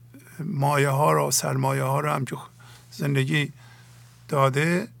مایه ها رو، سرمایه ها رو هم که زندگی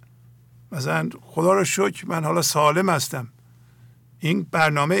داده، مثلا خدا رو شکر من حالا سالم هستم. این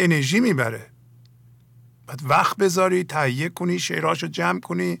برنامه انرژی میبره، باید وقت بذاری، تهیه کنی، شعرهاشو جمع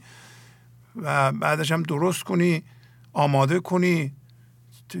کنی و بعدش هم درست کنی، آماده کنی،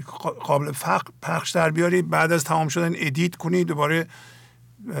 قابل پخش در بیاری، بعد از تمام شدن ادیت کنی، دوباره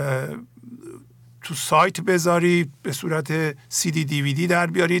تو سایت بذاری، به صورت CD DVD در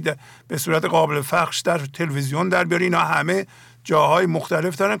بیاری، به صورت قابل پخش در تلویزیون در بیاری. اینا همه جاهای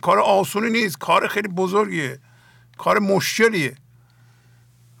مختلف دارن. کار آسونی نیست، کار خیلی بزرگیه، کار مشکلیه.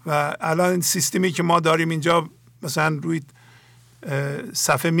 و الان این سیستمی که ما داریم اینجا، مثلا روی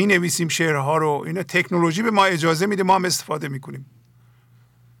صفحه می نویسیم شعرها رو، اینا تکنولوژی به ما اجازه میده، ما هم استفاده میکنیم.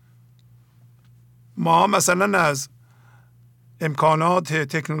 ما مثلا از امکانات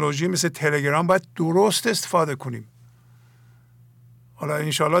تکنولوژی مثل تلگرام باید درست استفاده کنیم. حالا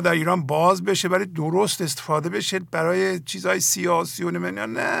انشالله در ایران باز بشه، ولی درست استفاده بشه برای چیزهای سیاسی و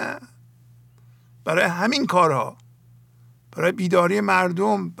نه، برای همین کارها، برای بیداری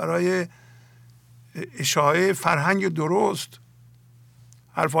مردم، برای اشاعه فرهنگ درست،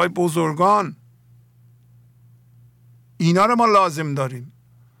 حرفهای بزرگان، اینا رو ما لازم داریم.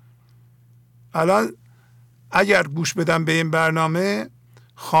 الان اگر گوش بدن به این برنامه،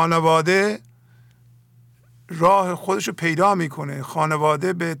 خانواده راه خودش رو پیدا میکنه،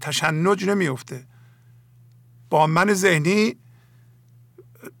 خانواده به تشنج نمیفته. با من ذهنی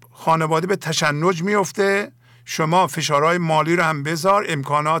خانواده به تشنج میفته. شما فشارهای مالی رو هم بذار،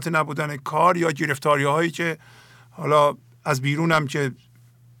 امکانات نبودن کار یا گرفتاری هایی که حالا از بیرون هم که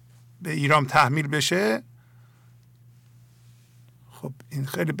به ایران تحمیل بشه، خب این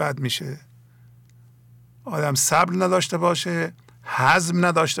خیلی بد میشه. آدم صبر نداشته باشه، حزم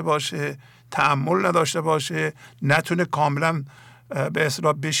نداشته باشه، تأمل نداشته باشه، نتونه کاملا به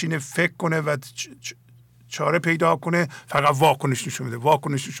اصطلاح بشینه فکر کنه و چاره پیدا کنه، فقط واکنش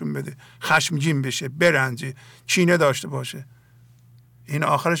نشون بده، خشمگین بشه، برنجه، کینه داشته باشه. این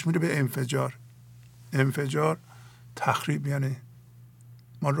آخرش میره به انفجار، تخریب. یعنی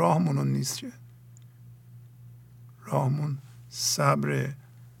ما راهمون نیست که، راهمون صبر،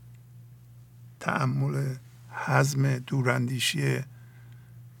 تأمل، حزم، دوراندیشی،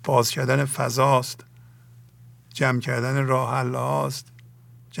 باز کردن فضاست، جمع کردن راه حل هاست،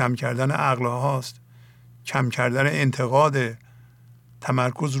 جمع کردن عقل هاست، کم کردن انتقاد،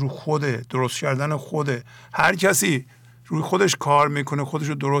 تمرکز رو خوده، درست کردن خوده. هر کسی روی خودش کار میکنه، خودش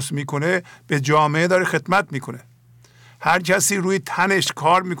رو درست میکنه، به جامعه داره خدمت میکنه. هر کسی روی تنش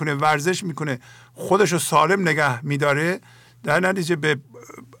کار میکنه، ورزش میکنه، خودش رو سالم نگه میداره، در نتیجه به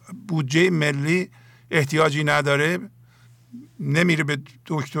بودجه ملی احتیاجی نداره، نمیره به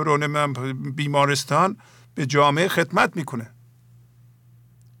دکتر و بیمارستان، به جامعه خدمت میکنه.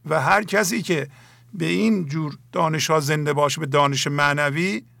 و هر کسی که به این جور دانش ها زنده باشه، به دانش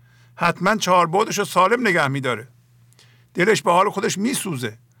معنوی، حتما چهاربعدش رو سالم نگه میداره. دلش به حال خودش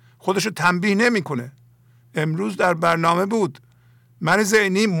میسوزه، خودش رو تنبیه نمیکنه. امروز در برنامه بود، من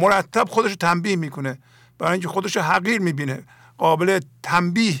ذهنی مرتب خودش رو تنبیه میکنه، برای اینکه خودش رو حقیر میبینه، قابل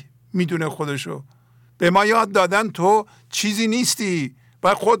تنبیه میدونه خودشو. به ما یاد دادن تو چیزی نیستی،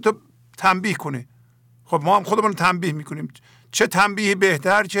 باید خودتو تنبیه کنی. خب ما هم خودمون تنبیه میکنیم. چه تنبیه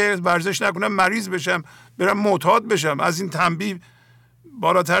بهتر که ورزش نکنم، مریض بشم، برم معتاد بشم؟ از این تنبیه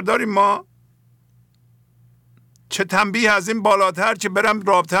بالاتر داریم ما؟ چه تنبیه از این بالاتر که برم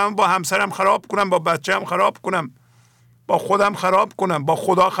رابطه‌ام با همسرم خراب کنم، با بچه‌ام خراب کنم، با خودم خراب کنم، با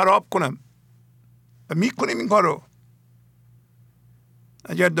خدا خراب کنم؟ و میکنیم این کارو.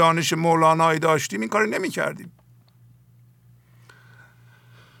 اگر دانش مولانایی داشتیم این کار نمی کردیم.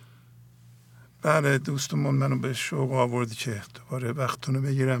 بله دوستمون منو به شوق آوردی که دوباره وقتتونو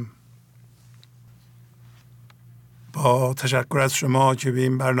بگیرم. با تشکر از شما که به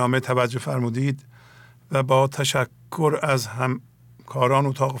این برنامه توجه فرمودید و با تشکر از همکاران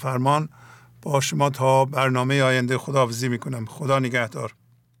اتاق فرمان با شما تا برنامه آینده خداحافظی میکنم. خدا نگهدار.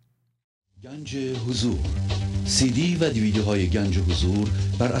 گنج حضور، CD و دیویدیوهای گنج حضور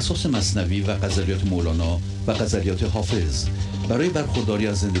بر اساس مثنوی و غزلیات مولانا و غزلیات حافظ برای برخورداری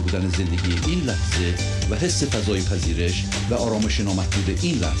از زنده بودن زندگی این لحظه و حس فضای پذیرش و آرامش نامحدود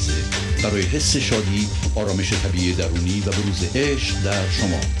این لحظه، برای حس شادی، آرامش طبیعی درونی و بروز عشق در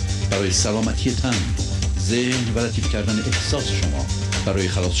شما، برای سلامتی تن، ذهن و لطیف کردن احساس شما، برای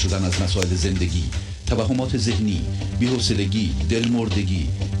خلاص شدن از مسائل زندگی، توهمات ذهنی، بی‌حوصلگی، دلمردگی،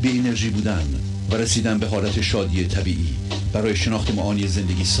 بی انرژی بودن و رسیدن به حالت شادی طبیعی، برای شناخت معانی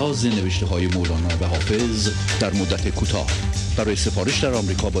زندگی ساز نوشته های مولانا و حافظ در مدت کوتاه. برای سفارش در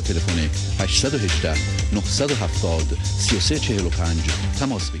آمریکا با تلفن 818 970 3345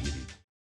 تماس بگیرید.